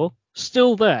Deathclaw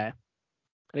still there,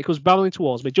 and it comes barreling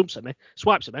towards me, jumps at me,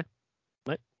 swipes at me.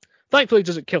 Right? Thankfully, it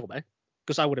doesn't kill me,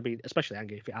 because I would have been especially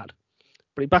angry if it had.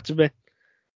 But it battered me,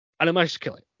 and I managed to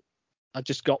kill it. I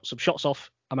just got some shots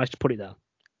off, I managed to put it down.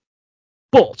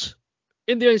 But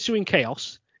in the ensuing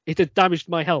chaos, it had damaged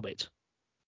my helmet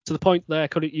to the point that I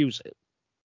couldn't use it.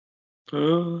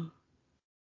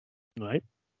 Right.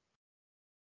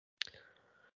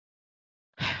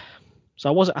 So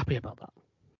I wasn't happy about that.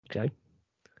 Okay.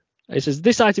 It says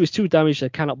this item is too damaged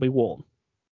and cannot be worn.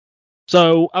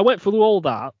 So I went through all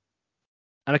that,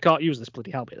 and I can't use this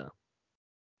bloody helmet now.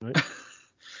 Right.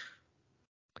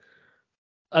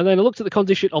 And then I looked at the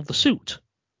condition of the suit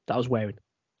that I was wearing.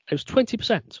 It was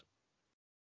 20%.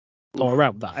 Or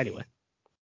around that, anyway.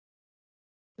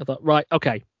 I thought, right,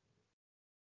 okay.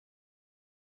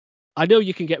 I know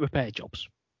you can get repair jobs.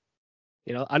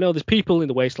 You know, I know there's people in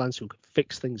the wastelands who can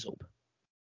fix things up.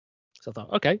 So I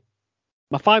thought, okay,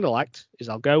 my final act is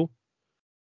I'll go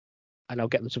and I'll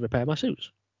get them to repair my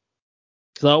suits.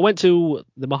 So I went to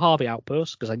the Mojave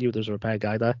outpost because I knew there was a repair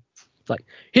guy there. It's like,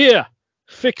 here,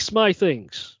 fix my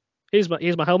things. Here's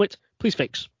my helmet. Please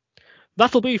fix.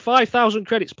 That'll be 5,000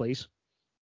 credits, please.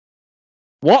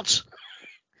 What?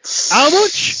 How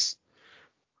much?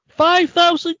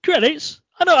 5,000 credits?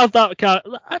 I don't have that.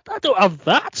 I don't have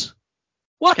that.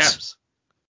 What? Caps.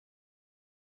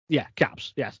 Yeah,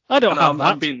 caps. Yes, I don't have that.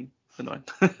 I'm being annoying.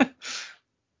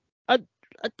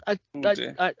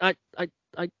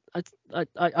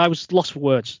 I was lost for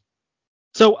words.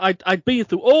 So I'd been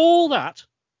through all that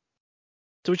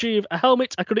to achieve a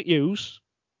helmet I couldn't use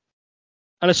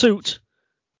and a suit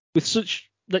with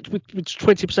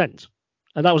 20%,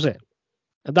 and that was it.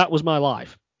 And that was my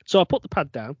life. So I put the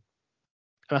pad down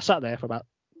and I sat there for about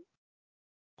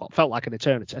what felt like an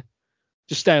eternity,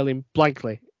 just staring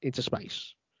blankly into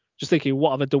space, just thinking,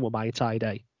 what have I done with my entire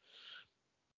day?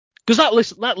 Because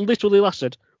that literally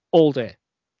lasted all day.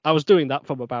 I was doing that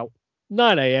from about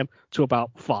 9 a.m. to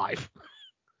about 5.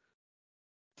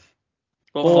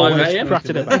 Or 5 Always a.m.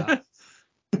 prattling about.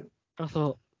 I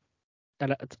thought,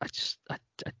 and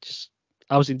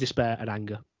I was in despair and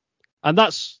anger. And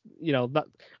that's,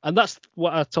 that's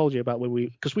what I told you about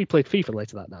because we played FIFA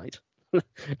later that night.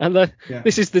 And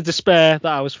this is the despair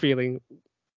that I was feeling,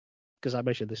 because I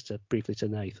mentioned this briefly to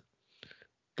Nath,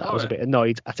 that I was a bit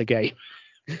annoyed at a game.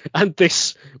 And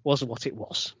this was what it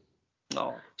was.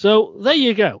 Oh. So there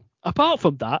you go. Apart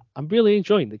from that, I'm really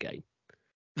enjoying the game.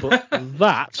 But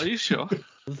that... Are you sure?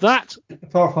 That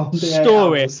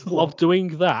story of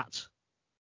doing that,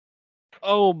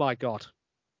 oh my god,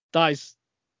 that is...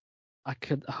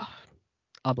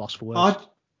 I'm lost for words.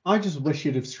 I just wish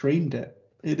you'd have streamed it.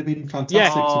 It'd have been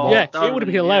fantastic to watch. watch. It would have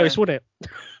been hilarious, wouldn't it?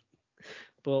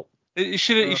 But you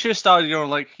should have started your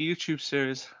YouTube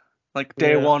series,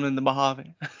 day one in the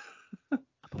Mojave. I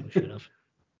probably should have.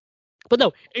 But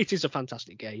no, it is a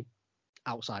fantastic game.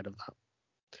 Outside of that,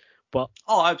 but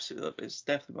absolutely, it's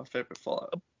definitely my favorite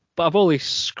Fallout. But I've only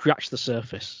scratched the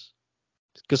surface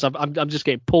because I'm just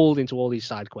getting pulled into all these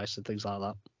side quests and things like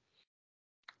that.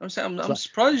 I'm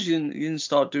surprised you didn't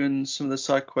start doing some of the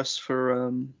side quests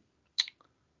for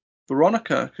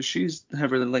Veronica, because she's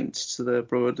heavily linked to the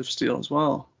Brotherhood of Steel as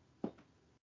well.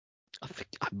 I think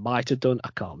I might have done. I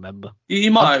can't remember.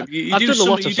 You might have. You do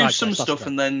some stuff,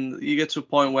 and then you get to a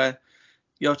point where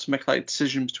you have to make a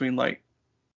decision between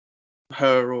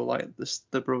her or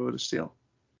the Brotherhood of Steel.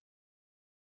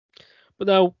 But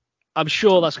no, I'm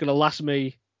sure that's going to last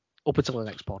me up until the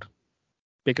next pod,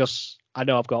 because I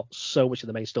know I've got so much of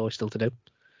the main story still to do.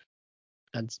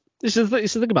 And this is the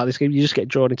thing about this game: you just get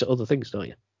drawn into other things, don't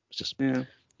you? It's just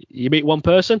you meet one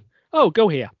person. Oh, go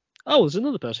here. Oh, there's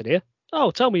another person here. Oh,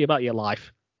 tell me about your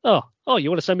life. Oh, you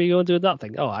want to send me go and do that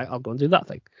thing? Oh, I'll go and do that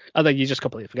thing. And then you just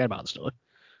completely forget about the story.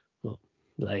 Well,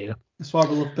 there you go. That's why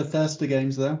we love Bethesda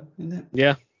games, though, isn't it?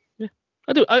 Yeah.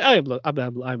 I do.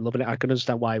 I'm loving it. I can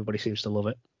understand why everybody seems to love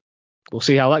it. We'll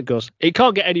see how that goes. It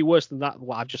can't get any worse than that.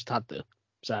 What I've just had to.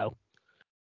 So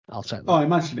I'll take that. Oh, I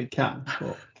imagine it can,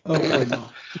 but hopefully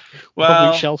not.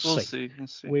 Well, we shall see. We'll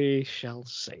see. We shall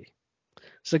see.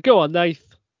 So go on, Nath.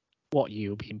 What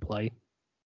you've been playing?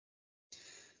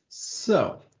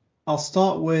 So I'll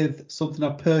start with something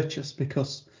I purchased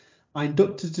because I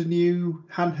inducted a new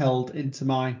handheld into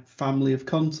my family of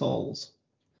consoles.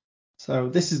 So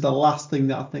this is the last thing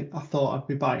that I thought I'd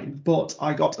be buying, but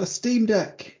I got a Steam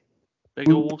Deck. Big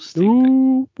old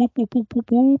Steam Deck. Boop, boop, boop, boop,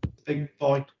 boop. Big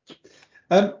boy.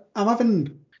 I was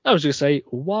going to say,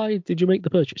 why did you make the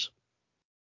purchase?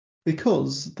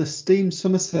 Because the Steam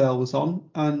summer sale was on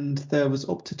and there was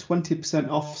up to 20%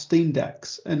 off Steam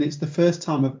Decks, and it's the first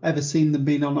time I've ever seen them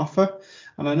being on offer.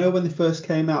 And I know when they first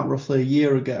came out roughly a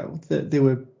year ago that they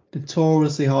were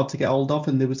notoriously hard to get hold of,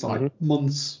 and there was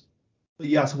months.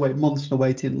 You had to wait months on a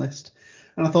waiting list.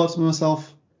 And I thought to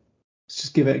myself, let's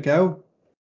just give it a go.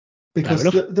 Because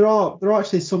there are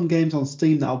actually some games on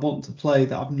Steam that I want to play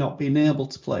that I've not been able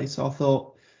to play. So I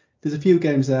thought there's a few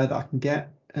games there that I can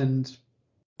get, and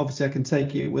obviously I can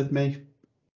take it with me.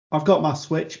 I've got my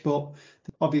Switch, but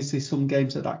obviously some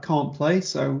games that I can't play,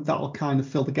 so that'll kind of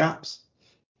fill the gaps.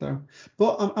 So,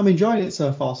 but I'm enjoying it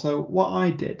so far. So what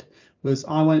I did was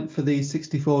I went for the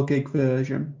 64 gig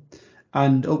version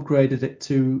and upgraded it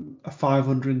to a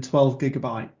 512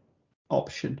 gigabyte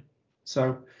option.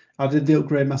 So I did the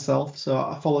upgrade myself. So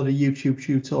I followed a YouTube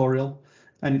tutorial,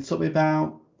 and it took me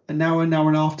about an hour and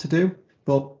a half to do,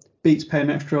 but beats paying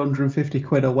an extra 150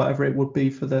 quid or whatever it would be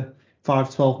for the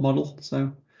 512 model.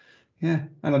 So yeah,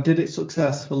 and I did it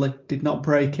successfully, did not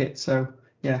break it. So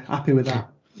yeah, happy with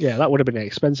that. Yeah, that would have been an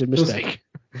expensive mistake.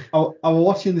 I was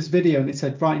watching this video and it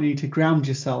said, right, you need to ground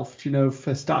yourself,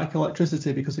 for static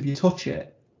electricity, because if you touch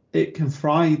it, it can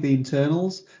fry the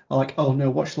internals. I'm like, oh no,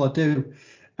 what shall I do?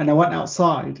 And I went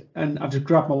outside and I just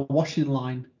grabbed my washing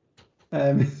line,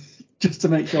 just to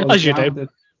make sure I was grounded.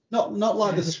 Not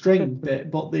like the string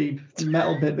bit, but the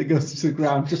metal bit that goes to the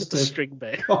ground, just the string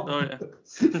bit.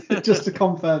 Just to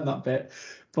confirm that bit.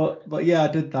 But yeah, I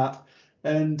did that,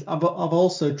 and I've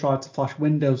also tried to flash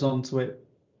Windows onto it,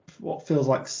 what feels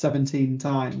like 17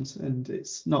 times, and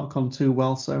it's not gone too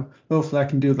well. So hopefully I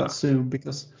can do that soon,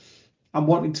 because I'm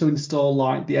wanting to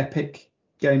install the Epic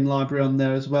game library on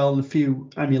there as well, and a few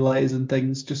emulators and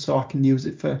things, just so I can use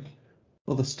it for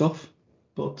other stuff.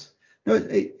 But no,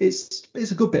 it's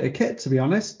a good bit of kit, to be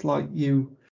honest. When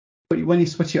you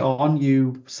switch it on,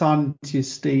 you sign to your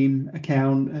Steam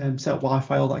account, set up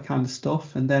Wi-Fi, all that kind of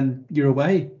stuff, and then you're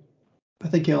away. I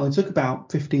think it only took about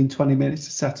 15-20 minutes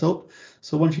to set up.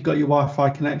 So once you've got your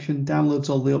Wi-Fi connection, downloads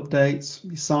all the updates,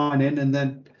 you sign in, and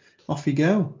then off you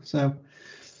go. So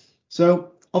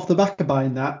off the back of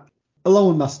buying that, along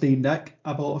with my Steam Deck,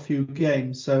 I bought a few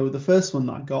games. So the first one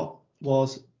that I got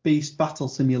was Beast Battle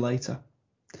Simulator.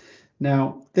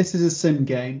 Now, this is a sim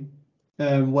game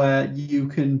where you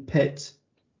can pit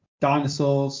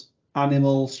dinosaurs,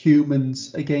 animals,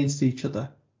 humans against each other.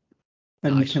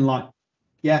 And Nice. you can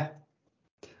yeah.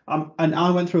 And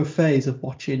I went through a phase of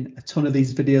watching a ton of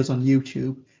these videos on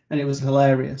YouTube, and it was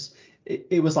hilarious.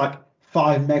 It was like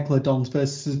 5 megalodons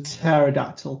versus a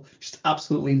pterodactyl, just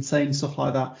absolutely insane stuff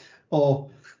like that. Or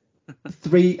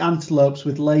 3 antelopes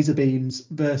with laser beams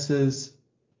versus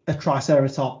a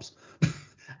triceratops.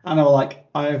 And I was like,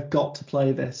 I have got to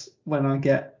play this when I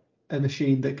get a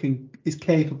machine that is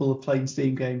capable of playing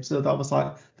Steam games. So that was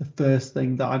like the first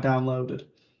thing that I downloaded.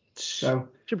 So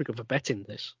should be good for betting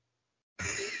this.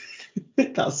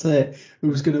 that's it.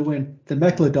 Who's going to win, the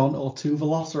Megalodon or 2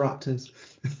 Velociraptors?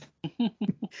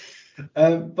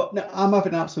 But no, I'm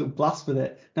having an absolute blast with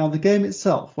it. Now, the game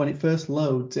itself, when it first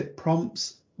loads, it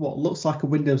prompts what looks like a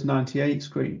Windows 98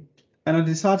 screen. And I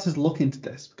decided to look into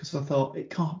this because I thought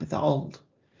it can't be that old.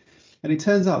 And it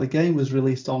turns out the game was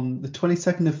released on the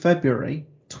 22nd of February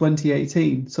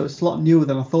 2018. So it's a lot newer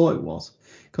than I thought it was.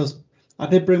 Because I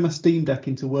did bring my Steam Deck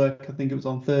into work, I think it was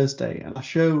on Thursday, and I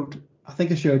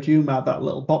think I showed you, Matt, that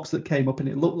little box that came up, and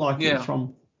it looked like it was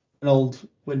from an old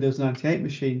Windows 98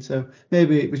 machine. So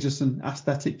maybe it was just an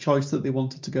aesthetic choice that they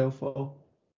wanted to go for.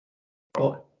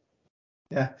 But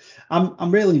yeah,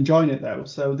 I'm really enjoying it though.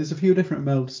 So there's a few different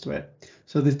modes to it.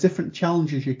 So there's different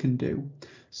challenges you can do.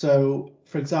 So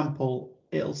for example,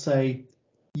 it'll say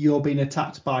you're being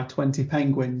attacked by 20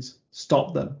 penguins,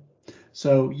 stop them.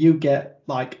 So you get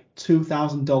like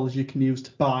 $2,000 you can use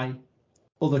to buy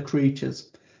other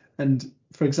creatures. And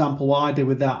for example, what I did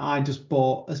with that, I just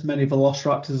bought as many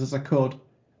velociraptors as I could,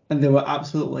 and they were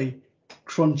absolutely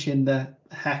crunching the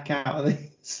heck out of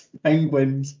these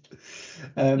penguins.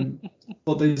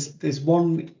 But there's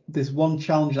one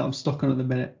challenge that I'm stuck on at the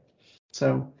minute.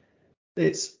 So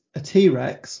it's a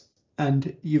T-Rex,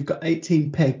 and you've got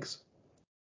 18 pigs,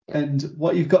 and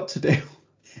what you've got to do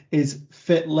is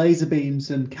fit laser beams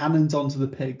and cannons onto the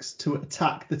pigs to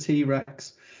attack the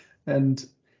T-Rex. And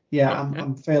yeah,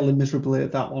 I'm failing miserably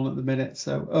at that one at the minute.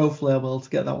 So hopefully I'll be able to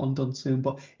get that one done soon.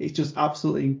 But it's just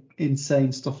absolutely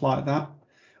insane stuff like that.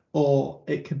 Or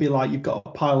it could be like you've got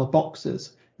a pile of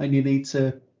boxes and you need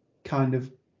to kind of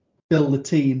build a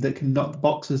team that can knock the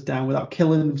boxes down without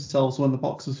killing themselves when the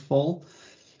boxes fall.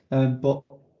 But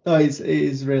it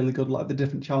is really good, like the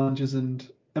different challenges and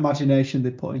imagination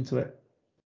they put into it.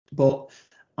 But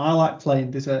I like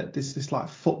playing this like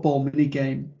football mini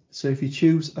game. So if you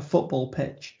choose a football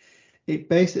pitch, it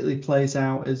basically plays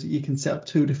out as you can set up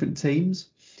 2 different teams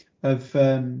of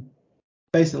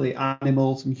basically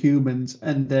animals and humans,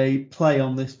 and they play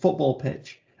on this football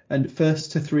pitch, and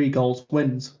first to 3 goals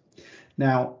wins.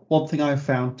 Now, one thing I've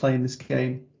found playing this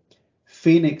game,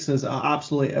 Phoenixes are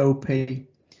absolutely OP,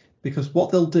 because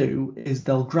what they'll do is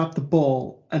they'll grab the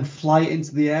ball and fly it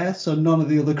into the air so none of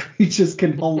the other creatures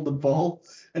can hold the ball,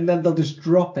 and then they'll just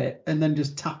drop it and then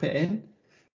just tap it in.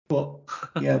 But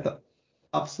yeah, that's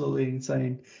absolutely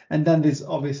insane. And then there's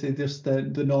obviously just the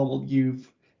normal,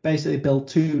 you've basically built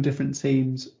 2 different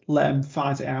teams, let them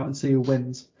fight it out and see who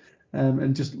wins,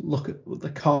 and just look at the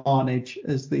carnage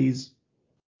as these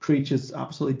creatures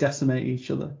absolutely decimate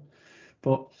each other.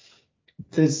 But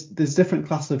there's different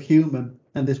class of human,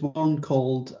 and there's one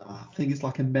called, I think it's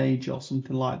like a mage or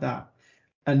something like that,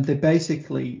 and they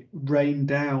basically rain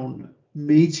down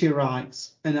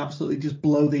meteorites and absolutely just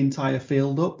blow the entire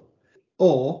field up.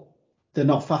 Or they're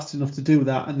not fast enough to do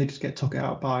that and they just get took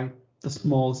out by the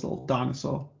smallest little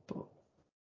dinosaur. But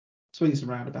swings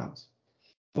and roundabouts.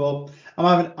 But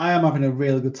I am having a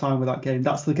really good time with that game.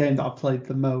 That's the game that I've played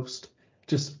the most,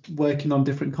 just working on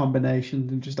different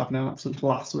combinations and just having an absolute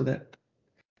blast with it.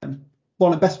 And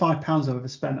one of the best £5 I've ever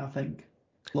spent, I think.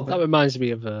 Love it. That reminds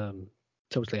me of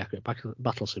Totally Accurate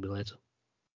Battle Simulator,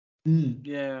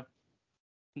 Yeah.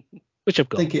 which I've I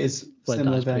got. think it is Played that,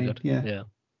 similar it's pretty vein. good. Yeah. Yeah.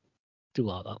 Do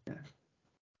like that.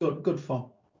 Yeah. Good fun.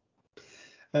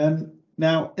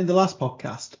 Now, in the last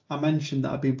podcast, I mentioned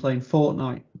that I've been playing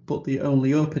Fortnite, but the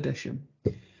Only Up edition.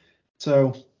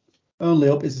 So, Only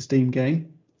Up is a Steam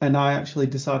game, and I actually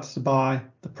decided to buy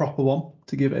the proper one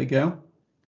to give it a go.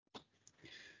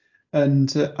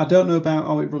 And I don't know about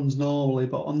how it runs normally,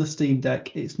 but on the Steam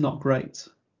Deck, it's not great.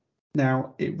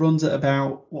 Now, it runs at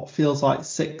about what feels like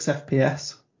 6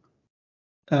 FPS,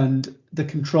 and the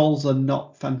controls are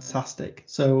not fantastic.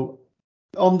 So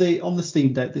On the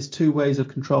Steam Deck, there's two ways of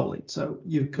controlling. So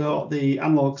you've got the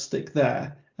analog stick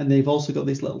there, and they've also got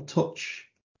these little touch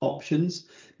options.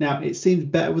 Now, it seems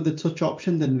better with the touch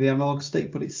option than the analog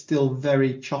stick, but it's still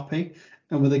very choppy.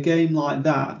 And with a game like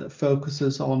that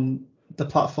focuses on the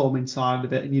platforming side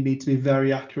of it, and you need to be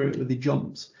very accurate with the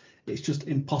jumps, it's just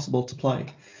impossible to play.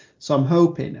 So I'm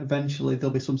hoping eventually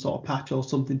there'll be some sort of patch or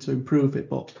something to improve it.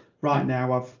 But right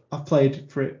now, I've played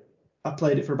for it. I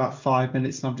played it for about 5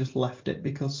 minutes and I've just left it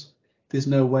because there's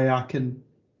no way I can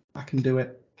do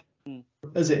it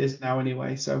as it is now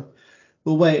anyway. So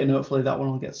we'll wait and hopefully that one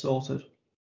will get sorted.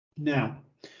 Now,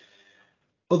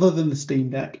 other than the Steam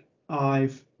Deck,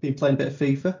 I've been playing a bit of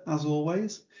FIFA as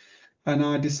always, and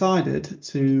I decided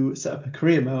to set up a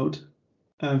career mode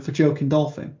for Joking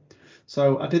Dolphin.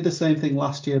 So I did the same thing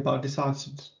last year, but I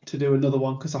decided to do another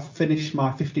one because I finished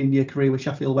my 15-year career with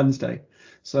Sheffield Wednesday.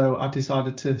 So I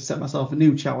decided to set myself a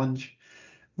new challenge,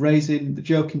 raising the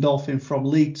Joking Dolphin from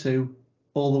League 2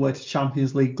 all the way to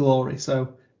Champions League glory.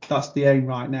 So that's the aim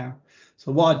right now.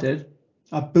 So what I did,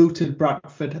 I booted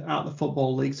Bradford out of the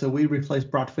Football League. So we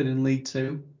replaced Bradford in League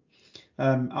 2.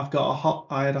 I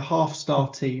had a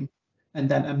half-star team and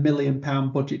then £1 million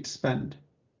budget to spend.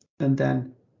 And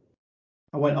then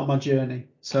I went on my journey.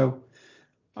 So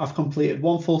I've completed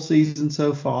one full season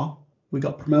so far. We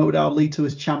got promoted out of League 2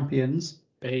 as champions.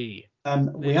 Hey.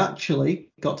 We actually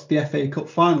got to the FA Cup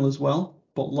final as well,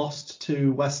 but lost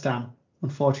to West Ham,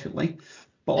 unfortunately.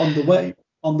 But on the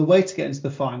way to get into the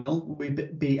final, we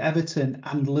beat Everton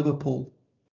and Liverpool,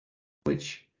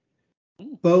 which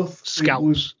both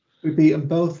Scalps. we beat them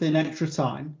both in extra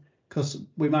time because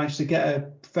we managed to get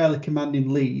a fairly commanding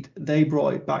lead. They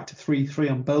brought it back to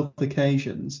 3-3 on both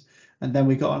occasions, and then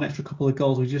we got an extra couple of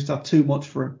goals. We just had too much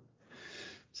for them.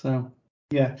 So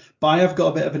yeah, but I have got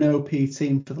a bit of an OP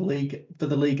team for the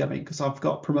league. I mean, because I've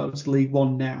got promoted to League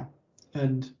One now,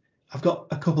 and I've got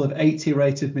a couple of 80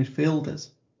 rated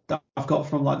midfielders that I've got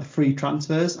from like the free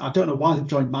transfers. I don't know why they've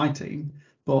joined my team,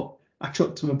 but I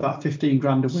chucked them about 15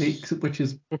 grand a week, which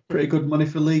is pretty good money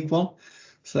for League One.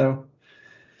 So,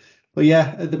 but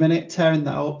yeah, at the minute, tearing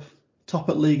that up, top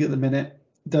at league at the minute.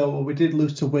 Though we did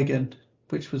lose to Wigan,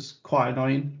 which was quite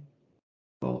annoying.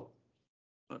 But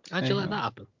how'd you let that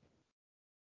happen?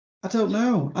 I don't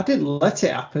know. I didn't let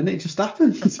it happen. It just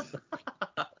happened.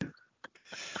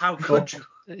 How could you?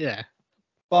 Yeah.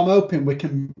 But I'm hoping we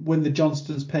can win the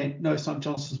Johnston's Paint. No, it's not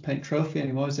Johnston's Paint Trophy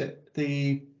anymore, is it?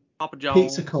 The Papa John's.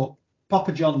 Pizza Cup.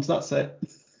 Papa John's, that's it.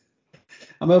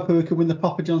 I'm hoping we can win the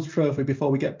Papa John's Trophy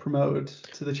before we get promoted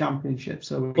to the Championship.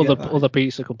 So we get that. Other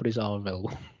pizza companies are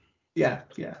available. Yeah.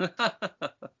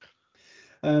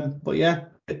 But yeah,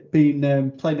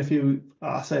 been playing a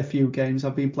few games.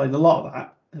 I've been playing a lot of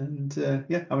that, and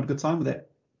yeah, having a good time with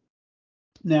it.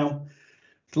 Now,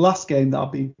 the last game that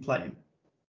I've been playing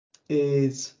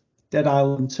is Dead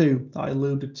Island 2 that I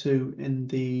alluded to in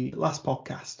the last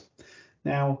podcast.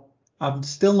 Now, I've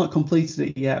still not completed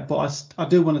it yet, but I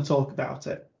do want to talk about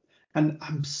it. And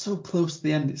I'm so close to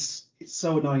the end. It's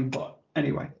so annoying, but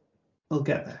anyway, we'll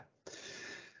get there.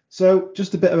 So,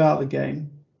 just a bit about the game.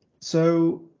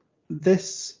 So,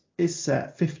 this is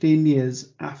set 15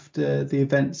 years after the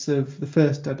events of the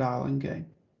first Dead Island game.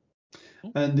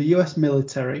 And the US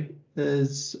military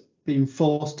has been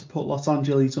forced to put Los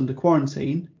Angeles under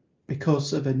quarantine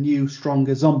because of a new,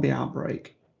 stronger zombie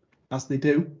outbreak, as they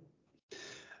do.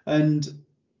 And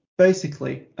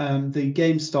basically, the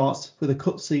game starts with a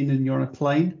cutscene and you're on a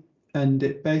plane, and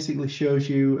it basically shows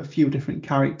you a few different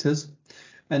characters,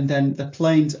 and then the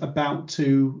plane's about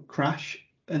to crash,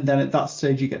 and then at that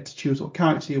stage you get to choose what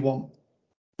character you want.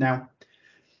 Now,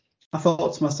 I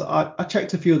thought to myself, I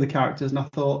checked a few of the characters, and I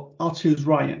thought I'll choose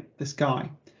Ryan, this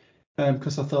guy,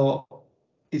 because I thought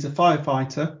he's a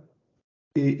firefighter.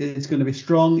 He's going to be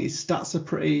strong. His stats are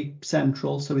pretty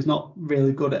central, so he's not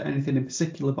really good at anything in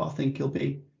particular, but I think he'll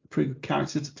be a pretty good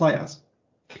character to play as.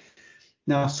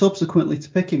 Now, subsequently to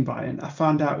picking Ryan, I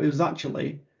found out it was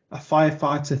actually a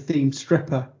firefighter-themed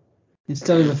stripper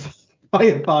instead of a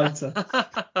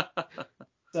firefighter.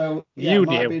 So yeah,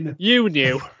 You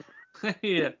knew.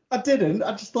 Yeah. I didn't.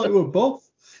 I just thought we were both.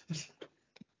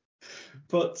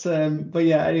 But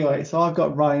yeah. Anyway, so I've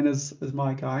got Ryan as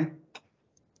my guy.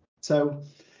 So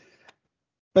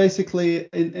basically,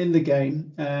 in the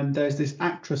game, there's this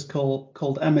actress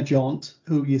called Emma Jaunt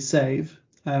who you save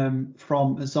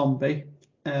from a zombie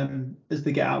as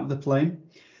they get out of the plane,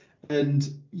 and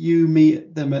you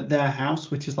meet them at their house,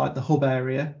 which is like the hub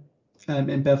area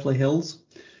in Beverly Hills,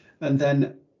 and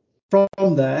then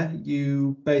from there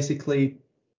you basically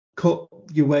cut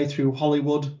your way through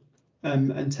Hollywood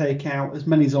and take out as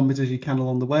many zombies as you can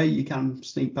along the way. You can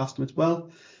sneak past them as well.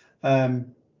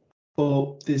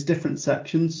 But there's different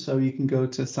sections, so you can go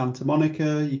to Santa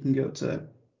Monica, you can go to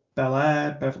Bel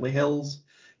Air, Beverly Hills,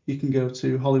 you can go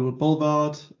to Hollywood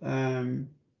Boulevard,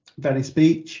 Venice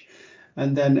Beach,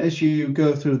 and then as you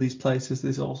go through these places,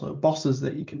 there's also bosses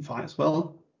that you can fight as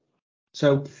well.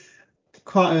 So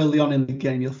quite early on in the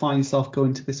game, you'll find yourself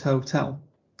going to this hotel,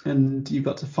 and you've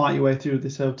got to fight your way through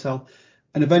this hotel,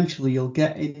 and eventually you'll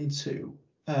get into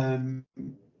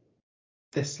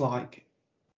this like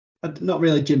not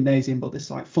really gymnasium, but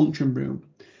this like function room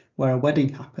where a wedding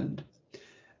happened,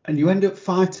 and you end up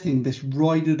fighting this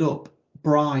roided up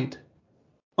bride.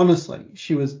 Honestly,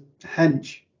 she was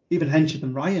even hencher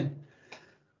than Ryan.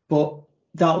 But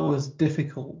that was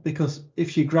difficult because if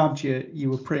she grabbed you, you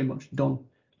were pretty much done.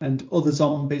 And other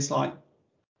zombies like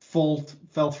fell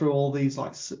through all these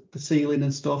like the ceiling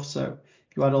and stuff, so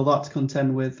you had all that to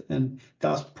contend with, and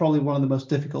that's probably one of the most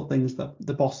difficult things, that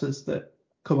the bosses that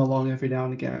come along every now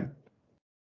and again.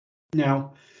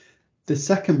 Now, the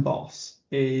second boss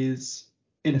is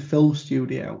in a film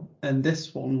studio, and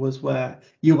this one was where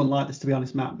you wouldn't like this, to be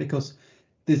honest, Matt, because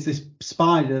there's this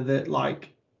spider that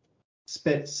like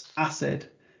spits acid,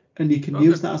 and you can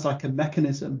use that as like a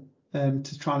mechanism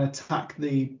to try and attack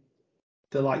the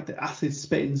acid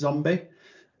spitting zombie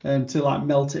to like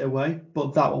melt it away.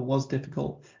 But that one was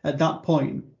difficult. At that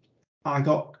point, I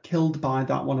got killed by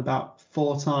that one about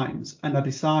 4 times, and I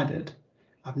decided,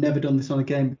 I've never done this on a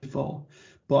game before,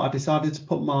 but I decided to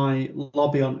put my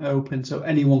lobby on open so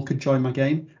anyone could join my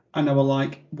game. And I were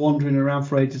like wandering around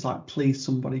for ages, like, please,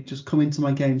 somebody just come into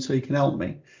my game so you can help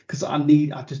me, because I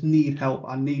just need help.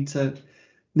 I need to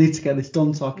get this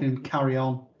done so I can carry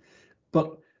on.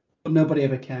 But nobody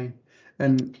ever came,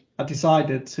 and I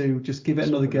decided to just give it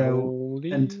another go.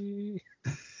 And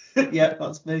yeah,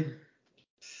 that's me.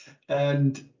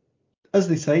 And as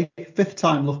they say, 5th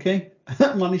time lucky,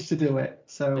 I managed to do it.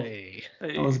 So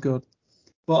that was good.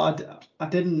 But I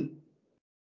didn't.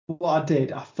 What I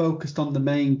did, I focused on the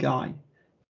main guy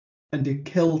and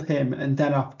killed him, and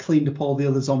then I cleaned up all the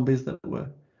other zombies that were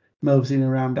moseying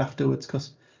around afterwards,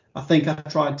 because I think I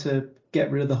tried to get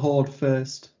rid of the horde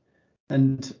first,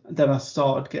 and then I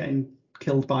started getting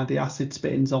killed by the acid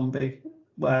spitting zombie,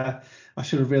 where I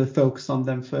should have really focused on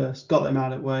them first, got them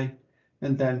out of the way,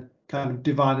 and then kind of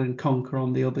divide and conquer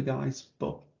on the other guys.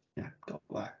 But yeah, got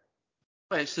there.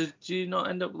 Wait, so do you not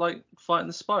end up like fighting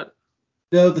the spider?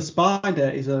 No, the spider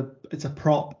is it's a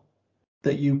prop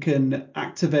that you can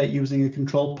activate using a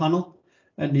control panel,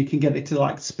 and you can get it to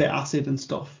like spit acid and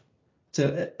stuff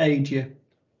to aid you.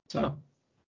 So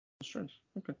strange.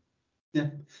 Okay.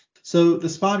 Yeah. So the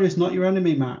spider is not your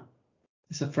enemy, Matt.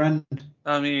 It's a friend.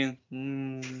 I mean,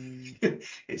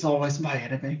 it's always my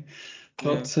enemy.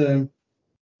 But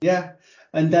yeah.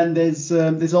 And then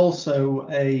there's also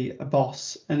a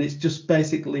boss, and it's just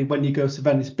basically when you go to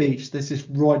Venice Beach, there's this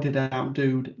roided out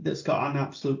dude that's got an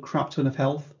absolute crap ton of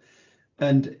health,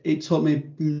 and it took me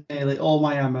nearly all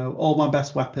my ammo, all my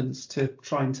best weapons to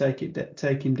try and take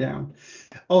him down.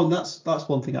 Oh, and that's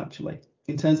one thing actually.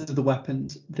 In terms of the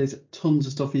weapons, there's tons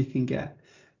of stuff you can get,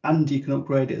 and you can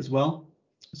upgrade it as well.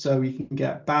 So you can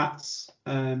get bats,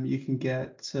 you can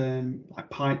get like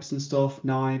pipes and stuff,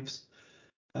 knives,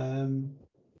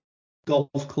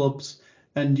 golf clubs,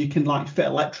 and you can like fit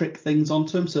electric things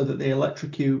onto them so that they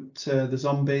electrocute the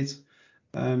zombies.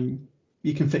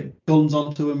 You can fit guns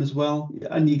onto them as well,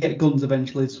 and you get guns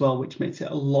eventually as well, which makes it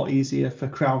a lot easier for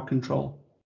crowd control.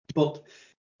 But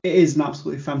it is an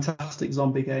absolutely fantastic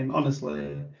zombie game,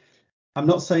 honestly. I'm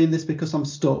not saying this because I'm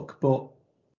stuck, but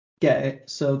get it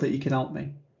so that you can help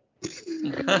me.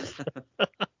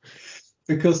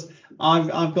 Because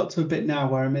I've got to a bit now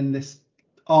where I'm in this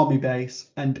army base,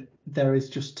 and there is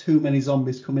just too many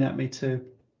zombies coming at me to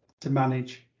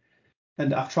manage.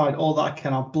 And I've tried all that I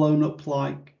can. I've blown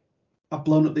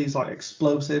up these like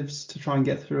explosives to try and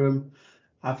get through them.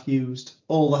 I've used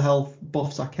all the health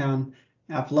buffs I can.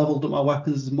 I've leveled up my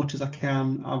weapons as much as I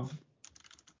can.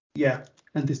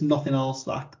 And there's nothing else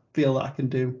that I feel that I can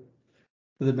do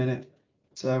for the minute.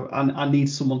 So I need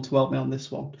someone to help me on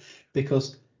this one,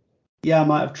 because I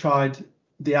might have tried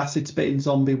the acid spitting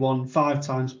zombie one 5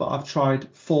 times, but I've tried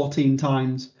 14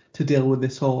 times to deal with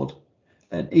this horde,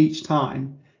 and each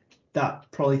time that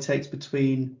probably takes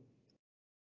between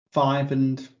 5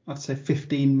 and I'd say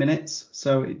 15 minutes.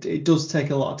 So it does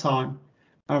take a lot of time.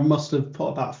 I must have put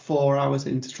about 4 hours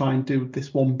in to try and do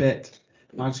this one bit,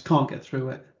 and I just can't get through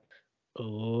it.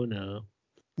 Oh no.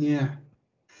 Yeah.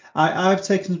 I've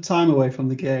taken some time away from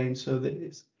the game so that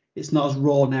it's not as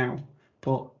raw now,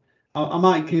 but I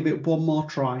might give it one more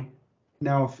try.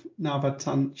 Now I've had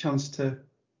chance to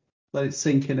let it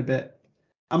sink in a bit.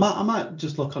 I might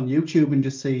just look on YouTube and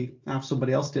just see how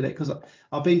somebody else did it, because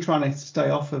I've been trying to stay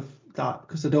off of that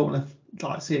because I don't want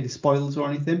to see any spoilers or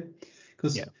anything,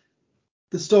 because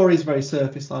the story is very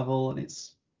surface level and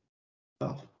it's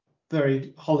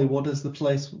very Hollywood as the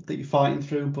place that you're fighting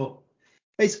through, but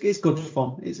it's good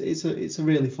fun. It's a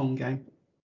really fun game,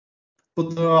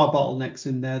 but there are bottlenecks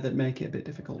in there that make it a bit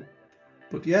difficult.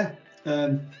 But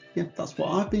that's what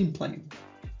I've been playing.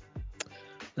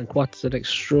 And quite an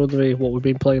extraordinary what we've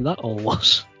been playing that all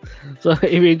was. So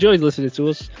if you enjoyed listening to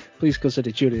us, please consider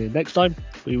tuning in next time.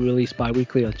 We release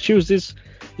bi-weekly on Tuesdays.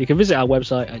 You can visit our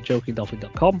website at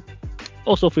jokingdolphin.com.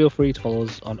 Also feel free to follow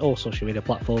us on all social media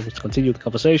platforms to continue the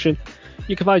conversation.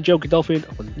 You can find Joking Dolphin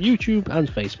on YouTube and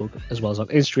Facebook, as well as on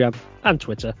Instagram and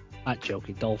Twitter at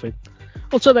Joking Dolphin.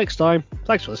 Until next time,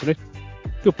 thanks for listening.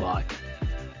 Goodbye.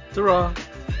 Ta-ra.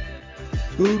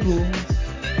 Toodles.